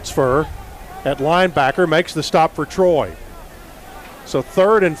transfer at linebacker, makes the stop for Troy. So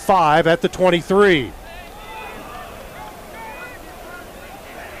 3rd and 5 at the 23.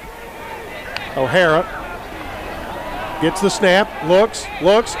 O'Hara gets the snap, looks,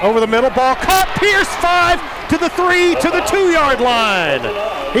 over the middle, ball caught, Pierce 5 to the 3 to the 2-yard line.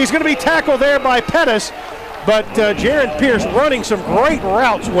 He's going to be tackled there by Pettis, but Jaron Pierce running some great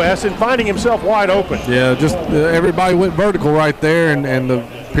routes, Wes, and finding himself wide open. Yeah, just everybody went vertical right there, and the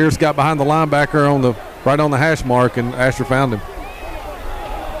Pierce got behind the linebacker right on the hash mark, and Asher found him.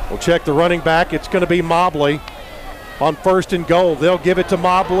 We'll check the running back. It's going to be Mobley on 1st and goal. They'll give it to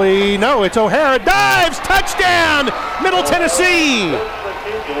Mobley. No, it's O'Hara. Dives, touchdown, Middle Tennessee.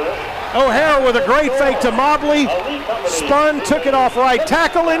 O'Hara with a great fake to Mobley. Spun, took it off right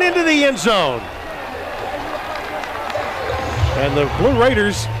tackle and into the end zone. And the Blue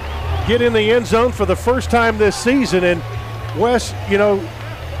Raiders get in the end zone for the first time this season. And Wes,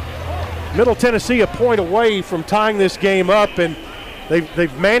 Middle Tennessee a point away from tying this game up, and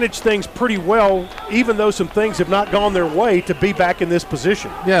they've managed things pretty well, even though some things have not gone their way, to be back in this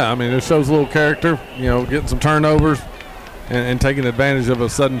position. Yeah, I mean, it shows a little character, getting some turnovers and taking advantage of a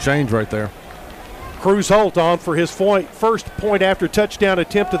sudden change right there. Cruz Holt on for his first point after touchdown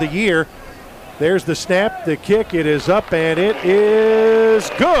attempt of the year. There's the snap, the kick, it is up, and it is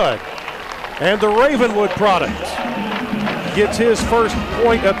good. And the Ravenwood product gets his first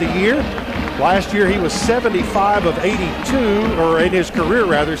point of the year. Last year he was 75 of 82, or in his career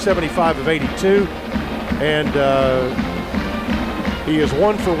rather, 75 of 82. And he is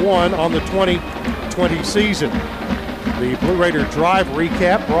 1 for 1 on the 2020 season. The Blue Raider Drive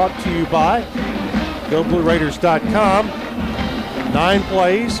recap brought to you by GoBlueRaiders.com. 9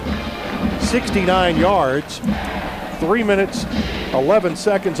 plays, 69 yards, 3 minutes, 11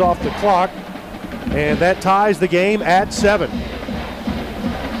 seconds off the clock, and that ties the game at 7.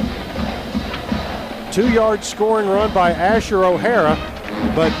 2-yard scoring run by Asher O'Hara,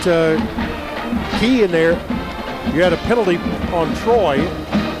 but key in there, you had a penalty on Troy,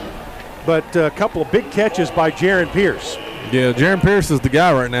 but a couple of big catches by Jaron Pierce. Yeah, Jaron Pierce is the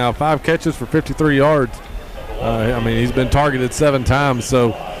guy right now. 5 catches for 53 yards. He's been targeted 7 times,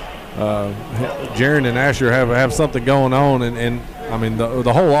 so Jaron and Asher have something going on, and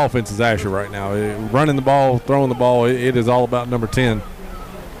the whole offense is Asher right now. Running the ball, throwing the ball, it is all about number 10.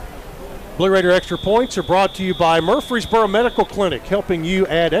 Blue Raider Extra Points are brought to you by Murfreesboro Medical Clinic, helping you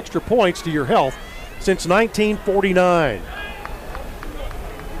add extra points to your health since 1949.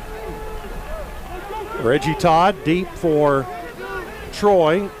 Reggie Todd deep for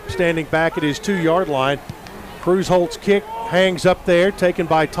Troy, standing back at his 2-yard line. Cruz Holt's kick hangs up there, taken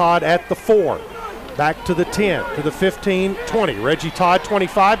by Todd at the 4. Back to the 10, to the 15, 20. Reggie Todd,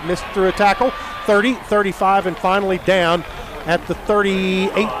 25, missed through a tackle, 30, 35, and finally down at the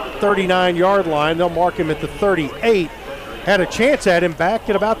 38, 39-yard line. They'll mark him at the 38. Had a chance at him back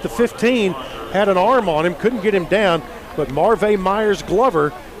at about the 15, had an arm on him, couldn't get him down, but Marvay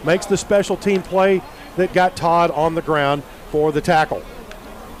Myers-Glover makes the special team play that got Todd on the ground for the tackle.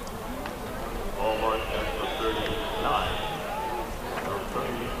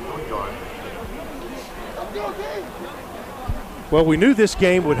 Well, we knew this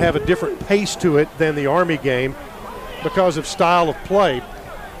game would have a different pace to it than the Army game because of style of play.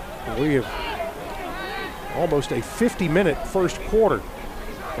 We have almost a 50-minute first quarter,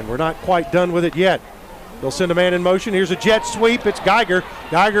 and we're not quite done with it yet. They'll send a man in motion. Here's a jet sweep. It's Geiger.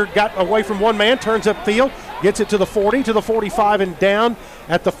 Geiger got away from one man, turns upfield, gets it to the 40, to the 45, and down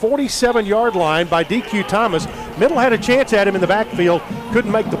at the 47-yard line by DQ Thomas. Middle had a chance at him in the backfield,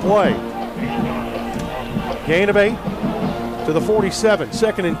 couldn't make the play. Gain of 8 to the 47,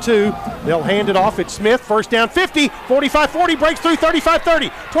 2nd and 2. They'll hand it off. It's Smith, first down 50, 45-40, breaks through 35-30,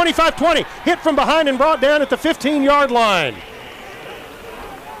 25-20, hit from behind and brought down at the 15-yard line.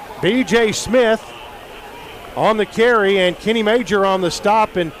 B.J. Smith on the carry and Kenny Major on the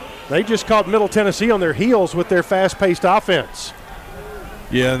stop, and they just caught Middle Tennessee on their heels with their fast-paced offense.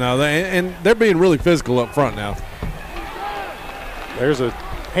 Yeah, no, and they're being really physical up front now. There's a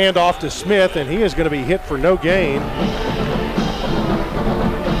handoff to Smith, and he is going to be hit for no gain.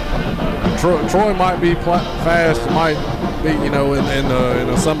 Troy might be fast, might be, in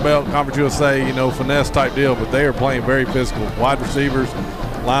the Sun Belt Conference USA, finesse type deal, but they are playing very physical. Wide receivers,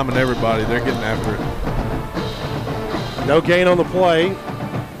 linemen, everybody, they're getting after it. No gain on the play.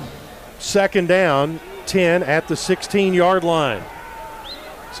 2nd down, 10 at the 16-yard line.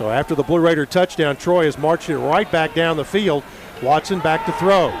 So after the Blue Raider touchdown, Troy has marched it right back down the field. Watson back to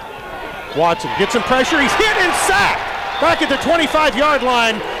throw. Watson gets some pressure. He's hit and sacked. Back at the 25-yard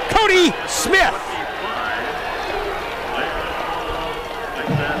line, Cody Smith.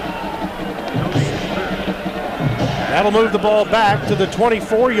 That'll move the ball back to the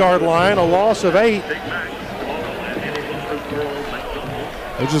 24-yard line, a loss of 8.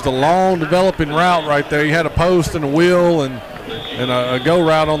 It's just a long developing route right there. You had a post and a wheel and a go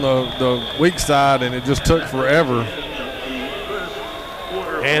route on the weak side, and it just took forever.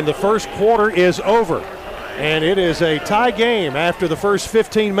 And the first quarter is over. And it is a tie game after the first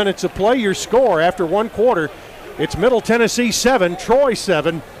 15 minutes of play. Your score after one quarter, it's Middle Tennessee 7, Troy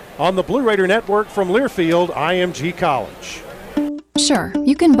 7 on the Blue Raider Network from Learfield, IMG College. Sure,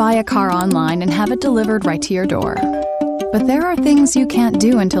 you can buy a car online and have it delivered right to your door. But there are things you can't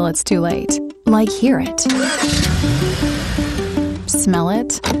do until it's too late. Like hear it, smell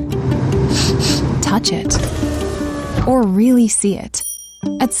it, touch it, or really see it.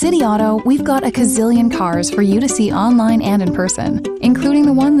 At City Auto, we've got a gazillion cars for you to see online and in person, including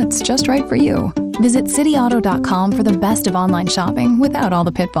the one that's just right for you. Visit cityauto.com for the best of online shopping without all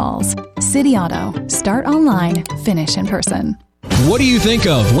the pitfalls. City Auto. Start online, finish in person. What do you think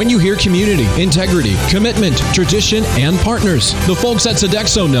of when you hear community, integrity, commitment, tradition, and partners? The folks at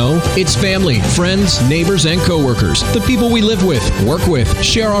Sodexo know it's family, friends, neighbors, and coworkers. The people we live with, work with,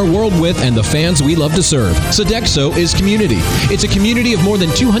 share our world with, and the fans we love to serve. Sodexo is community. It's a community of more than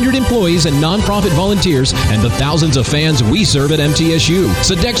 200 employees and nonprofit volunteers and the thousands of fans we serve at MTSU.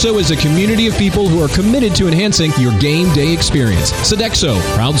 Sodexo is a community of people who are committed to enhancing your game day experience. Sodexo,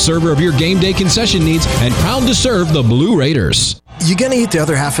 proud server of your game day concession needs and proud to serve the Blue Raiders. You gonna eat the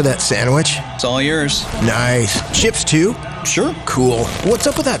other half of that sandwich? It's all yours. Nice. Chips too? Sure. Cool. What's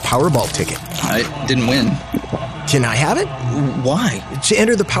up with that Powerball ticket? I didn't win. Can I have it? Why? To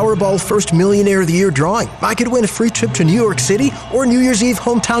enter the Powerball First Millionaire of the Year drawing. I could win a free trip to New York City or New Year's Eve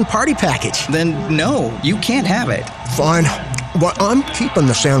hometown party package. Then no, you can't have it. Fine. Well, I'm keeping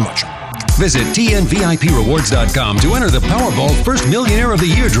the sandwich. Visit TNVIPRewards.com to enter the Powerball First Millionaire of the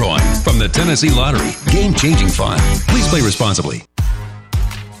Year drawing from the Tennessee Lottery. Game-changing fun. Please play responsibly.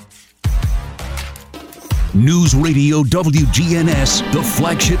 News Radio WGNS, the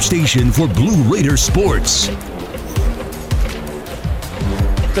flagship station for Blue Raider sports.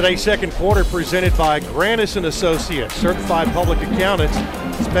 Today's second quarter presented by Granis & Associates, certified public accountants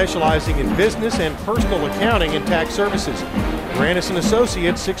specializing in business and personal accounting and tax services. Granis &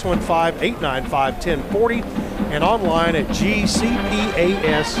 Associates, 615-895-1040 and online at gcpas.com.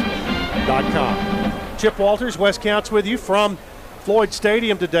 Chip Walters, Wes Counts with you from Floyd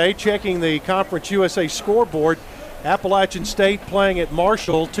Stadium today, checking the Conference USA scoreboard. Appalachian State playing at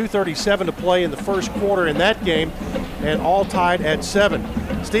Marshall, 2:37 to play in the first quarter in that game, and all tied at 7.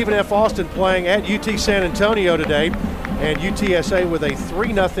 Stephen F. Austin playing at UT San Antonio today, and UTSA with a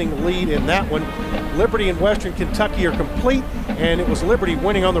 3-0 lead in that one. Liberty and Western Kentucky are complete, and it was Liberty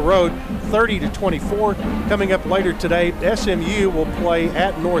winning on the road 30-24. Coming up later today, SMU will play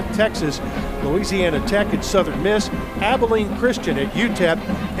at North Texas, Louisiana Tech at Southern Miss, Abilene Christian at UTEP,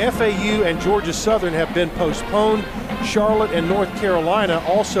 FAU and Georgia Southern have been postponed. Charlotte and North Carolina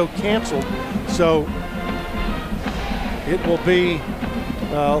also canceled, so it will be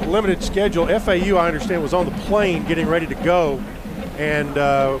limited schedule. FAU, I understand, was on the plane getting ready to go, and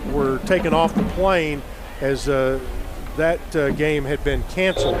were taken off the plane as that game had been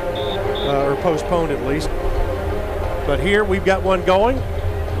canceled or postponed at least. But here we've got one going.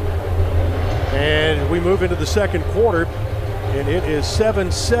 And we move into the second quarter, and it is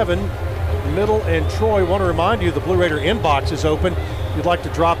 7-7, Middle and Troy. I want to remind you the Blue Raider inbox is open. If you'd like to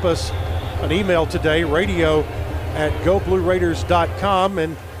drop us an email today, radio@goblueraiders.com.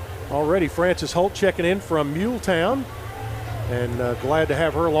 And already Frances Holt checking in from Muletown, and glad to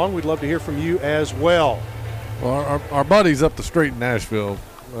have her along. We'd love to hear from you as well. Well, our buddies up the street in Nashville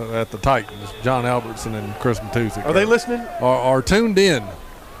at the Titans, John Albertson and Chris Matusik. Are they listening? Are tuned in.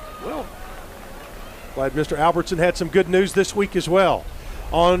 Well, glad Mr. Albertson had some good news this week as well.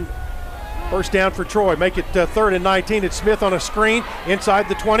 On first down for Troy, make it 3rd and 19. It's Smith on a screen, inside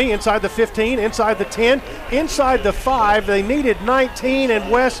the 20, inside the 15, inside the 10, inside the 5. They needed 19, and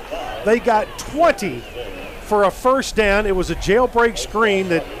West, they got 20 for a first down. It was a jailbreak screen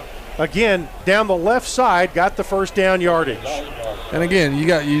that, again, down the left side, got the first down yardage. And again,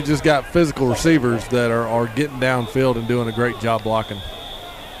 you just got physical receivers that are getting downfield and doing a great job blocking.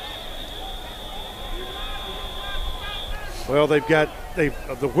 Well,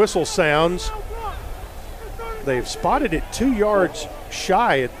 the whistle sounds. They've spotted it 2 yards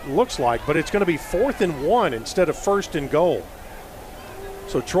shy, it looks like, but it's going to be 4th and 1 instead of 1st and goal.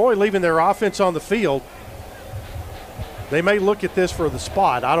 So Troy leaving their offense on the field. They may look at this for the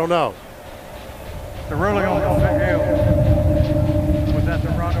spot. I don't know. The ruling on the field was that the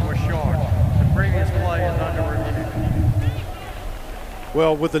runner was short. The previous play is under review.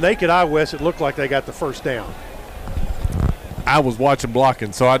 Well, with the naked eye, Wes, it looked like they got the first down. I was watching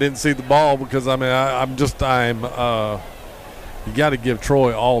blocking, so I didn't see the ball because, you got to give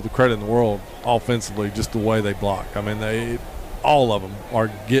Troy all the credit in the world offensively, just the way they block. I mean, all of them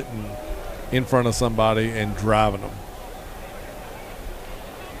are getting in front of somebody and driving them.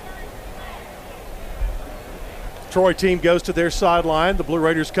 Troy team goes to their sideline. The Blue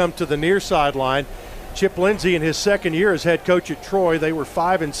Raiders come to the near sideline. Chip Lindsey in his second year as head coach at Troy. They were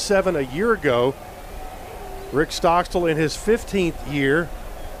 5-7 a year ago. Rick Stockstill in his 15th year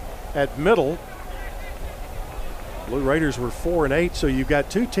at Middle. Blue Raiders were 4-8, so you've got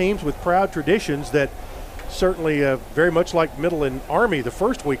two teams with proud traditions that certainly very much like Middle and Army the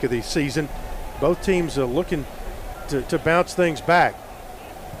first week of the season. Both teams are looking to bounce things back.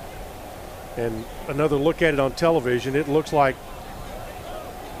 And another look at it on television, it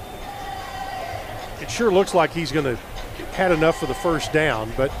sure looks like he's going to had enough for the first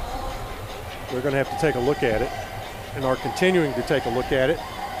down, but we're going to have to take a look at it and are continuing to take a look at it.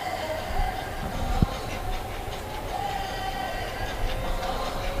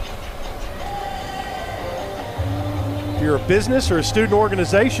 If you're a business or a student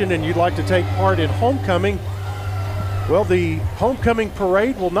organization and you'd like to take part in homecoming, well, the homecoming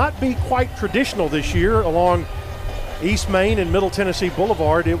parade will not be quite traditional this year along East Main and Middle Tennessee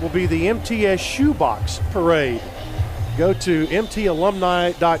Boulevard. It will be the MTS Shoebox Parade. Go to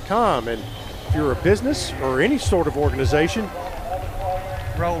mtalumni.com, and if you're a business or any sort of organization,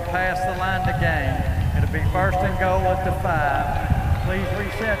 roll past the line to game. It'll be 1st and goal at the 5. Please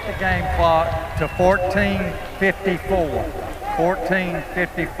reset the game clock to 14:54.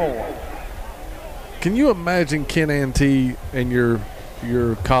 14:54. Can you imagine Ken Ante and your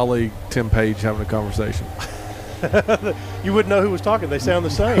colleague Tim Page having a conversation? You wouldn't know who was talking. They sound the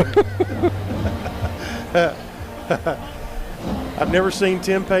same. I've never seen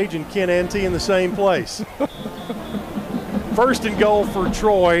Tim Page and Ken Ante in the same place. 1st and goal for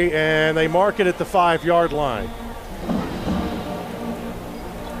Troy, and they mark it at the 5-yard line.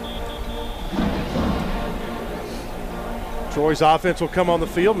 Troy's offense will come on the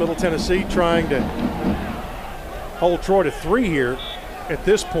field. Middle Tennessee trying to hold Troy to 3 here at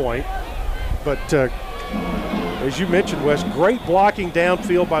this point. But as you mentioned, Wes, great blocking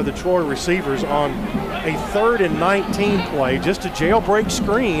downfield by the Troy receivers on a 3rd and 19 play. Just a jailbreak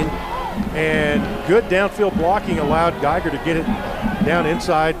screen, and good downfield blocking allowed Geiger to get it down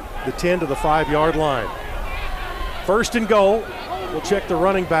inside the 10 to the 5-yard line. 1st and goal. We'll check the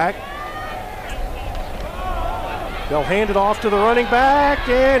running back. They'll hand it off to the running back,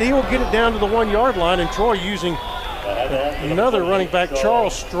 and he will get it down to the 1-yard line, and Troy using another running back,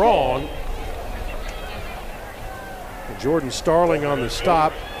 Charles Strong. Jordan Starling on the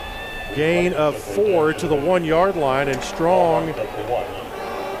stop. Gain of 4 to the 1-yard line, and Strong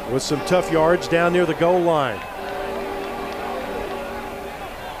with some tough yards down near the goal line.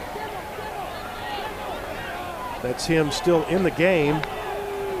 That's him still in the game.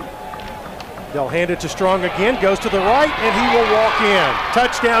 They'll hand it to Strong again, goes to the right, and he will walk in.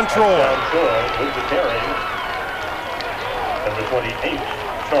 Touchdown, Troy. With the carry, number 28,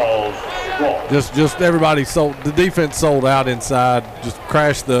 Charles Just everybody sold. The defense sold out inside. Just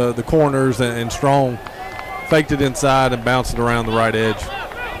crashed the corners, and Strong faked it inside and bounced it around the right edge.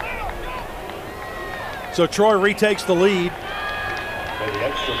 So Troy retakes the lead. For the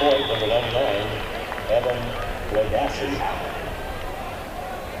extra point, number 99, Evan Legassi.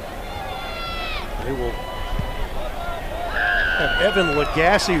 They will have Evan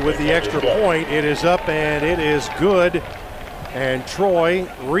Legassi with the extra point. It is up and it is good. And Troy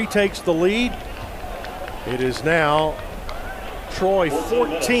retakes the lead. It is now Troy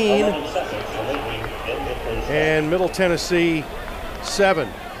 14 and Middle Tennessee 7.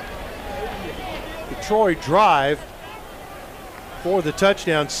 The Troy drive for the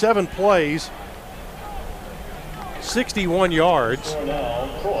touchdown, 7 plays, 61 yards.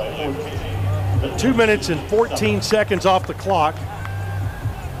 2 minutes and 14 seconds off the clock.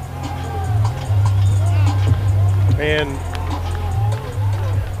 And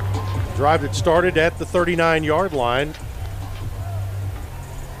drive that started at the 39-yard line.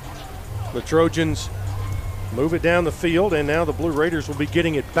 The Trojans move it down the field, and now the Blue Raiders will be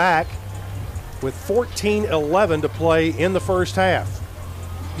getting it back with 14:11 to play in the first half.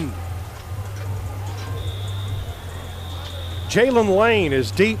 Jalen Lane is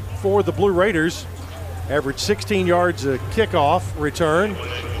deep for the Blue Raiders. Averaged 16 yards a kickoff return.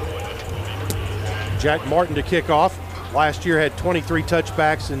 Jack Martin to kick off. Last year had 23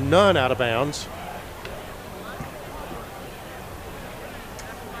 touchbacks and none out of bounds.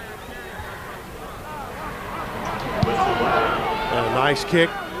 And a nice kick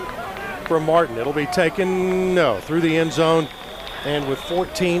from Martin. It'll be taken, through the end zone. And with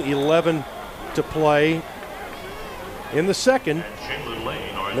 14:11 to play in the second,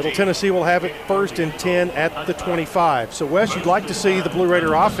 Middle Tennessee will have it 1st and 10 at the 25. So, Wes, you'd like to see the Blue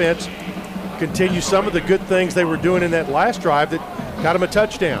Raider offense continue some of the good things they were doing in that last drive that got them a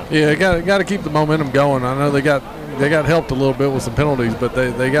touchdown. Yeah, got to keep the momentum going. I know they got helped a little bit with some penalties, but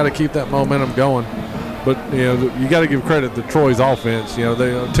they got to keep that momentum going. But you got to give credit to Troy's offense. They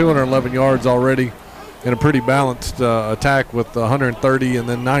 211 yards already in a pretty balanced attack with 130 and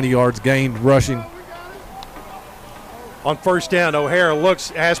then 90 yards gained rushing. On first down, O'Hara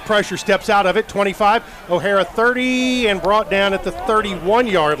looks as pressure, steps out of it, 25. O'Hara 30 and brought down at the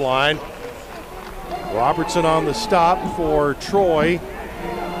 31-yard line. Robertson on the stop for Troy.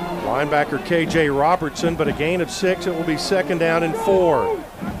 Linebacker K.J. Robertson, but a gain of 6. It will be 2nd down and 4.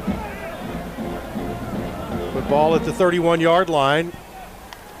 With ball at the 31-yard line.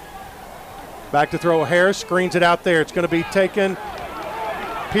 Back to throw O'Hara, screens it out there. It's going to be taken.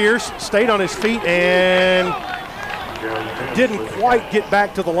 Pierce stayed on his feet and didn't quite get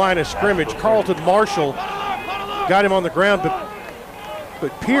back to the line of scrimmage. Carlton Marshall got him on the ground,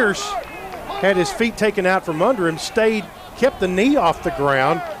 but Pierce had his feet taken out from under him, kept the knee off the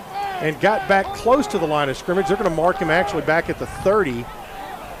ground, and got back close to the line of scrimmage. They're going to mark him actually back at the 30.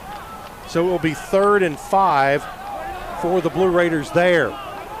 So it will be 3rd and 5 for the Blue Raiders there.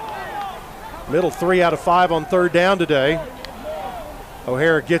 Middle 3 out of 5 on 3rd down today.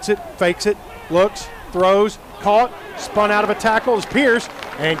 O'Hara gets it, fakes it, looks, throws, caught, spun out of a tackle is Pierce,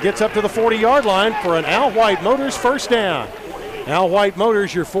 and gets up to the 40-yard line for an Al White Motors first down. Al White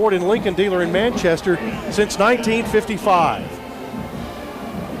Motors, your Ford and Lincoln dealer in Manchester since 1955.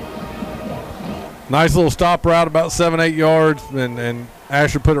 Nice little stop route, about 7-8 yards, and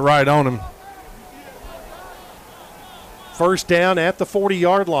Asher put it right on him. First down at the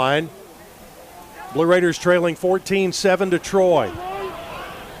 40-yard line. Blue Raiders trailing 14-7 to Troy.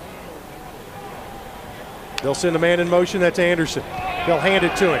 They'll send a man in motion. That's Anderson. They'll hand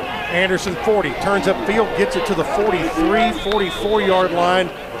it to him. Anderson 40, turns upfield, gets it to the 43, 44-yard line,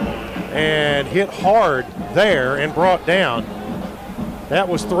 and hit hard there and brought down. That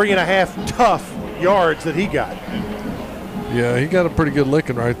was 3.5 tough yards that he got. Yeah, he got a pretty good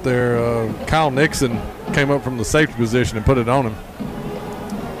licking right there. Kyle Nixon came up from the safety position and put it on him.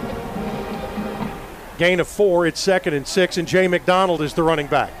 Gain of 4, it's 2nd and 6, and Jay McDonald is the running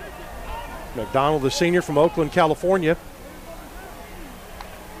back. McDonald, the senior from Oakland, California.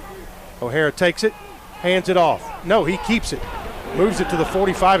 O'Hara takes it, hands it off. No, he keeps it. Moves it to the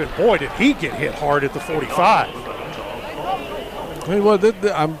 45, and boy, did he get hit hard at the 45. Hey, well,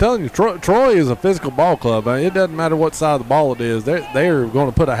 I'm telling you, Troy is a physical ball club. I mean, it doesn't matter what side of the ball it is. They're going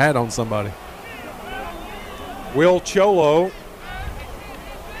to put a hat on somebody. Will Cholo,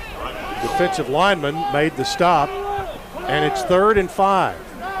 defensive lineman, made the stop, and it's 3rd and 5.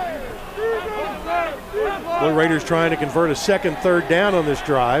 Blue Raiders trying to convert a second 3rd down on this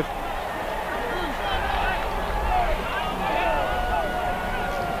drive.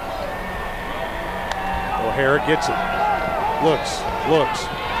 O'Hara gets it. Looks.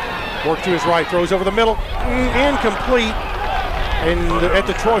 Work to his right, throws over the middle, incomplete. And at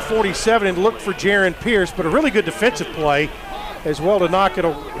the Troy 47, and looked for Jaron Pierce, but a really good defensive play as well to knock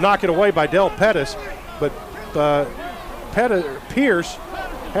it away by Del Pettis. But Pierce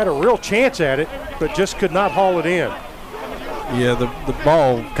had a real chance at it, but just could not haul it in. Yeah, the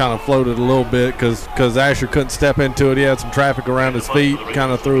ball kind of floated a little bit because Asher couldn't step into it. He had some traffic around his feet,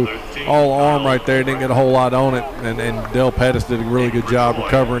 kind of threw all arm right there, didn't get a whole lot on it. And Del Pettis did a really good job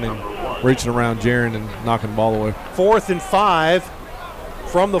recovering and reaching around Jaron and knocking the ball away. 4th and 5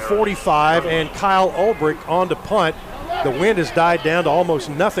 from the 45, and Kyle Ulbrich on to punt. The wind has died down to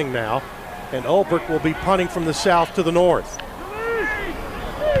almost nothing now, and Ulbrich will be punting from the south to the north.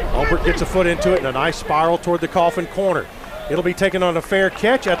 Ulbrich gets a foot into it and a nice spiral toward the coffin corner. It'll be taken on a fair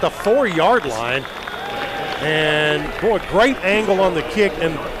catch at the 4-yard line. And, boy, great angle on the kick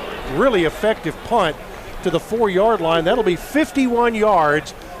and really effective punt to the 4-yard line. That'll be 51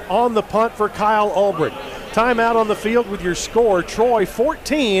 yards on the punt for Kyle Ulbrich. Timeout on the field with your score. Troy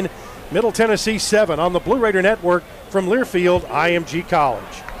 14, Middle Tennessee 7 on the Blue Raider Network from Learfield IMG College.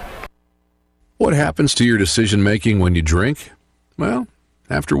 What happens to your decision-making when you drink? Well,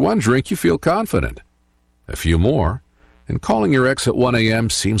 after one drink, you feel confident. A few more, and calling your ex at 1 a.m.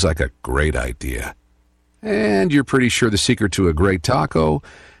 seems like a great idea. And you're pretty sure the secret to a great taco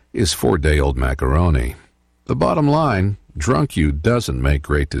is 4-day-old macaroni. The bottom line, drunk you doesn't make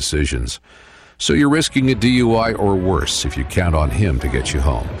great decisions. So you're risking a DUI or worse if you count on him to get you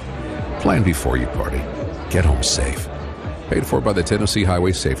home. Plan before you party. Get home safe. Paid for by the Tennessee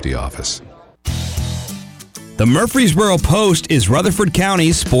Highway Safety Office. The Murfreesboro Post is Rutherford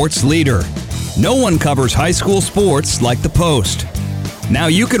County's sports leader. No one covers high school sports like the Post. Now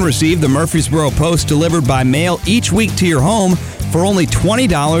you can receive the Murfreesboro Post delivered by mail each week to your home for only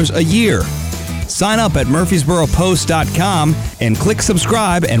 $20 a year. Sign up at murfreesboropost.com and click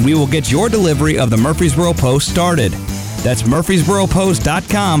subscribe, and we will get your delivery of the Murfreesboro Post started. That's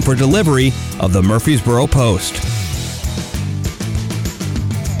murfreesboropost.com for delivery of the Murfreesboro Post.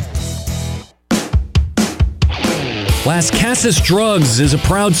 Las Casas Drugs is a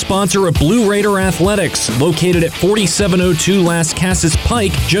proud sponsor of Blue Raider Athletics, located at 4702 Las Casas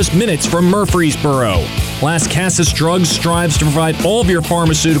Pike, just minutes from Murfreesboro. Las Casas Drugs strives to provide all of your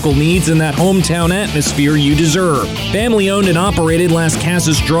pharmaceutical needs in that hometown atmosphere you deserve. Family-owned and operated, Las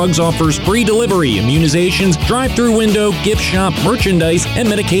Casas Drugs offers free delivery, immunizations, drive-through window, gift shop, merchandise, and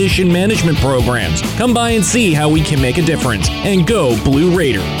medication management programs. Come by and see how we can make a difference. And go Blue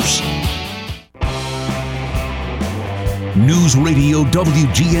Raiders. News Radio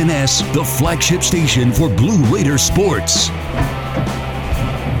WGNS, the flagship station for Blue Raider sports.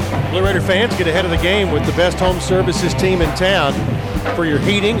 Blue Raider fans, get ahead of the game with the best home services team in town. For your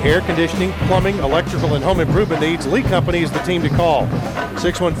heating, air conditioning, plumbing, electrical, and home improvement needs, Lee Company is the team to call.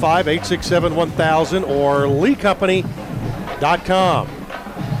 615-867-1000 or leecompany.com.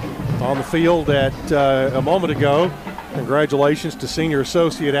 On the field at a moment ago, congratulations to Senior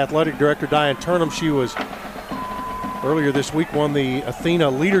Associate Athletic Director Diane Turnham. She was earlier this week won the Athena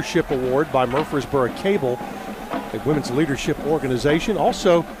Leadership Award by Murfreesboro Cable, a women's leadership organization.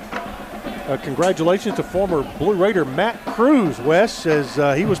 Also, congratulations to former Blue Raider Matt Cruz, Wes,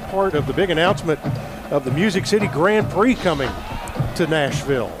 as he was part of the big announcement of the Music City Grand Prix coming to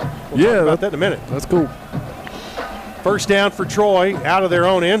Nashville. We'll talk about that in a minute. That's cool. First down for Troy, out of their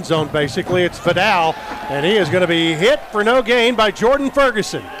own end zone, basically. It's Vidal, and he is going to be hit for no gain by Jordan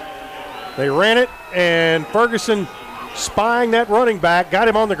Ferguson. They ran it, and Ferguson, spying that running back, got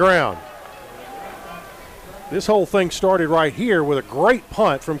him on the ground. This whole thing started right here with a great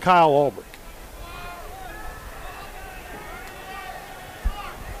punt from Kyle Ulbrich.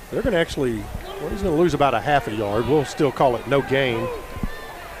 They're going to actually, well, he's going to lose about a half a yard. We'll still call it no gain.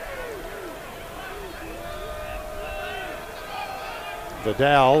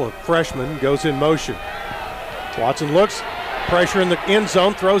 Vidal, a freshman, goes in motion. Watson looks, pressure in the end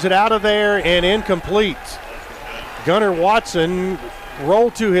zone, throws it out of there and incomplete. Gunnar Watson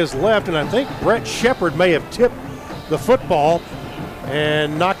rolled to his left, and I think Brett Shepard may have tipped the football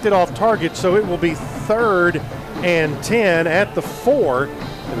and knocked it off target, so it will be 3rd and 10 at the 4.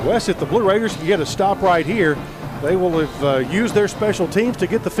 And Wes, if the Blue Raiders can get a stop right here, they will have used their special teams to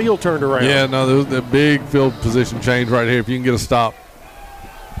get the field turned around. Yeah, no, there's the big field position change right here if you can get a stop.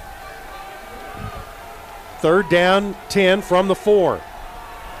 3rd down, 10 from the 4.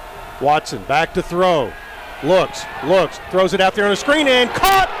 Watson back to throw. Looks, throws it out there on the screen and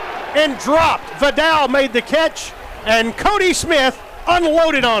caught and dropped. Vidal made the catch, and Cody Smith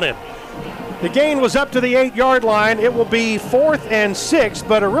unloaded on him. The gain was up to the 8-yard line. It will be 4th and 6,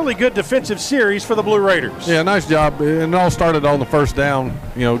 but a really good defensive series for the Blue Raiders. Yeah, nice job. And it all started on the first down,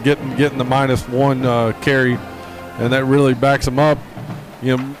 getting the -1 carry, and that really backs them up.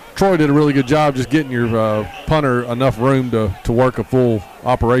 Troy did a really good job just getting your punter enough room to work a full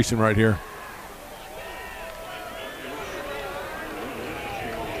operation right here.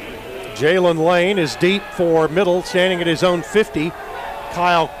 Jalen Lane is deep for Middle, standing at his own 50.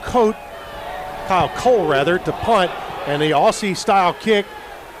 Kyle Cole to punt, and the Aussie-style kick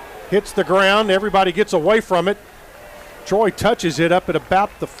hits the ground. Everybody gets away from it. Troy touches it up at about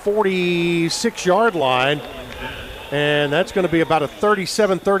the 46-yard line, and that's going to be about a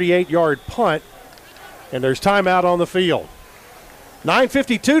 37, 38-yard punt, and there's timeout on the field.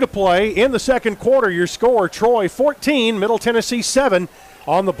 9:52 to play in the second quarter. Your score, Troy 14, Middle Tennessee 7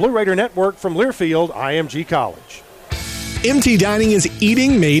 on the Blue Raider Network from Learfield, IMG College. MT Dining is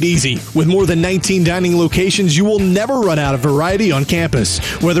eating made easy. With more than 19 dining locations, you will never run out of variety on campus.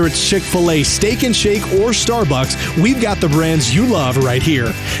 Whether it's Chick-fil-A, Steak and Shake, or Starbucks, we've got the brands you love right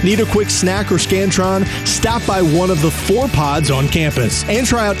here. Need a quick snack or Scantron? Stop by one of the 4 pods on campus. And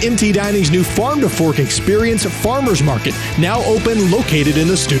try out MT Dining's new Farm to Fork Experience Farmers Market, now open, located in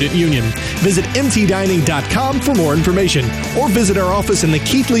the Student Union. Visit mtdining.com for more information, or visit our office in the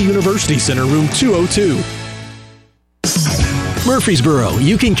Keithley University Center, room 202. Murfreesboro,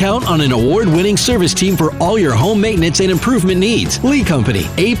 you can count on an award-winning service team for all your home maintenance and improvement needs. Lee Company,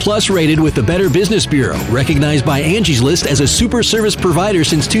 A+ rated with the Better Business Bureau, recognized by Angie's List as a super service provider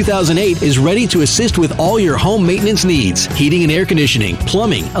since 2008, is ready to assist with all your home maintenance needs. Heating and air conditioning,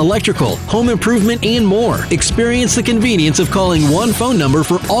 plumbing, electrical, home improvement, and more. Experience the convenience of calling one phone number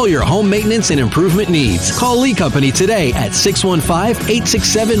for all your home maintenance and improvement needs. Call Lee Company today at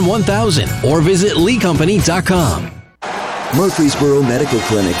 615-867-1000 or visit leecompany.com. Murfreesboro Medical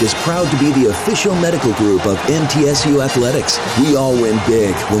Clinic is proud to be the official medical group of MTSU Athletics. We all win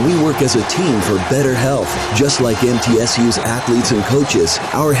big when we work as a team for better health. Just like MTSU's athletes and coaches,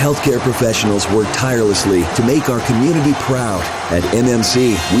 our healthcare professionals work tirelessly to make our community proud. At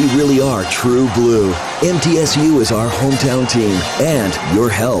MMC, we really are true blue. MTSU is our hometown team, and your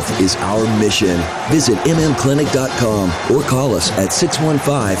health is our mission. Visit mmclinic.com or call us at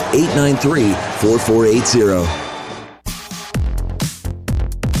 615-893-4480.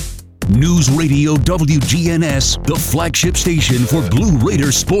 News Radio WGNS, the flagship station for Blue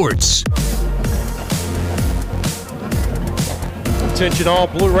Raider sports. Attention all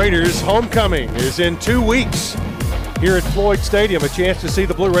Blue Raiders, homecoming is in 2 weeks here at Floyd Stadium. A chance to see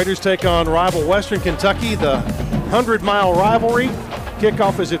the Blue Raiders take on rival Western Kentucky, the 100-mile rivalry.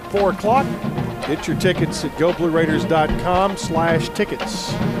 Kickoff is at 4 o'clock. Get your tickets at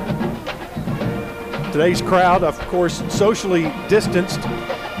goblueraiders.com/tickets. Today's crowd, of course, socially distanced,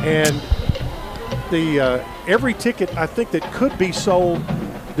 and the every ticket I think that could be sold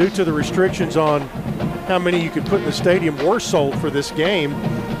due to the restrictions on how many you could put in the stadium were sold for this game.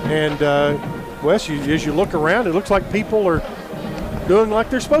 And Wes, as you look around, it looks like people are doing like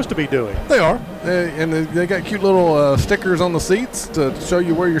they're supposed to be doing. They are, and they got cute little stickers on the seats to show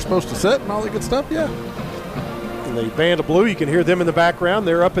you where you're supposed to sit and all that good stuff. Yeah. And the Band of Blue, you can hear them in the background.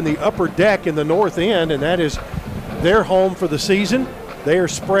 They're up in the upper deck in the north end, and that is their home for the season. They are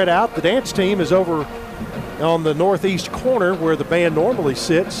spread out. The dance team is over on the northeast corner where the band normally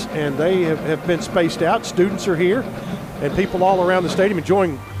sits, and they have been spaced out. Students are here, and people all around the stadium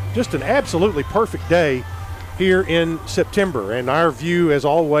enjoying just an absolutely perfect day here in September. And our view, as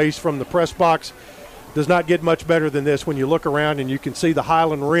always, from the press box does not get much better than this when you look around and you can see the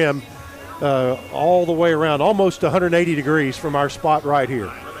Highland Rim all the way around, almost 180 degrees from our spot right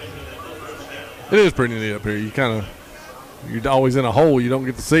here. It is pretty neat up here. You're always in a hole. You don't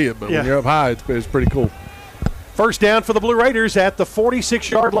get to see it, but when you're up high, it's pretty cool. First down for the Blue Raiders at the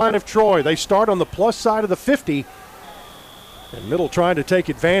 46-yard line of Troy. They start on the plus side of the 50. And Middle trying to take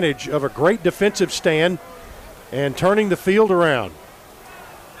advantage of a great defensive stand and turning the field around.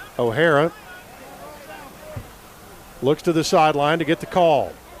 O'Hara looks to the sideline to get the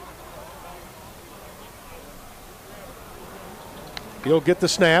call. He'll get the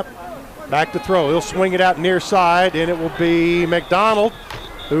snap. Back to throw. He'll swing it out near side, and it will be McDonald,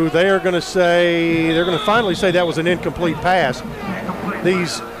 who they're going to finally say that was an incomplete pass.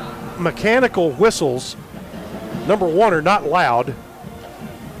 These mechanical whistles, number one, are not loud,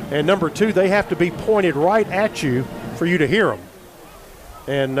 and number two, they have to be pointed right at you for you to hear them.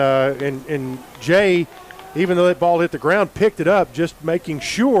 And Jay, even though that ball hit the ground, picked it up, just making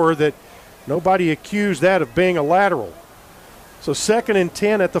sure that nobody accused that of being a lateral. So 2nd and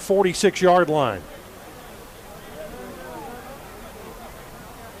 10 at the 46-yard line.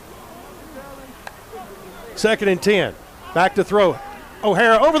 2nd and 10. Back to throw.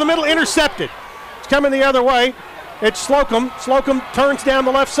 O'Hara over the middle, intercepted. It's coming the other way. It's Slocum. Slocum turns down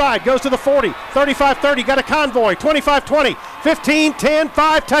the left side, goes to the 40, 35-30, got a convoy, 25-20,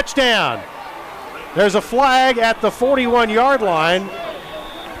 15-10-5, touchdown. There's a flag at the 41-yard line.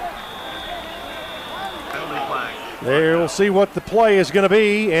 There, we'll see what the play is going to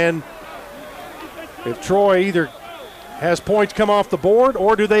be, and if Troy either has points come off the board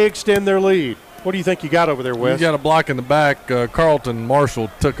or do they extend their lead. What do you think you got over there, Wes? You got a block in the back. Carlton Marshall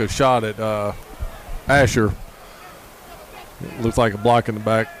took a shot at Asher. Looks like a block in the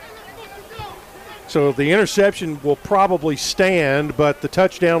back. So the interception will probably stand, but the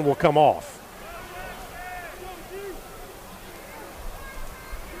touchdown will come off.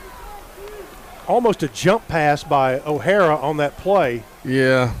 Almost a jump pass by O'Hara on that play.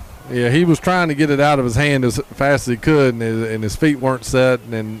 Yeah, he was trying to get it out of his hand as fast as he could, and his feet weren't set,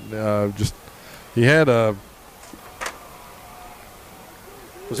 and he had a.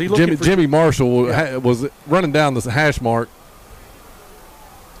 Was he looking for Jimmy Marshall was running down the hash mark.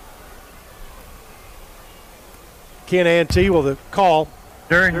 Ken Ante will the call.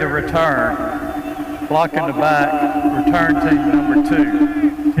 During the return, block in the back, return team number 2.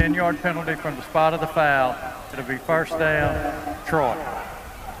 10-yard penalty from the spot of the foul. It'll be first down, Troy.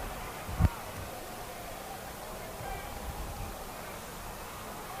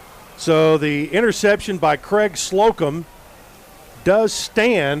 So the interception by Craig Slocum does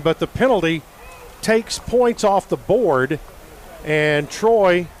stand, but the penalty takes points off the board, and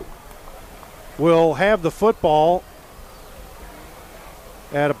Troy will have the football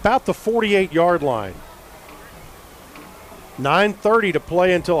at about the 48-yard line. 9:30 to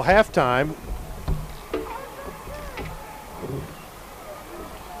play until halftime.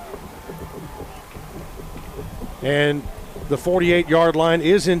 And the 48-yard line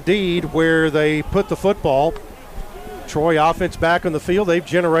is indeed where they put the football. Troy offense back on the field. They've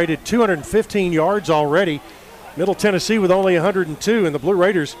generated 215 yards already. Middle Tennessee with only 102, and the Blue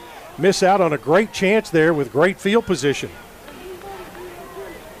Raiders miss out on a great chance there with great field position.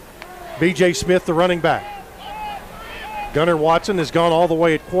 B.J. Smith, the running back. Gunnar Watson has gone all the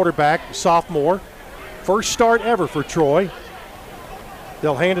way at quarterback, sophomore. First start ever for Troy.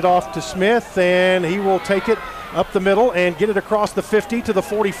 They'll hand it off to Smith, and he will take it up the middle and get it across the 50 to the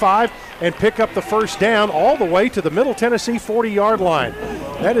 45 and pick up the first down all the way to the Middle Tennessee 40-yard line.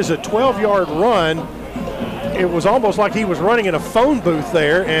 That is a 12-yard run. It was almost like he was running in a phone booth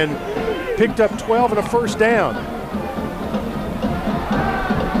there and picked up 12 and a first down.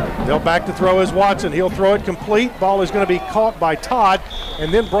 They'll back to throw as Watson. He'll throw it complete. Ball is going to be caught by Todd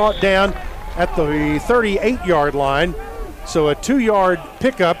and then brought down at the 38-yard line. So a 2-yard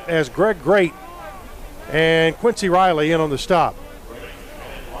pickup as Greg Great and Quincy Riley in on the stop.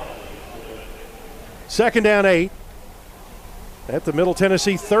 2nd down 8 at the Middle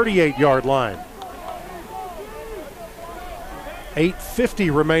Tennessee 38-yard line.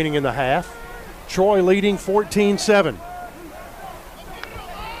 8:50 remaining in the half. Troy leading 14-7.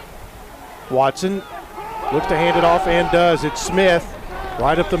 Watson looks to hand it off and does. It's Smith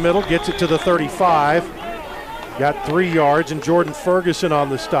right up the middle, gets it to the 35. Got 3 yards, and Jordan Ferguson on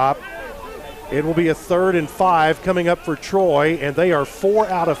the stop. It will be a 3rd and 5 coming up for Troy, and they are 4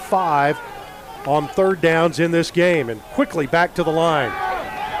 out of 5 on 3rd downs in this game. And quickly back to the line.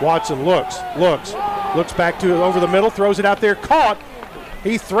 Watson looks back to over the middle, throws it out there, caught.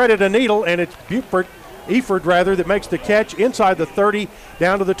 He threaded a needle, and it's Eford that makes the catch inside the 30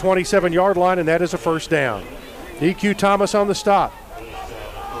 down to the 27-yard line, and that is a first down. EQ Thomas on the stop.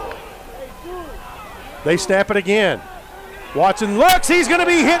 They snap it again. Watson looks, he's going to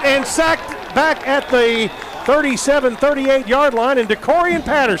be hit and sacked back at the 37, 38-yard line, and DeCorian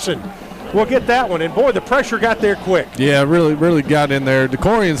Patterson will get that one. And boy, the pressure got there quick. Yeah, really got in there.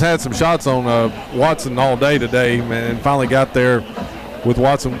 DeCorian's had some shots on Watson all day today, man, and finally got there with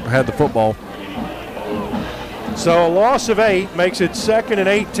Watson had the football. So a loss of 8 makes it 2nd and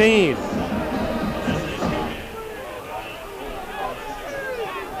 18.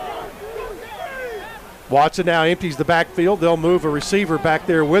 Watson now empties the backfield. They'll move a receiver back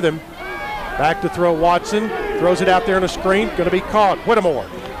there with him. Back to throw Watson. Throws it out there on a screen. Going to be caught. Whittemore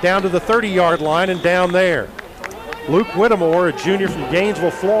down to the 30-yard line and down there. Luke Whittemore, a junior from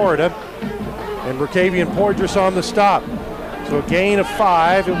Gainesville, Florida. And Berkavian Poydras on the stop. So a gain of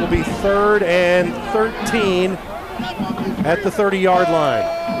 5. It will be 3rd and 13 at the 30-yard line.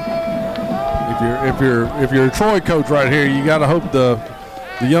 If you're a Troy coach right here, you got to hope the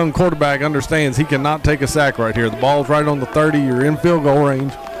young quarterback understands he cannot take a sack right here. The ball's right on the 30. You're in field goal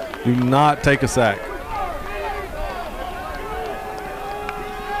range. Do not take a sack.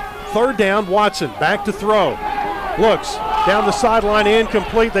 Third down, Watson back to throw. Looks down the sideline,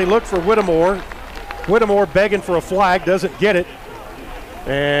 incomplete. They look for Whittemore. Whittemore begging for a flag, doesn't get it.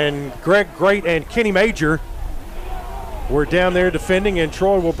 And Greg Great and Kenny Major were down there defending, and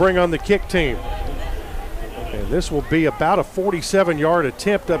Troy will bring on the kick team. And this will be about a 47-yard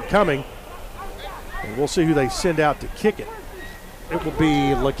attempt upcoming. And we'll see who they send out to kick it. It will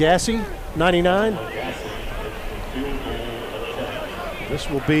be Lagasse, 99. This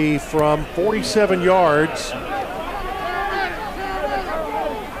will be from 47 yards.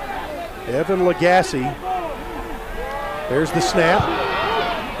 Evan Lagasse. There's the snap.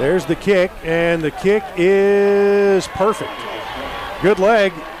 There's the kick, and the kick is perfect. Good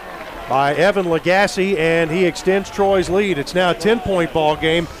leg by Evan Lagasse, and he extends Troy's lead. It's now a 10-point ball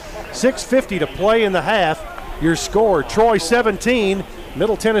game. 6:50 to play in the half. Your score, Troy 17,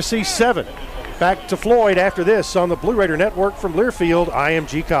 Middle Tennessee 7. Back to Floyd after this on the Blue Raider Network from Learfield,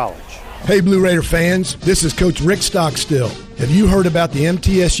 IMG College. Hey, Blue Raider fans, this is Coach Rick Stockstill. Have you heard about the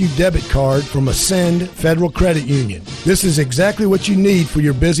MTSU debit card from Ascend Federal Credit Union? This is exactly what you need for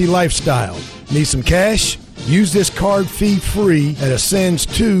your busy lifestyle. Need some cash? Use this card fee-free at Ascend's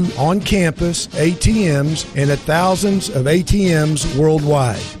 2 on-campus ATMs and at thousands of ATMs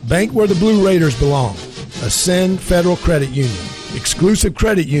worldwide. Bank where the Blue Raiders belong. Ascend Federal Credit Union, exclusive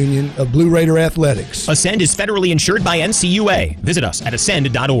credit union of Blue Raider Athletics. Ascend is federally insured by NCUA. Visit us at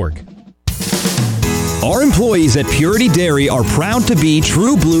ascend.org. Our employees at Purity Dairy are proud to be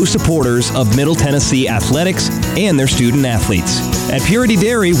true blue supporters of Middle Tennessee athletics and their student athletes. At Purity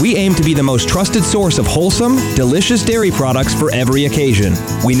Dairy, we aim to be the most trusted source of wholesome, delicious dairy products for every occasion.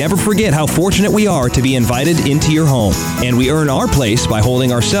 We never forget how fortunate we are to be invited into your home, and we earn our place by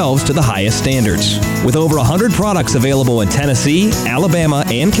holding ourselves to the highest standards. With over 100 products available in Tennessee, Alabama,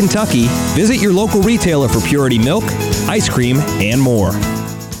 and Kentucky, visit your local retailer for Purity milk, ice cream, and more.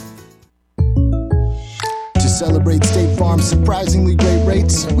 Celebrate State Farm's surprisingly great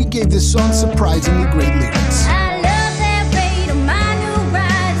rates, we gave this song surprisingly great lyrics. I love that rate on my new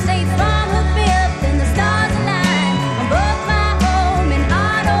ride. State Farm was built and the stars align on both my home and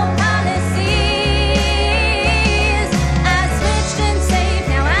auto policies. I switched and saved,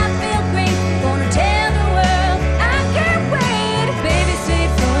 now I feel great. Gonna tell the world I can't wait. Baby,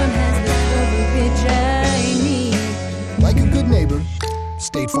 State Farm has the coverage I need. Like a good neighbor,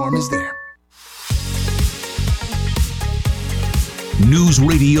 State Farm is there. News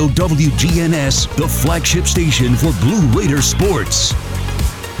Radio WGNS, the flagship station for Blue Raider sports.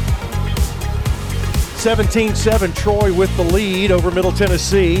 17-7, Troy with the lead over Middle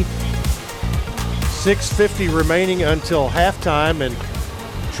Tennessee. 6:50 remaining until halftime, and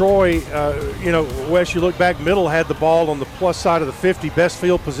Troy, Wes, you look back, Middle had the ball on the plus side of the 50, best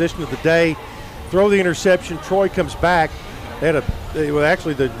field position of the day. Throw the interception, Troy comes back. They had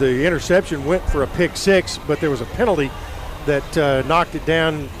the interception went for a pick six, but there was a penalty that knocked it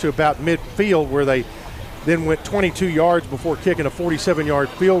down to about midfield, where they then went 22 yards before kicking a 47-yard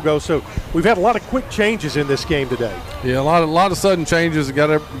field goal. So we've had a lot of quick changes in this game today. Yeah, a lot of sudden changes. You got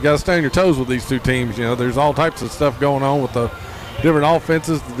to stay on your toes with these two teams. You know, there's all types of stuff going on with the different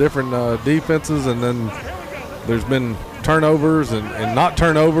offenses, the different defenses, and then there's been turnovers and not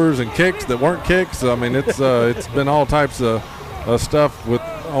turnovers and kicks that weren't kicks. So, I mean, it's been all types of stuff with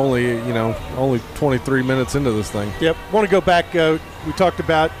only 23 minutes into this thing. Yep. Want to go back. We talked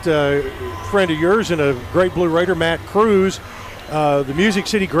about a friend of yours and a great Blue Raider, Matt Cruz. The Music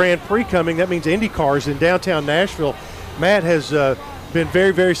City Grand Prix coming. That means Indy cars in downtown Nashville. Matt has been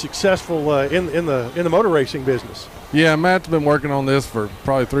very, very successful in the motor racing business. Yeah, Matt's been working on this for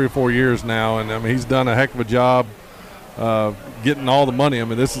probably 3 or 4 years now, and I mean he's done a heck of a job getting all the money. I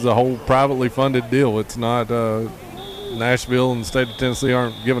mean, this is a whole privately funded deal. It's not Nashville and the state of Tennessee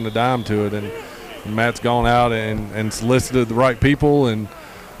aren't giving a dime to it, and Matt's gone out and solicited the right people and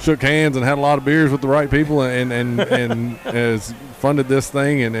shook hands and had a lot of beers with the right people and has funded this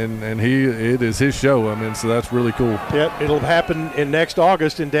thing, and it is his show. I mean, so that's really cool. Yep, it'll happen in next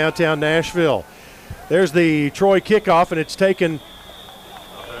August in downtown Nashville. There's the Troy kickoff, and it's taken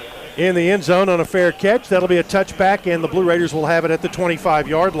in the end zone on a fair catch. That'll be a touchback, and the Blue Raiders will have it at the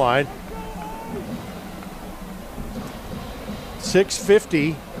 25-yard line.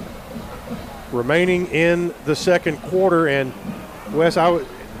 6:50 remaining in the second quarter, and Wes,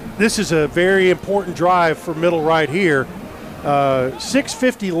 this is a very important drive for Middle right here.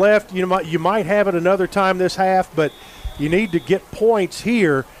 6:50 left. You might have it another time this half, but you need to get points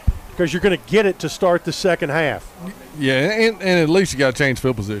here because you're going to get it to start the second half. Yeah, and at least you got to change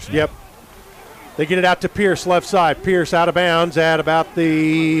field position. Yep. They get it out to Pierce, left side. Pierce out of bounds at about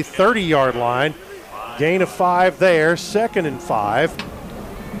the 30-yard line. Gain of 5 there, 2nd and 5.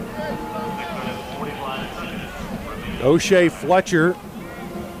 O'Shea Fletcher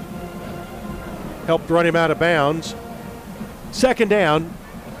helped run him out of bounds. Second down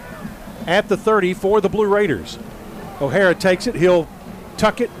at the 30 for the Blue Raiders. O'Hara takes it. He'll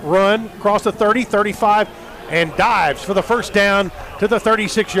tuck it, run, cross the 30, 35, and dives for the first down to the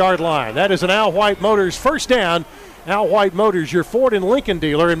 36-yard line. That is an Al White Motors first down. Al White Motors, your Ford and Lincoln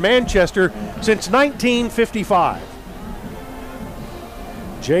dealer in Manchester since 1955.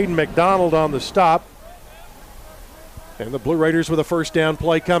 Jaden McDonald on the stop. And the Blue Raiders with a first down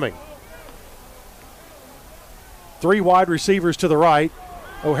play coming. 3 wide receivers to the right.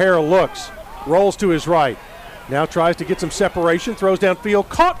 O'Hara looks, rolls to his right. Now tries to get some separation, throws downfield,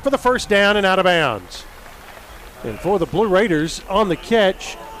 caught for the first down and out of bounds. And for the Blue Raiders on the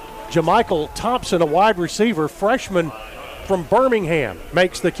catch, Jamichael Thompson, a wide receiver, freshman from Birmingham,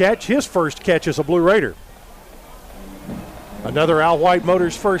 makes the catch, his first catch as a Blue Raider. Another Al White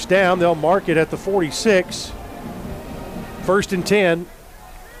Motors first down. They'll mark it at the 46. 1st and 10.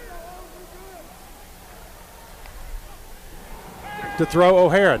 To throw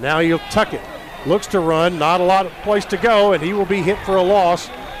O'Hara. Now he'll tuck it. Looks to run. Not a lot of place to go, and he will be hit for a loss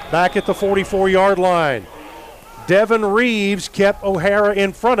back at the 44-yard line. Devin Reeves kept O'Hara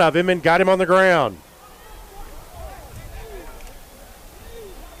in front of him and got him on the ground.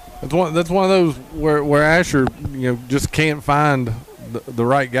 That's one of those where Asher, just can't find the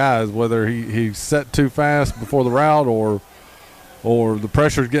right guys, whether he's set too fast before the route or the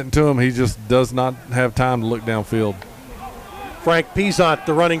pressure's getting to him. He just does not have time to look downfield. Frank Peasant,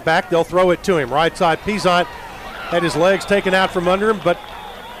 the running back, they'll throw it to him. Right side, Peasant had his legs taken out from under him, but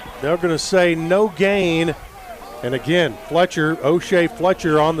they're going to say no gain. And again, O'Shea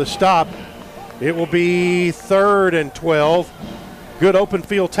Fletcher on the stop. It will be 3rd and 12. Good open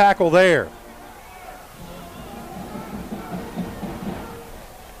field tackle there.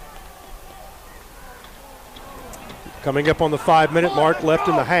 Coming up on the 5-minute mark, left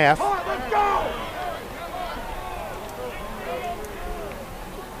in the half.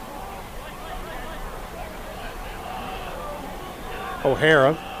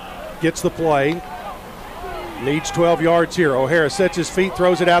 O'Hara gets the play. Needs 12 yards here. O'Hara sets his feet,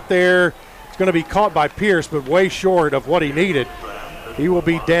 throws it out there. It's going to be caught by Pierce, but way short of what he needed. He will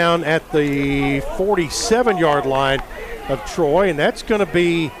be down at the 47-yard line of Troy, and that's going to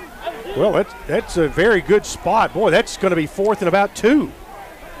be, well, that's a very good spot. Boy, that's going to be 4th and about 2.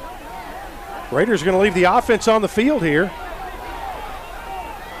 Raiders are going to leave the offense on the field here.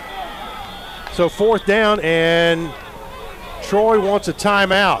 So 4th down, and Troy wants a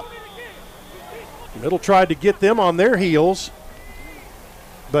timeout. Middle tried to get them on their heels,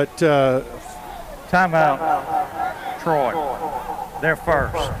 but timeout, Troy. They're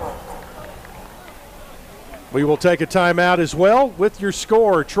first. We will take a timeout as well with your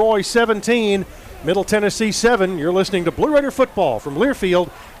score. Troy 17, Middle Tennessee 7. You're listening to Blue Raider football from Learfield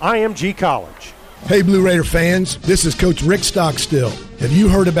IMG College. Hey, Blue Raider fans, this is Coach Rick Stockstill. Have you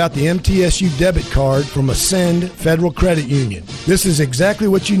heard about the MTSU debit card from Ascend Federal Credit Union? This is exactly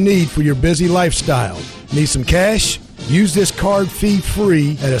what you need for your busy lifestyle. Need some cash? Use this card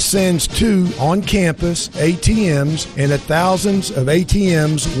fee-free at Ascend's 2 on-campus ATMs and at thousands of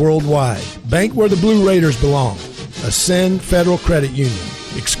ATMs worldwide. Bank where the Blue Raiders belong. Ascend Federal Credit Union.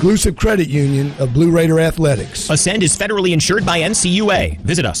 Exclusive credit union of Blue Raider Athletics. Ascend is federally insured by NCUA.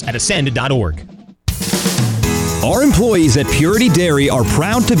 Visit us at ascend.org. Our employees at Purity Dairy are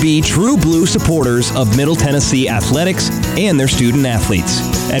proud to be true blue supporters of Middle Tennessee athletics and their student athletes.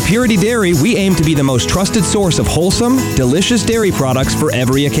 At Purity Dairy, we aim to be the most trusted source of wholesome, delicious dairy products for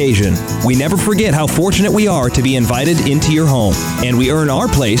every occasion. We never forget how fortunate we are to be invited into your home, and we earn our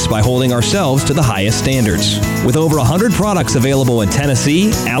place by holding ourselves to the highest standards. With over 100 products available in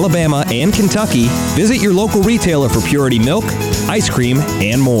Tennessee, Alabama, and Kentucky, visit your local retailer for Purity milk, ice cream,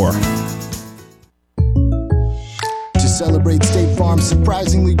 and more. To celebrate State Farm's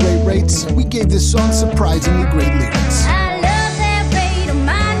surprisingly great rates, we gave this song surprisingly great lyrics. I love that rate on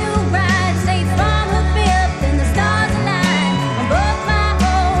my new ride. State Farm will be up and the stars align on both my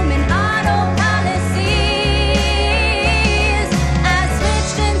home and auto policies. I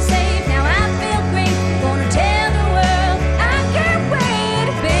switched and saved, now I feel great. Gonna tell the world I can't wait.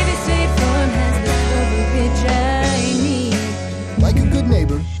 Baby, State Farm has the coverage I need. Like a good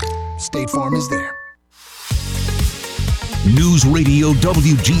neighbor, State Farm is there. News Radio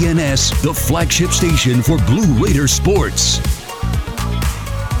WGNS, the flagship station for Blue Raider sports.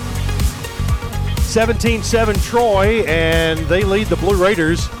 17-7 Troy, and they lead the Blue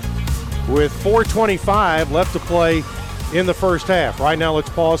Raiders with 4:25 left to play in the first half. Right now,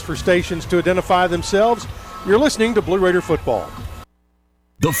 let's pause for stations to identify themselves. You're listening to Blue Raider football.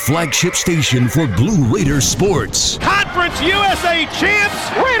 the flagship station for Blue Raider sports. Conference USA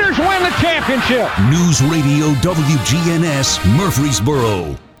champs. Raiders win the championship. News Radio WGNS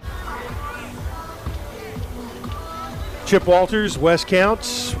Murfreesboro. Chip Walters, Wes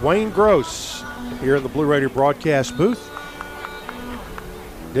Counts, Wayne Gross here in the Blue Raider broadcast booth.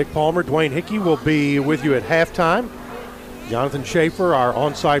 Dick Palmer, Dwayne Hickey will be with you at halftime. Jonathan Schaefer, our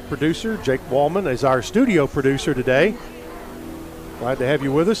on-site producer. Jake Wallman is our studio producer today. Glad to have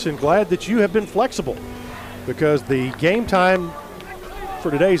you with us and glad that you have been flexible because the game time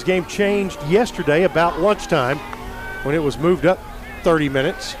for today's game changed yesterday about lunchtime when it was moved up 30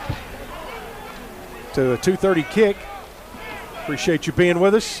 minutes to a 2:30 kick. Appreciate you being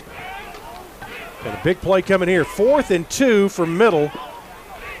with us. And a big play coming here. 4th and 2 from middle.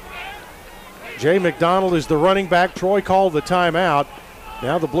 Jay McDonald is the running back. Troy called the timeout.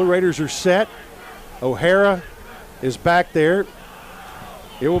 Now the Blue Raiders are set. O'Hara is back there.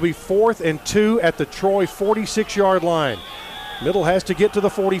 It will be 4th and 2 at the Troy 46-yard line. Middle has to get to the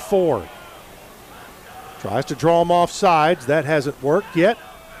 44. Tries to draw him off sides. That hasn't worked yet.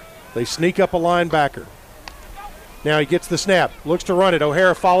 They sneak up a linebacker. Now he gets the snap, looks to run it.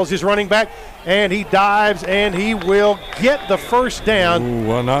 O'Hara follows his running back, and he dives, and he will get the first down. Ooh,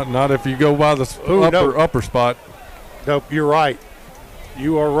 well, not if you go by the upper spot. Nope, you're right.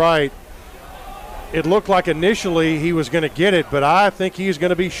 You are right. It looked like initially he was going to get it, but I think he's going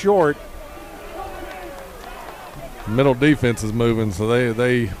to be short. Middle defense is moving, so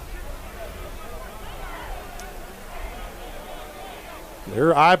they're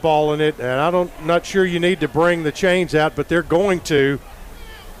eyeballing it, and I'm not sure you need to bring the chains out, but they're going to.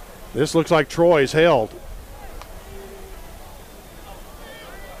 This looks like Troy's held.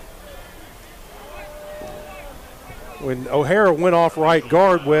 When O'Hara went off right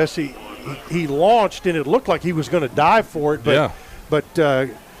guard, Wes, he launched, and it looked like he was going to dive for it, but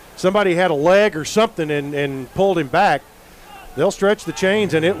somebody had a leg or something and pulled him back. They'll stretch the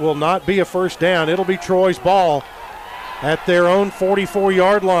chains, and it will not be a first down. It'll be Troy's ball at their own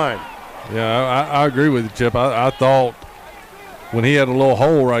 44-yard line. Yeah, I agree with you, Chip. I thought when he had a little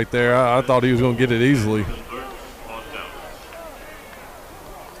hole right there, I thought he was going to get it easily.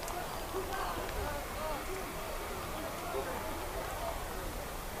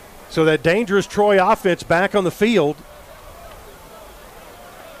 So that dangerous Troy offense back on the field.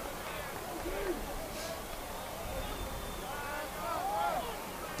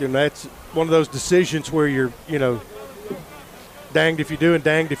 And that's one of those decisions where you're, danged if you do and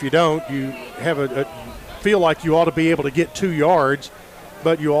danged if you don't. You have feel like you ought to be able to get 2 yards,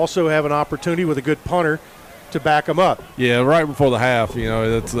 but you also have an opportunity with a good punter to back them up. Yeah, right before the half,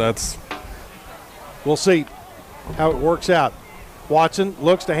 that's. We'll see how it works out. Watson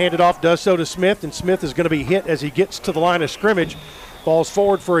looks to hand it off, does so to Smith, and Smith is going to be hit as he gets to the line of scrimmage. Falls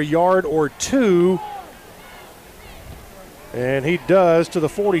forward for a yard or 2. And he does to the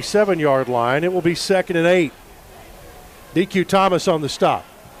 47-yard line. It will be 2nd and 8. DQ Thomas on the stop.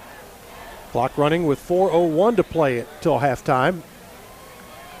 Clock running with 4:01 to play it till halftime.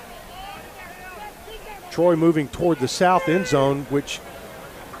 Troy moving toward the south end zone, which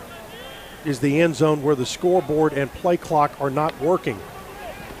is the end zone where the scoreboard and play clock are not working.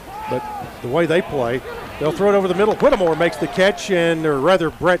 But the way they play, they'll throw it over the middle. Whittemore makes the catch, or rather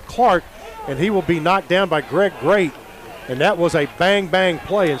Brett Clark, and he will be knocked down by Greg Great. And that was a bang-bang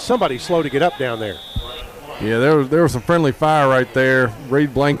play, and somebody slow to get up down there. Yeah, there was some friendly fire right there.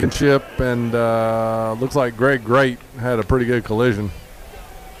 Reed Blankenship and looks like Greg Great had a pretty good collision.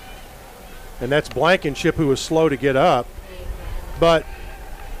 And that's Blankenship who was slow to get up. But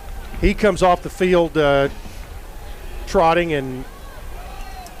he comes off the field trotting, and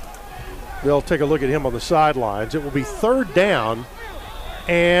they'll take a look at him on the sidelines. It will be 3rd down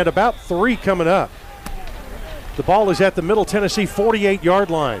and about 3 coming up. The ball is at the Middle Tennessee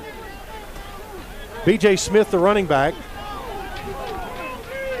 48-yard line. B.J. Smith, the running back.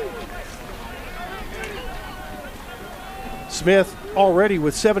 Smith already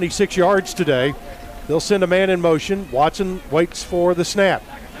with 76 yards today. They'll send a man in motion. Watson waits for the snap.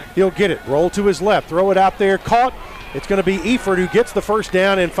 He'll get it. Roll to his left. Throw it out there. Caught. It's going to be Eford who gets the first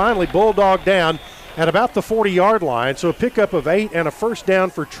down and finally bulldog down at about the 40-yard line. So a pickup of 8 and a first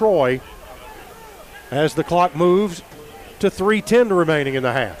down for Troy as the clock moves to 3:10 remaining in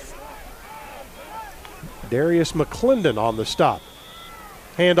the half. Darius McClendon on the stop.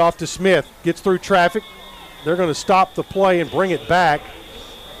 Hand off to Smith. Gets through traffic. They're going to stop the play and bring it back.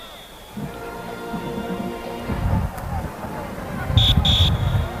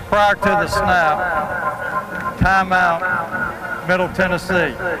 Prior to the snap, timeout, Middle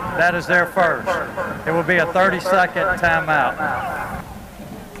Tennessee. That is their first. It will be a 30-second timeout.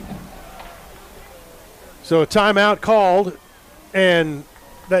 So a timeout called, and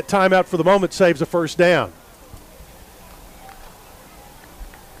that timeout for the moment saves a first down.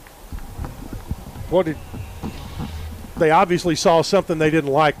 They obviously saw something they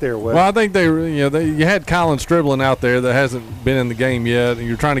didn't like there, Wes. Well, I think you had Colin Striblin out there that hasn't been in the game yet, and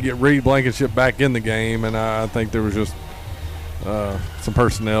you're trying to get Reed Blankenship back in the game, and I think there was just some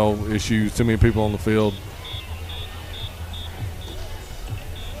personnel issues, too many people on the field.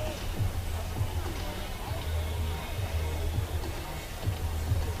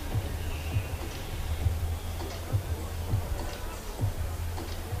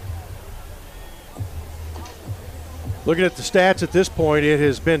 Looking at the stats at this point, it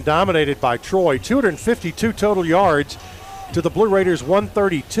has been dominated by Troy. 252 total yards to the Blue Raiders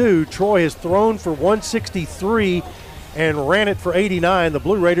 132. Troy has thrown for 163 and ran it for 89. The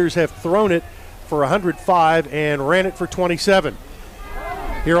Blue Raiders have thrown it for 105 and ran it for 27.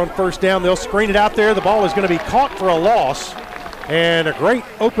 Here on first down, they'll screen it out there. The ball is going to be caught for a loss. And a great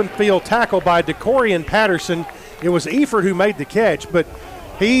open field tackle by DeCorian Patterson. It was Eford who made the catch, but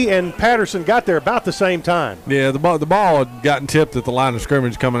he and Patterson got there about the same time. Yeah, the ball had gotten tipped at the line of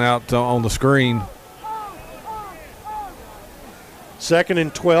scrimmage coming out on the screen. 2nd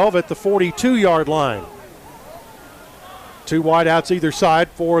and 12 at the 42-yard line. 2 wideouts either side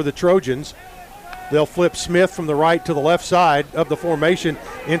for the Trojans. They'll flip Smith from the right to the left side of the formation.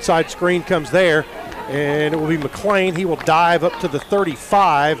 Inside screen comes there, and it will be McLean. He will dive up to the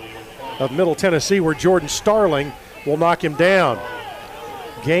 35 of Middle Tennessee, where Jordan Starling will knock him down.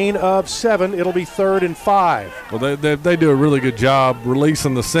 Gain of 7. It'll be 3rd and 5. Well, they do a really good job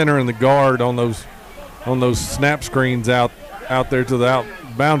releasing the center and the guard on those snap screens out there to the out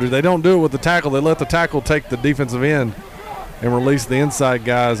boundary. They don't do it with the tackle. They let the tackle take the defensive end and release the inside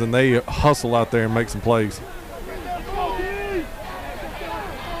guys, and they hustle out there and make some plays.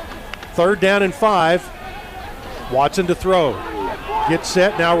 3rd down and 5. Watson to throw. Gets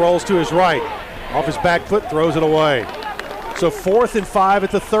set, now rolls to his right. Off his back foot, throws it away. So 4th and 5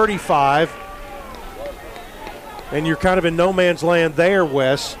 at the 35. And you're kind of in no man's land there,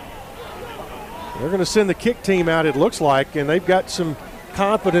 Wes. They're going to send the kick team out, it looks like, and they've got some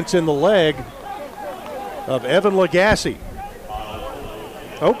confidence in the leg of Evan Lagasse.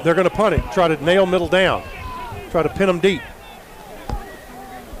 Oh, they're going to punt it. Try to nail middle down. Try to pin them deep.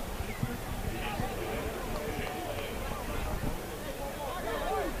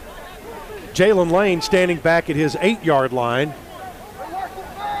 Jalen Lane standing back at his 8-yard line.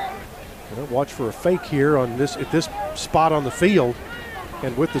 Watch for a fake here at this spot on the field,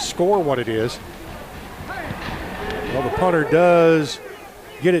 and with the score what it is. Well, the punter does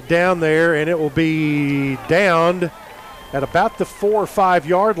get it down there, and it will be downed at about the 4 or 5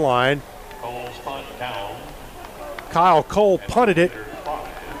 yard line. Kyle Cole punted it,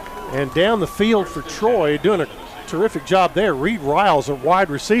 and down the field for Troy, doing a terrific job there. Reed Riles, a wide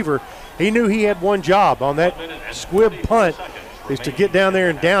receiver, he knew he had one job on that squib punt, is to get down there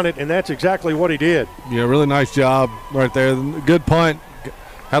and down it, and that's exactly what he did. Yeah, really nice job right there. Good punt.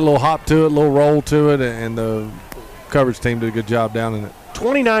 Had a little hop to it, a little roll to it, and the coverage team did a good job down in it.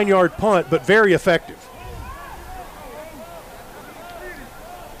 29-yard punt, but very effective.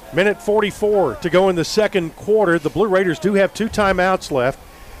 Minute 44 to go in the second quarter. The Blue Raiders do have 2 timeouts left.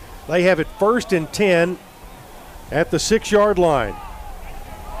 They have it 1st and 10 at the 6-yard line.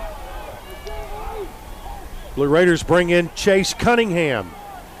 Blue Raiders bring in Chase Cunningham.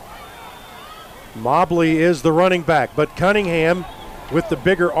 Mobley is the running back, but Cunningham with the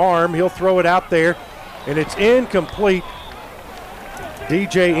bigger arm, he'll throw it out there, and it's incomplete.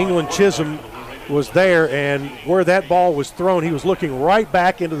 DJ England Chisholm was there, and where that ball was thrown, he was looking right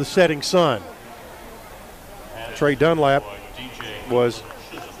back into the setting sun. Trey Dunlap was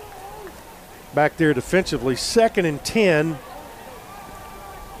back there defensively. 2nd and 10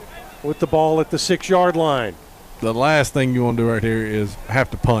 with the ball at the 6-yard line. The last thing you want to do right here is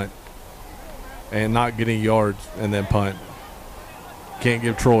have to punt and not get any yards and then punt. Can't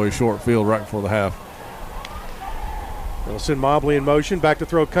give Troy a short field right before the half. They'll send Mobley in motion. Back to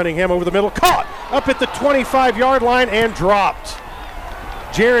throw Cunningham over the middle. Caught up at the 25-yard line and dropped.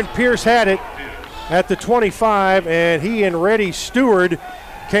 Jaron Pierce had it at the 25, and he and Reddy Stewart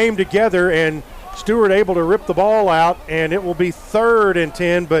came together, and Stewart able to rip the ball out, and it will be 3rd and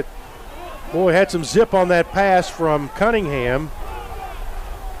 10, but boy, had some zip on that pass from Cunningham.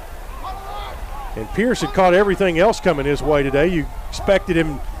 And Pierce had caught everything else coming his way today. You expected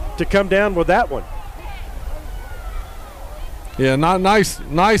him to come down with that one. Yeah, not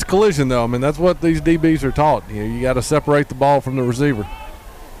nice collision though. I mean, that's what these DBs are taught. You got to separate the ball from the receiver.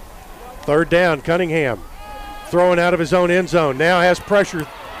 3rd down, Cunningham throwing out of his own end zone. Now has pressure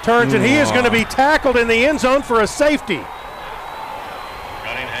turns, and he is going to be tackled in the end zone for a safety.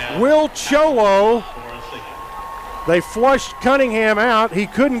 Will Cholo, they flushed Cunningham out. He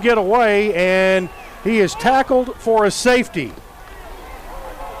couldn't get away, and he is tackled for a safety.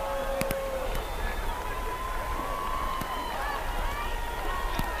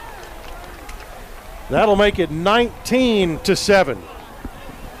 That'll make it 19-7.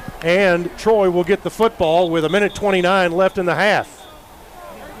 And Troy will get the football with 1:29 left in the half.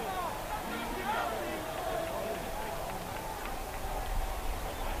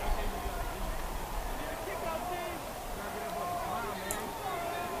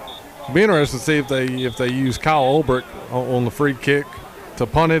 Be interesting to see if they use Kyle Ulbrich on the free kick to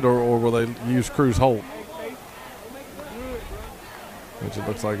punt it, or will they use Cruz Holt? Which it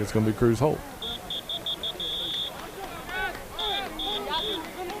looks like it's going to be Cruz Holt.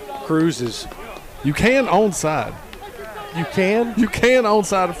 Cruz is. You can onside. You can? You can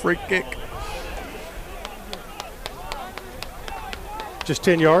onside a free kick. Just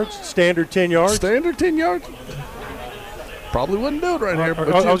 10 yards? Standard 10 yards? Standard 10 yards. Probably wouldn't do it right here. But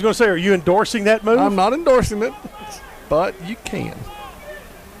I was going to say, are you endorsing that move? I'm not endorsing it, but you can.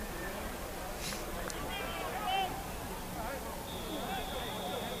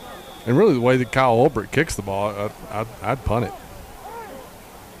 And really, the way that Kyle Ulbrich kicks the ball, I'd punt it.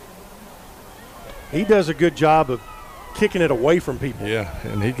 He does a good job of kicking it away from people. Yeah,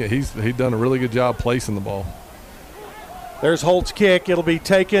 and he's done a really good job placing the ball. There's Holt's kick. It'll be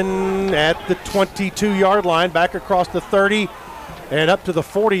taken at the 22-yard line, back across the 30 and up to the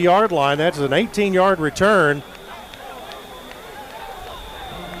 40-yard line. That's an 18-yard return.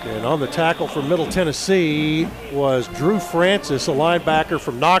 And on the tackle from Middle Tennessee was Drew Francis, a linebacker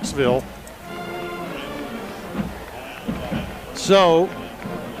from Knoxville. So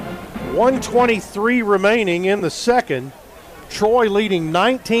 1:23 remaining in the second. Troy leading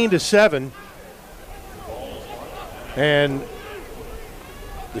 19-7. And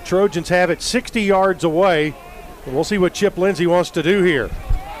the Trojans have it 60 yards away. And we'll see what Chip Lindsey wants to do here.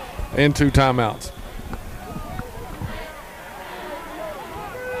 And 2 timeouts.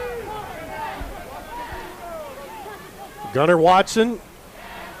 Gunnar Watson.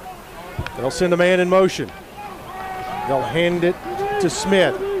 They'll send a man in motion. They'll hand it to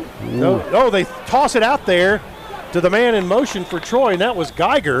Smith. No, they toss it out there to the man in motion for Troy, and that was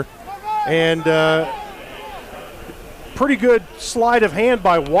Geiger. And pretty good sleight of hand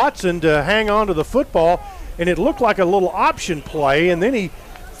by Watson to hang on to the football, and it looked like a little option play, and then he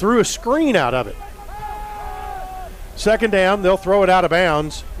threw a screen out of it. Second down, they'll throw it out of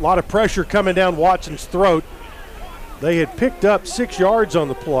bounds. A lot of pressure coming down Watson's throat. They had picked up 6 yards on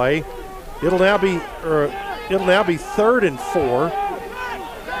the play. It'll now be 3rd and 4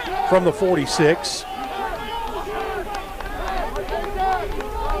 from the 46.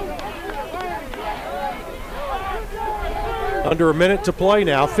 Under a minute to play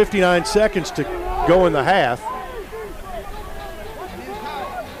now, 59 seconds to go in the half.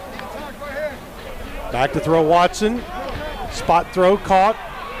 Back to throw Watson. Spot throw caught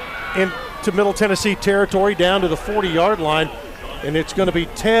into Middle Tennessee territory down to the 40-yard line. And it's going to be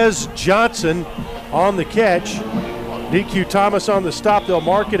Tez Johnson on the catch. DQ Thomas on the stop. They'll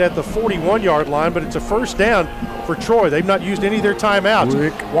mark it at the 41-yard line, but it's a first down for Troy. They've not used any of their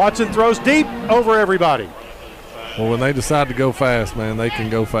timeouts. Watson throws deep over everybody. Well, when they decide to go fast, man, they can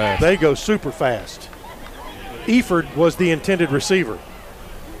go fast. They go super fast. Eford was the intended receiver.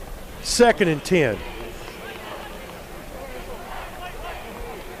 2nd and 10.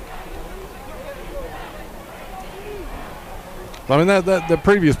 I mean, the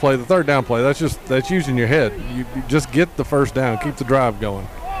previous play, the 3rd down play, that's using your head. You just get the first down, keep the drive going.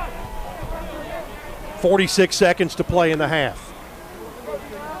 46 seconds to play in the half.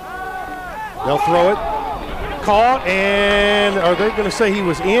 They'll throw it. Caught, and are they going to say he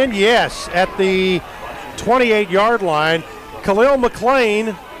was in? Yes, at the 28-yard line. Khalil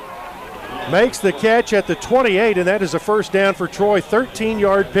McLean makes the catch at the 28, and that is a first down for Troy,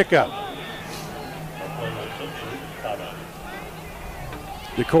 13-yard pickup.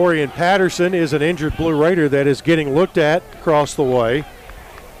 DeCorian Patterson is an injured Blue Raider that is getting looked at across the way.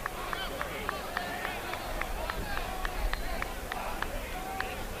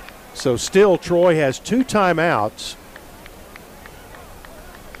 So still Troy has 2 timeouts.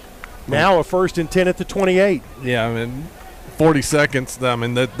 Now a 1st and 10 at the 28. Yeah, I mean, 40 seconds, I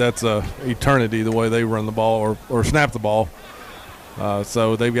mean, that's a eternity the way they run the ball or snap the ball.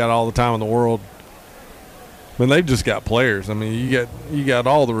 So they've got all the time in the world. I mean, they've just got players. I mean, you got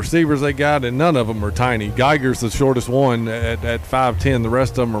all the receivers they got, and none of them are tiny. Geiger's the shortest one at 5'10". The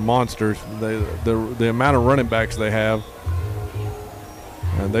rest of them are monsters. The amount of running backs they have.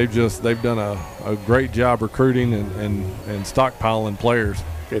 And they've done a great job recruiting and stockpiling players.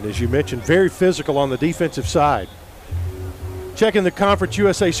 And as you mentioned, very physical on the defensive side. Checking the Conference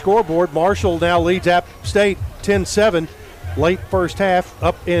USA scoreboard, Marshall now leads App State 10-7, late first half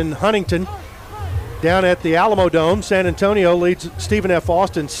up in Huntington. Down at the Alamo Dome, San Antonio leads Stephen F.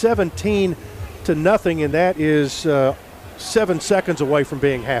 Austin 17-0, and that is 7 seconds away from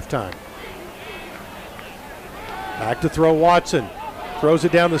being halftime. Back to throw Watson. Throws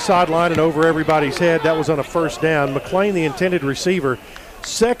it down the sideline and over everybody's head. That was on a first down. McLean, the intended receiver.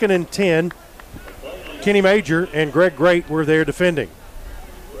 2nd and 10. Kenny Major and Greg Great were there defending.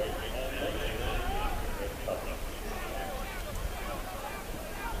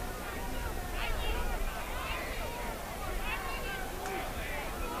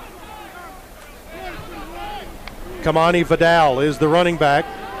 Kamani Vidal is the running back.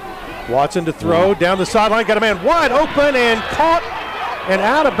 Watson to throw down the sideline, got a man wide open and caught and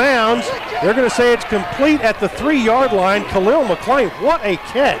out of bounds. They're going to say it's complete at the 3-yard line. Khalil McLean, what a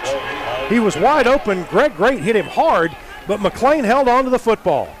catch. He was wide open. Greg Great hit him hard, but McLean held on to the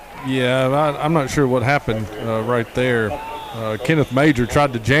football. Yeah, I'm not sure what happened right there. Kenneth Major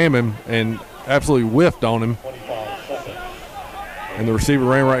tried to jam him and absolutely whiffed on him. And the receiver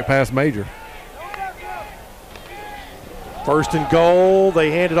ran right past Major. 1st and goal. They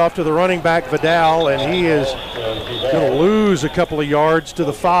hand it off to the running back, Vidal, and he is going to lose a couple of yards to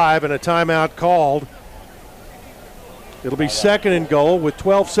the 5 and a timeout called. It'll be 2nd and goal with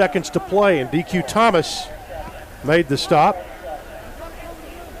 12 seconds to play, and DQ Thomas made the stop.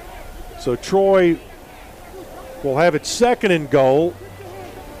 So Troy will have it 2nd and goal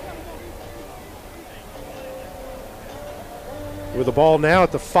with the ball now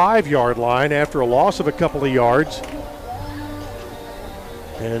at the 5-yard line after a loss of a couple of yards.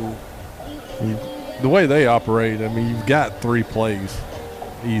 And the way they operate, I mean, you've got 3 plays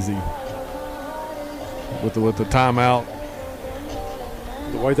easy with the timeout.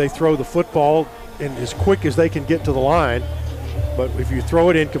 The way they throw the football and as quick as they can get to the line. But if you throw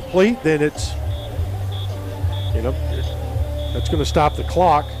it incomplete, then it's, that's going to stop the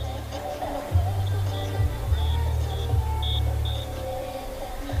clock.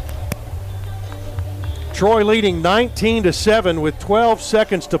 Troy leading 19-7 with 12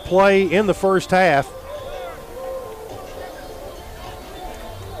 seconds to play in the first half.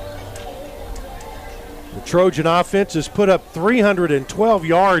 The Trojan offense has put up 312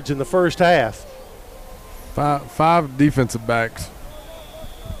 yards in the first half. Five defensive backs.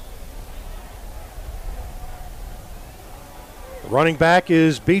 The running back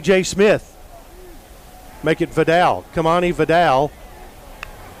is B.J. Smith. Make it Vidal. Kamani Vidal.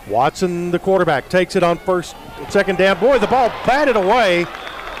 Watson, the quarterback, takes it on 2nd down. Boy, the ball batted away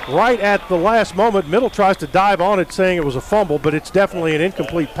right at the last moment. Middle tries to dive on it, saying it was a fumble, but it's definitely an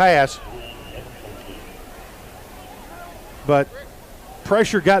incomplete pass. But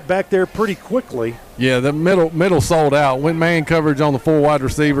pressure got back there pretty quickly. Yeah, the middle sold out. Went man coverage on the 4 wide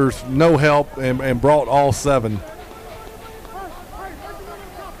receivers, no help, and brought all 7.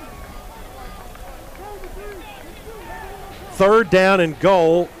 Third down and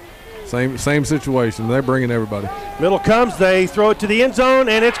goal. Same situation. They're bringing everybody. Middle comes. They throw it to the end zone,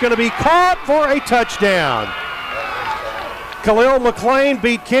 and it's going to be caught for a touchdown. Khalil McLean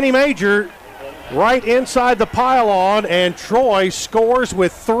beat Kenny Major right inside the pylon, and Troy scores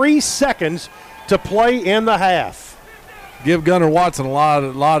with 3 seconds to play in the half. Give Gunnar Watson a lot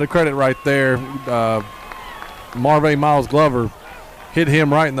of credit right there. Marvay Miles Glover hit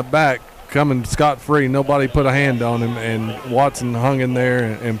him right in the back, coming scot-free. Nobody put a hand on him, and Watson hung in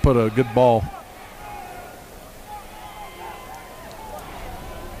there and put a good ball.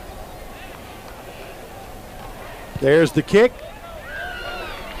 There's the kick.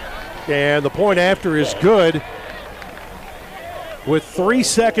 And the point after is good. With 3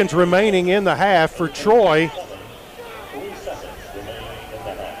 seconds remaining in the half for Troy.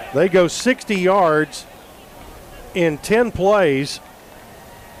 They go 60 yards in 10 plays.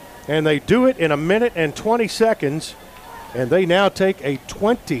 And they do it in 1 minute and 20 seconds. And they now take a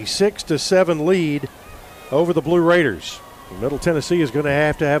 26-7 lead over the Blue Raiders. Middle Tennessee is going to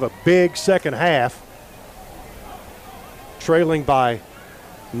have a big second half, trailing by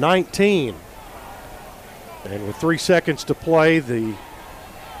 19. And with 3 seconds to play,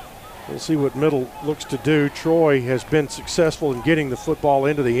 we'll see what Middle looks to do. Troy has been successful in getting the football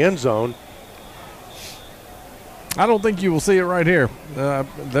into the end zone. I don't think you will see it right here.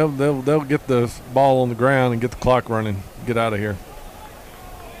 They'll get the ball on the ground and get the clock running. Get out of here.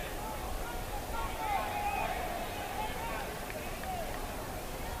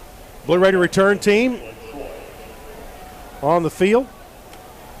 Blue Raider return team on the field.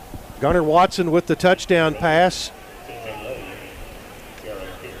 Gunnar Watson with the touchdown pass.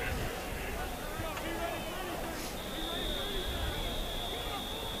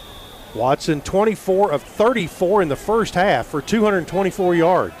 Watson 24 of 34 in the first half for 224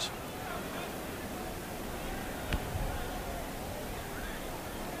 yards.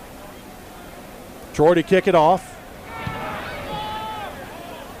 Troy to kick it off.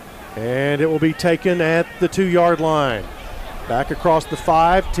 And it will be taken at the 2-yard line. Back across the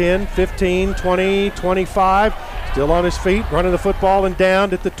 5, 10, 15, 20, 25. Still on his feet, running the football, and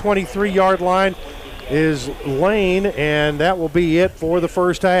down at the 23-yard line is Lane, and that will be it for the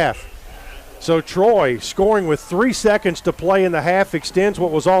first half. So Troy, scoring with 3 seconds to play in the half, extends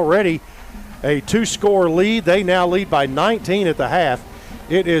what was already a 2-score lead. They now lead by 19 at the half.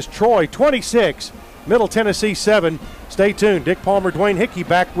 It is Troy 26, Middle Tennessee 7. Stay tuned. Dick Palmer, Dwayne Hickey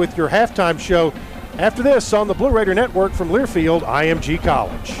back with your halftime show after this on the Blue Raider Network from Learfield IMG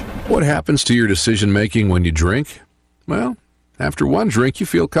College. What happens to your decision-making when you drink? Well, after one drink, you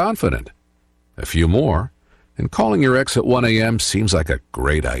feel confident. A few more, and calling your ex at 1 a.m. seems like a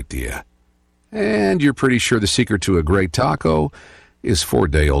great idea. And you're pretty sure the secret to a great taco is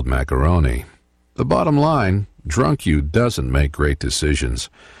 4-day-old macaroni. The bottom line, drunk you doesn't make great decisions.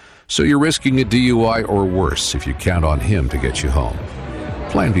 So you're risking a DUI or worse if you count on him to get you home.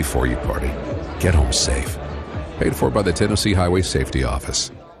 Plan before you party. Get home safe. Paid for by the Tennessee Highway Safety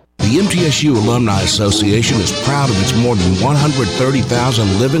Office. The MTSU Alumni Association is proud of its more than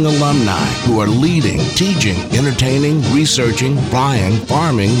 130,000 living alumni who are leading, teaching, entertaining, researching, flying,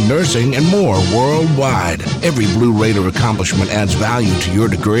 farming, nursing, and more worldwide. Every Blue Raider accomplishment adds value to your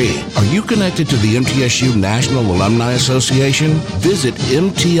degree. Are you connected to the MTSU National Alumni Association? Visit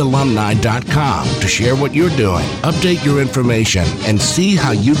mtalumni.com to share what you're doing, update your information, and see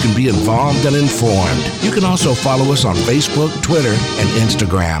how you can be involved and informed. You can also follow us on Facebook, Twitter, and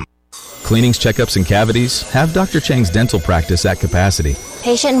Instagram. Cleanings, checkups, and cavities? Have Dr. Chang's dental practice at capacity.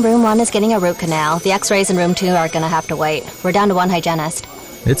 Patient in room 1 is getting a root canal. The x-rays in room 2 are going to have to wait. We're down to 1 hygienist.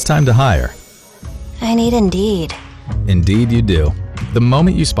 It's time to hire. I need Indeed. Indeed you do. The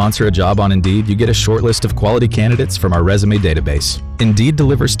moment you sponsor a job on Indeed, you get a short list of quality candidates from our resume database. Indeed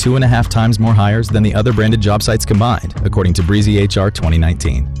delivers 2.5 times more hires than the other branded job sites combined, according to Breezy HR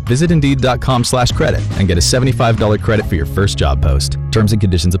 2019. Visit Indeed.com/credit and get a $75 credit for your first job post. Terms and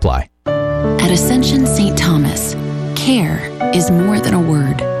conditions apply. At Ascension St. Thomas, care is more than a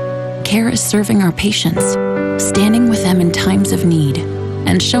word. Care is serving our patients, standing with them in times of need,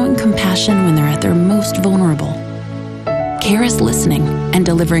 and showing compassion when they're at their most vulnerable. Care is listening and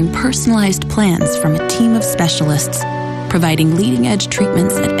delivering personalized plans from a team of specialists, providing leading-edge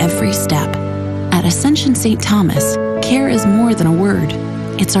treatments at every step. At Ascension St. Thomas, care is more than a word.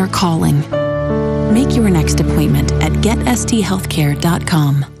 It's our calling. Make your next appointment at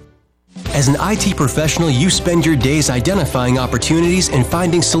getsthealthcare.com. As an IT professional, you spend your days identifying opportunities and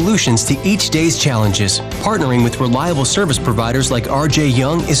finding solutions to each day's challenges. Partnering with reliable service providers like RJ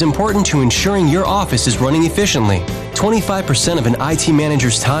Young is important to ensuring your office is running efficiently. 25% of an IT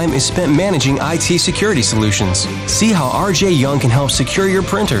manager's time is spent managing IT security solutions. See how RJ Young can help secure your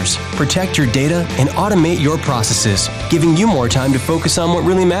printers, protect your data, and automate your processes, giving you more time to focus on what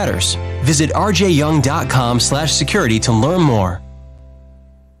really matters. Visit rjyoung.com/security to learn more.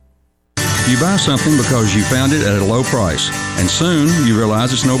 You buy something because you found it at a low price, and soon you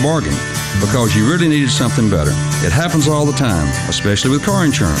realize it's no bargain because you really needed something better. It happens all the time, especially with car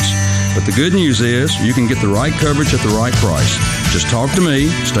insurance. But the good news is you can get the right coverage at the right price. Just talk to me,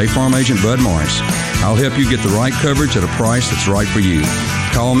 State Farm Agent Bud Morris. I'll help you get the right coverage at a price that's right for you.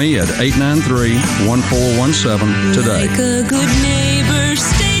 Call me at 893-1417 today. Like a good neighbor,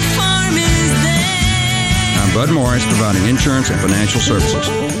 State Farm is there. I'm Bud Morris, providing insurance and financial services.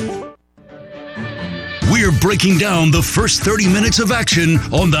 We're breaking down the first 30 minutes of action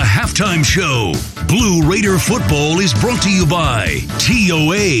on the Halftime Show. Blue Raider football is brought to you by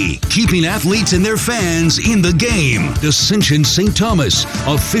TOA, keeping athletes and their fans in the game. Ascension St. Thomas,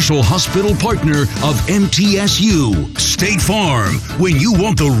 official hospital partner of MTSU. State Farm, when you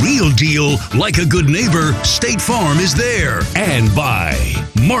want the real deal, like a good neighbor, State Farm is there. And by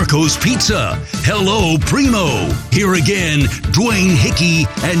Marco's Pizza. Hello, Primo. Here again, Dwayne Hickey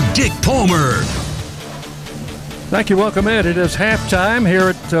and Dick Palmer. Thank you. Welcome in. It is halftime here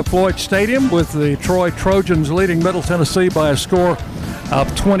at Floyd Stadium with the Troy Trojans leading Middle Tennessee by a score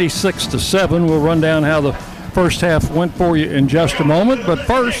of 26-7. We'll run down how the first half went for you in just a moment. But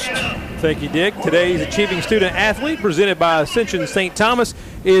first, thank you, Dick. Today's Achieving Student Athlete, presented by Ascension St. Thomas,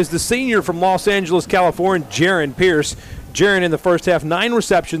 is the senior from Los Angeles, California, Jaron Pierce. Jaron in the first half, 9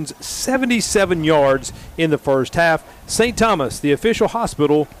 receptions, 77 yards in the first half. St. Thomas, the official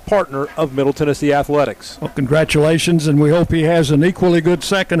hospital partner of Middle Tennessee Athletics. Well, congratulations, and we hope he has an equally good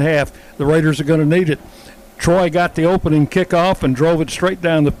second half. The Raiders are going to need it. Troy got the opening kickoff and drove it straight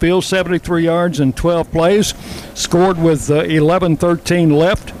down the field, 73 yards in 12 plays, scored with 11:13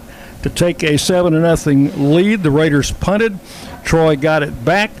 left to take a 7-0 lead. The Raiders punted. Troy got it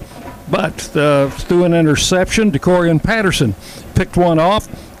back, but through an interception, DeCorian Patterson picked one off,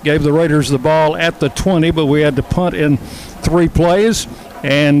 gave the Raiders the ball at the 20, but we had to punt in 3 plays.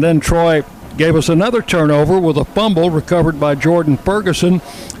 And then Troy gave us another turnover with a fumble recovered by Jordan Ferguson.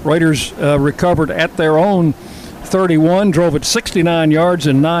 Raiders recovered at their own 31, drove it 69 yards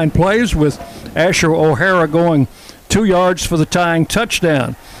in 9 plays, with Asher O'Hara going 2 yards for the tying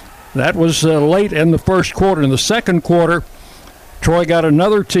touchdown. That was late in the first quarter. In the second quarter, Troy got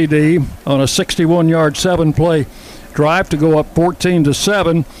another TD on a 61-yard 7-play drive to go up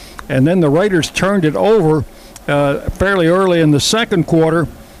 14-7, and then the Raiders turned it over fairly early in the second quarter.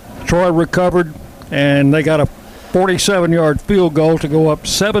 Troy recovered, and they got a 47-yard field goal to go up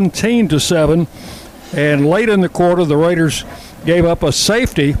 17-7. And late in the quarter, the Raiders gave up a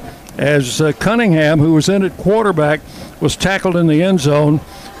safety as Cunningham, who was in at quarterback, was tackled in the end zone.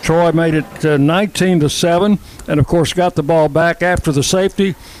 Troy made it 19-7, and of course got the ball back after the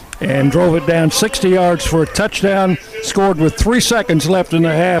safety and drove it down 60 yards for a touchdown. Scored with 3 seconds left in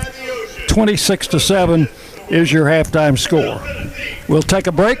the half. 26-7 is your halftime score. We'll take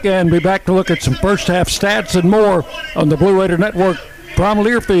a break and be back to look at some first half stats and more on the Blue Raider Network from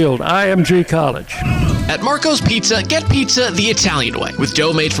Learfield, IMG College. At Marco's Pizza, get pizza the Italian way, with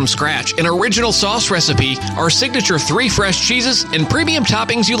dough made from scratch, an original sauce recipe, our signature 3 fresh cheeses, and premium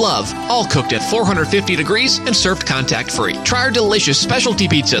toppings you love, all cooked at 450 degrees and served contact-free. Try our delicious specialty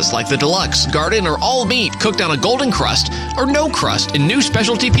pizzas like the deluxe, garden, or all meat cooked on a golden crust or no crust in new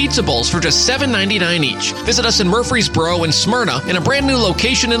specialty pizza bowls for just $7.99 each. Visit us in Murfreesboro and Smyrna in a brand new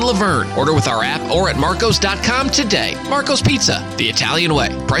location in Laverne. Order with our app or at marcos.com today. Marco's Pizza, the Italian way.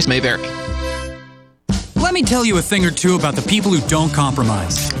 Price may vary. Let me tell you a thing or two about the people who don't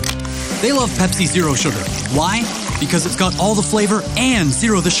compromise. They love Pepsi Zero Sugar. Why? Because it's got all the flavor and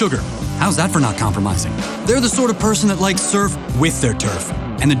zero the sugar. How's that for not compromising? They're the sort of person that likes surf with their turf.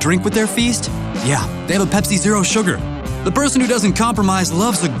 And the drink with their feast? Yeah, they have a Pepsi Zero Sugar. The person who doesn't compromise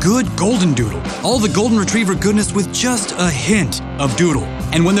loves a good golden doodle. All the golden retriever goodness with just a hint of doodle.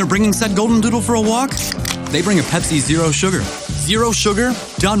 And when they're bringing said golden doodle for a walk, they bring a Pepsi Zero Sugar. Zero sugar,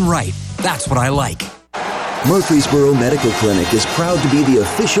 done right. That's what I like. Murfreesboro Medical Clinic is proud to be the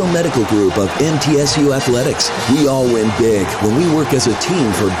official medical group of MTSU Athletics. We all win big when we work as a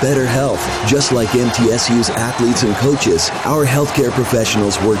team for better health. Just like MTSU's athletes and coaches, our healthcare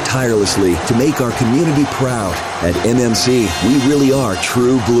professionals work tirelessly to make our community proud. At MMC, we really are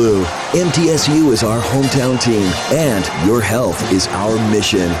true blue. MTSU is our hometown team, and your health is our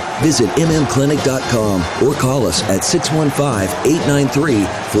mission. Visit mmclinic.com or call us at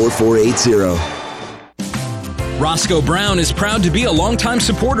 615-893-4480. Roscoe Brown is proud to be a longtime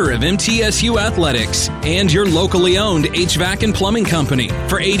supporter of MTSU Athletics and your locally owned HVAC and plumbing company.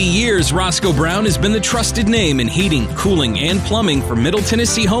 For 80 years, Roscoe Brown has been the trusted name in heating, cooling, and plumbing for Middle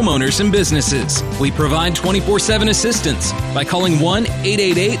Tennessee homeowners and businesses. We provide 24/7 assistance by calling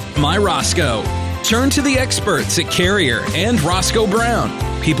 1-888-MY-ROSCOE. Turn to the experts at Carrier and Roscoe Brown.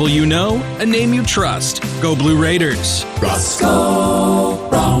 People you know, a name you trust. Go Blue Raiders. Roscoe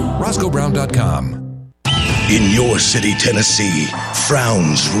Brown. RoscoeBrown.com. In your city, Tennessee,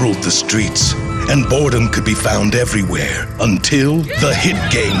 frowns ruled the streets, and boredom could be found everywhere until the hit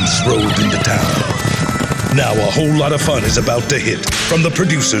games rolled into town. Now a whole lot of fun is about to hit from the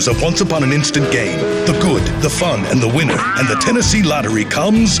producers of Once Upon an Instant Game. The good, the fun, and the winner. And the Tennessee Lottery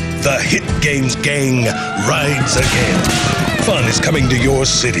comes, the Hit Games gang rides again. Fun is coming to your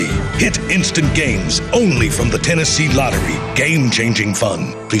city. Hit Instant Games, only from the Tennessee Lottery. Game-changing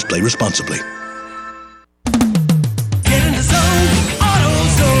fun. Please play responsibly.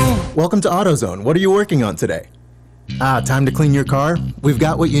 Welcome to AutoZone. What are you working on today? Time to clean your car? We've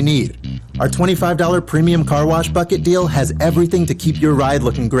got what you need. Our $25 premium car wash bucket deal has everything to keep your ride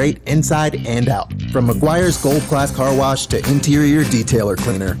looking great inside and out. From McGuire's Gold Class Car Wash to interior detailer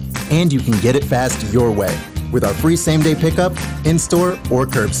cleaner. And you can get it fast your way with our free same-day pickup, in-store, or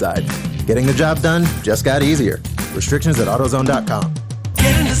curbside. Getting the job done just got easier. Restrictions at AutoZone.com.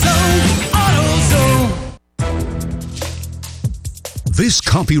 Get in the zone, AutoZone. This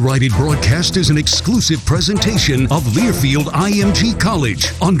copyrighted broadcast is an exclusive presentation of Learfield IMG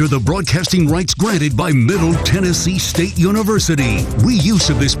College under the broadcasting rights granted by Middle Tennessee State University.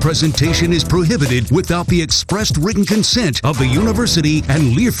 Reuse of this presentation is prohibited without the expressed written consent of the university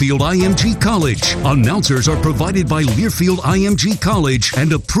and Learfield IMG College. Announcers are provided by Learfield IMG College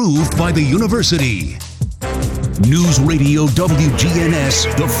and approved by the university. News Radio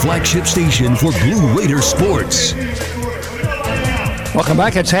WGNS, the flagship station for Blue Raider sports. Welcome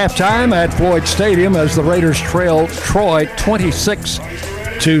back. It's halftime at Floyd Stadium as the Raiders trail Troy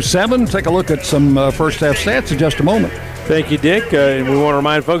 26-7. Take a look at some first half stats in just a moment. Thank you, Dick. And we want to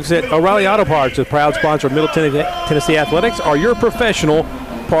remind folks that O'Reilly Auto Parts, a proud sponsor of Middle Tennessee Athletics, are your professional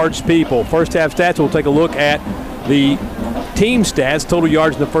parts people. First half stats, we'll take a look at the team stats. Total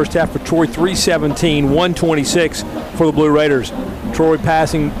yards in the first half for Troy, 317, 126 for the Blue Raiders. Troy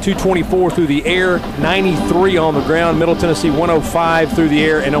passing 224 through the air, 93 on the ground. Middle Tennessee 105 through the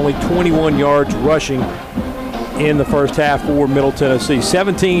air and only 21 yards rushing in the first half for Middle Tennessee.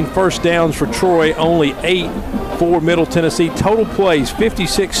 17 first downs for Troy, only 8 for Middle Tennessee. Total plays,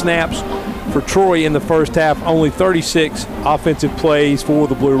 56 snaps for Troy in the first half, only 36 offensive plays for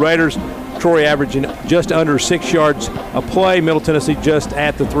the Blue Raiders. Troy averaging just under 6 yards a play. Middle Tennessee just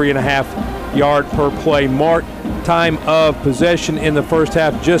at the 3.5 yard per play mark. Time of possession in the first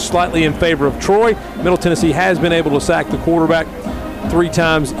half just slightly in favor of Troy. Middle Tennessee has been able to sack the quarterback 3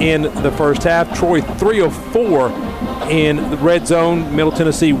 times in the first half. Troy 3 of 4 in the red zone. Middle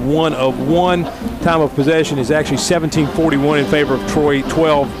Tennessee 1 of 1. Time of possession is actually 17:41 in favor of Troy,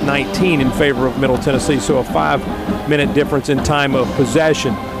 12:19 in favor of Middle Tennessee. So a 5-minute difference in time of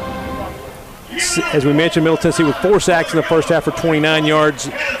possession. As we mentioned, Middle Tennessee with 4 sacks in the first half for 29 yards.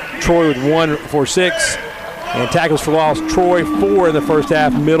 Troy with 1 for 6. And tackles for loss, Troy 4 in the first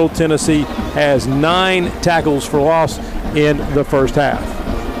half. Middle Tennessee has 9 tackles for loss in the first half.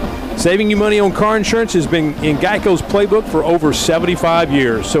 Saving you money on car insurance has been in Geico's playbook for over 75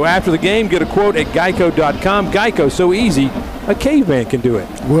 years. So after the game, get a quote at geico.com. Geico, so easy, a caveman can do it.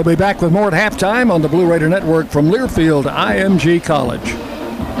 We'll be back with more at halftime on the Blue Raider Network from Learfield IMG College.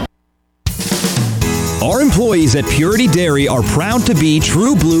 Our employees at Purity Dairy are proud to be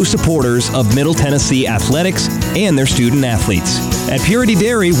true blue supporters of Middle Tennessee athletics and their student athletes. At Purity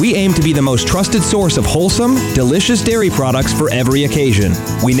Dairy, we aim to be the most trusted source of wholesome, delicious dairy products for every occasion.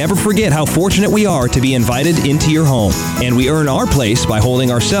 We never forget how fortunate we are to be invited into your home, and we earn our place by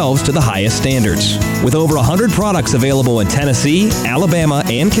holding ourselves to the highest standards. With over 100 products available in Tennessee, Alabama,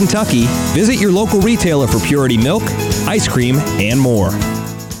 and Kentucky, visit your local retailer for Purity milk, ice cream, and more.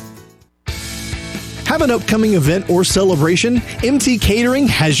 Have an upcoming event or celebration? MT Catering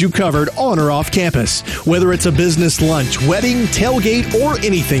has you covered on or off campus. Whether it's a business lunch, wedding, tailgate, or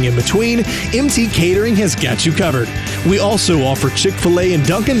anything in between, MT Catering has got you covered. We also offer Chick-fil-A and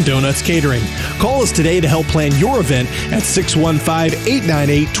Dunkin' Donuts catering. Call us today to help plan your event at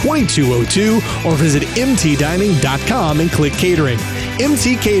 615-898-2202 or visit mtdining.com and click catering.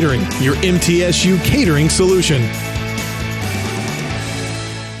 MT Catering, your MTSU catering solution.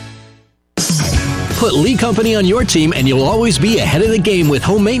 Put Lee Company on your team and you'll always be ahead of the game with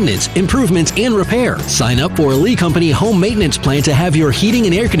home maintenance, improvements, and repair. Sign up for a Lee Company home maintenance plan to have your heating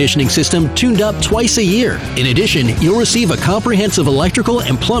and air conditioning system tuned up twice a year. In addition, you'll receive a comprehensive electrical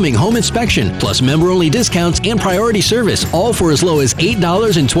and plumbing home inspection, plus member-only discounts and priority service, all for as low as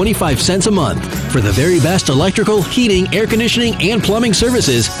 $8.25 a month. For the very best electrical, heating, air conditioning, and plumbing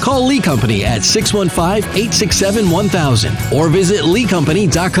services, call Lee Company at 615-867-1000 or visit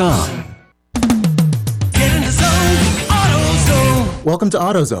leecompany.com. Welcome to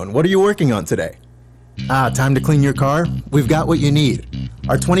AutoZone. What are you working on today? Time to clean your car? We've got what you need.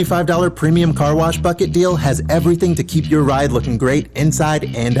 Our $25 premium car wash bucket deal has everything to keep your ride looking great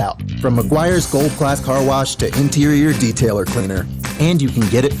inside and out. From McGuire's Gold Class Car Wash to interior detailer cleaner. And you can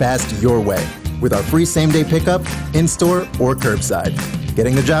get it fast your way with our free same-day pickup, in-store, or curbside.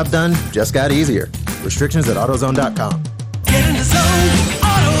 Getting the job done just got easier. Restrictions at AutoZone.com. Get in the zone,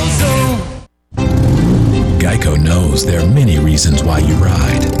 AutoZone. Geico knows there are many reasons why you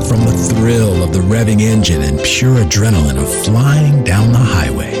ride. From the thrill of the revving engine and pure adrenaline of flying down the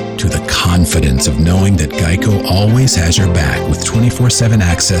highway to the confidence of knowing that Geico always has your back with 24/7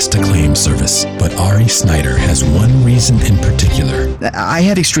 access to claim service. But Ari Snyder has one reason in particular. I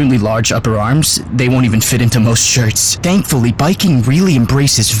had extremely large upper arms. They won't even fit into most shirts. Thankfully, biking really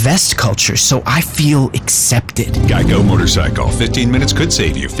embraces vest culture, so I feel accepted. Geico Motorcycle. 15 minutes could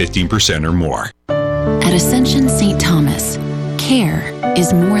save you 15% or more. At Ascension St. Thomas, care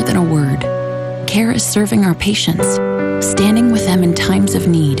is more than a word. Care is serving our patients, standing with them in times of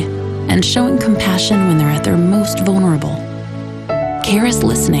need, and showing compassion when they're at their most vulnerable. CARE is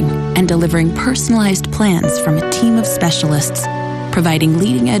listening and delivering personalized plans from a team of specialists, providing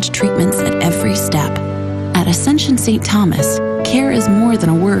leading-edge treatments at every step. At Ascension St. Thomas, CARE is more than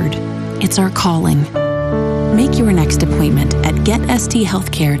a word. It's our calling. Make your next appointment at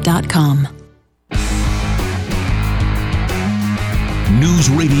getsthealthcare.com. News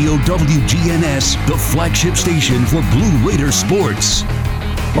Radio WGNS, the flagship station for Blue Raider sports.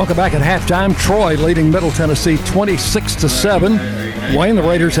 Welcome back at halftime. Troy leading Middle Tennessee 26-7. Wayne, the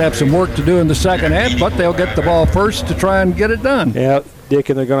Raiders have some work to do in the second half, but they'll get the ball first to try and get it done. Yeah, Dick,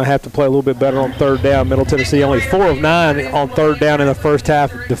 and they're going to have to play a little bit better on third down. Middle Tennessee only 4 of 9 on third down in the first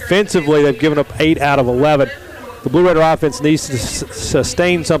half. Defensively, they've given up 8 out of 11. The Blue Raider offense needs to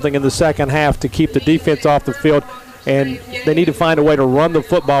sustain something in the second half to keep the defense off the field, and they need to find a way to run the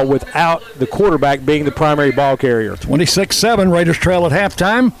football without the quarterback being the primary ball carrier. 26-7, Raiders trail at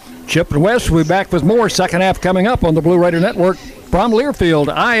halftime. Chip and West will be back with more second half coming up on the Blue Raider Network from Learfield,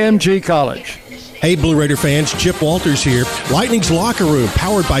 IMG College. Hey, Blue Raider fans, Chip Walters here. Lightning's Locker Room,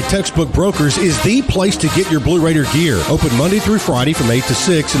 powered by Textbook Brokers, is the place to get your Blue Raider gear. Open Monday through Friday from 8 to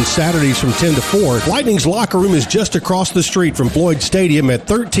 6 and Saturdays from 10 to 4. Lightning's Locker Room is just across the street from Floyd Stadium at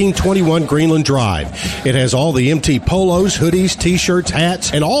 1321 Greenland Drive. It has all the MT polos, hoodies, T-shirts,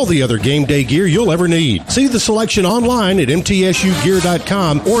 hats, and all the other game day gear you'll ever need. See the selection online at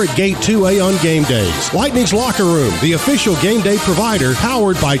mtsugear.com or at Gate 2A on game days. Lightning's Locker Room, the official game day provider,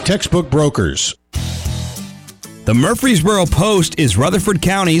 powered by Textbook Brokers. The Murfreesboro Post is Rutherford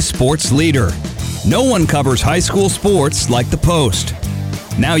County's sports leader. No one covers high school sports like the Post.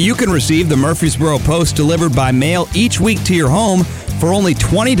 Now you can receive the Murfreesboro Post delivered by mail each week to your home for only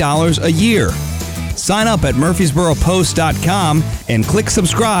 $20 a year. Sign up at murfreesboropost.com and click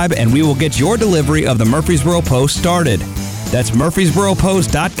subscribe, and we will get your delivery of the Murfreesboro Post started. That's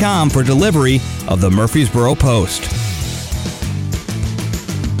murfreesboropost.com for delivery of the Murfreesboro Post.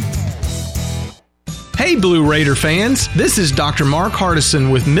 Hey Blue Raider fans, this is Dr. Mark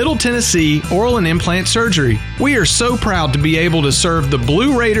Hardison with Middle Tennessee Oral and Implant Surgery. We are so proud to be able to serve the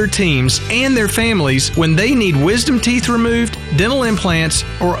Blue Raider teams and their families when they need wisdom teeth removed, dental implants,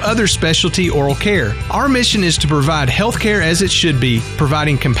 or other specialty oral care. Our mission is to provide health care as it should be,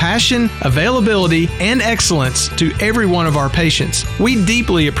 providing compassion, availability, and excellence to every one of our patients. We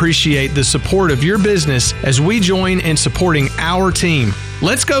deeply appreciate the support of your business as we join in supporting our team.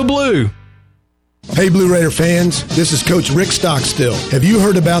 Let's go Blue! Hey Blue Raider fans, this is Coach Rick Stockstill. Have you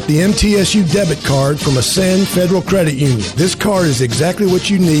heard about the MTSU debit card from Ascend Federal Credit Union? This card is exactly what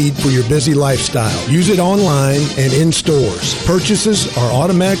you need for your busy lifestyle. Use it online and in stores. Purchases are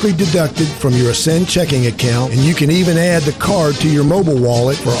automatically deducted from your Ascend checking account, and you can even add the card to your mobile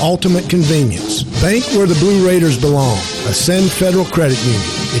wallet for ultimate convenience. Bank where the Blue Raiders belong. Ascend Federal Credit Union,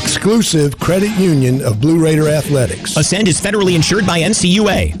 exclusive credit union of Blue Raider Athletics. Ascend is federally insured by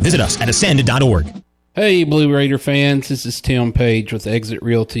NCUA. Visit us at ascend.org. Hey, Blue Raider fans, this is Tim Page with Exit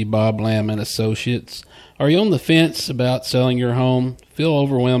Realty Bob Lamb and Associates. Are you on the fence about selling your home? Feel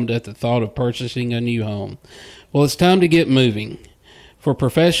overwhelmed at the thought of purchasing a new home? Well, it's time to get moving. For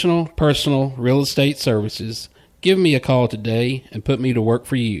professional, personal real estate services, give me a call today and put me to work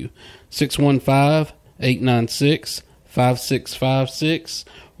for you. 615-896-5656,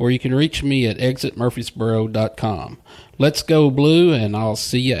 or you can reach me at exitmurfreesboro.com. Let's go Blue, and I'll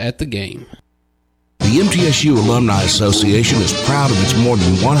see you at the game. The MTSU Alumni Association is proud of its more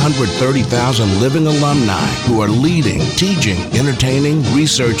than 130,000 living alumni who are leading, teaching, entertaining,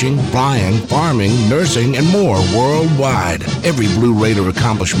 researching, flying, farming, nursing, and more worldwide. Every Blue Raider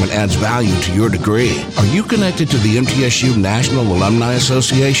accomplishment adds value to your degree. Are you connected to the MTSU National Alumni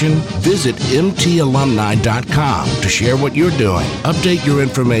Association? Visit mtalumni.com to share what you're doing, update your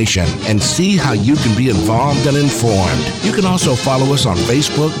information, and see how you can be involved and informed. You can also follow us on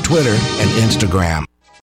Facebook, Twitter, and Instagram.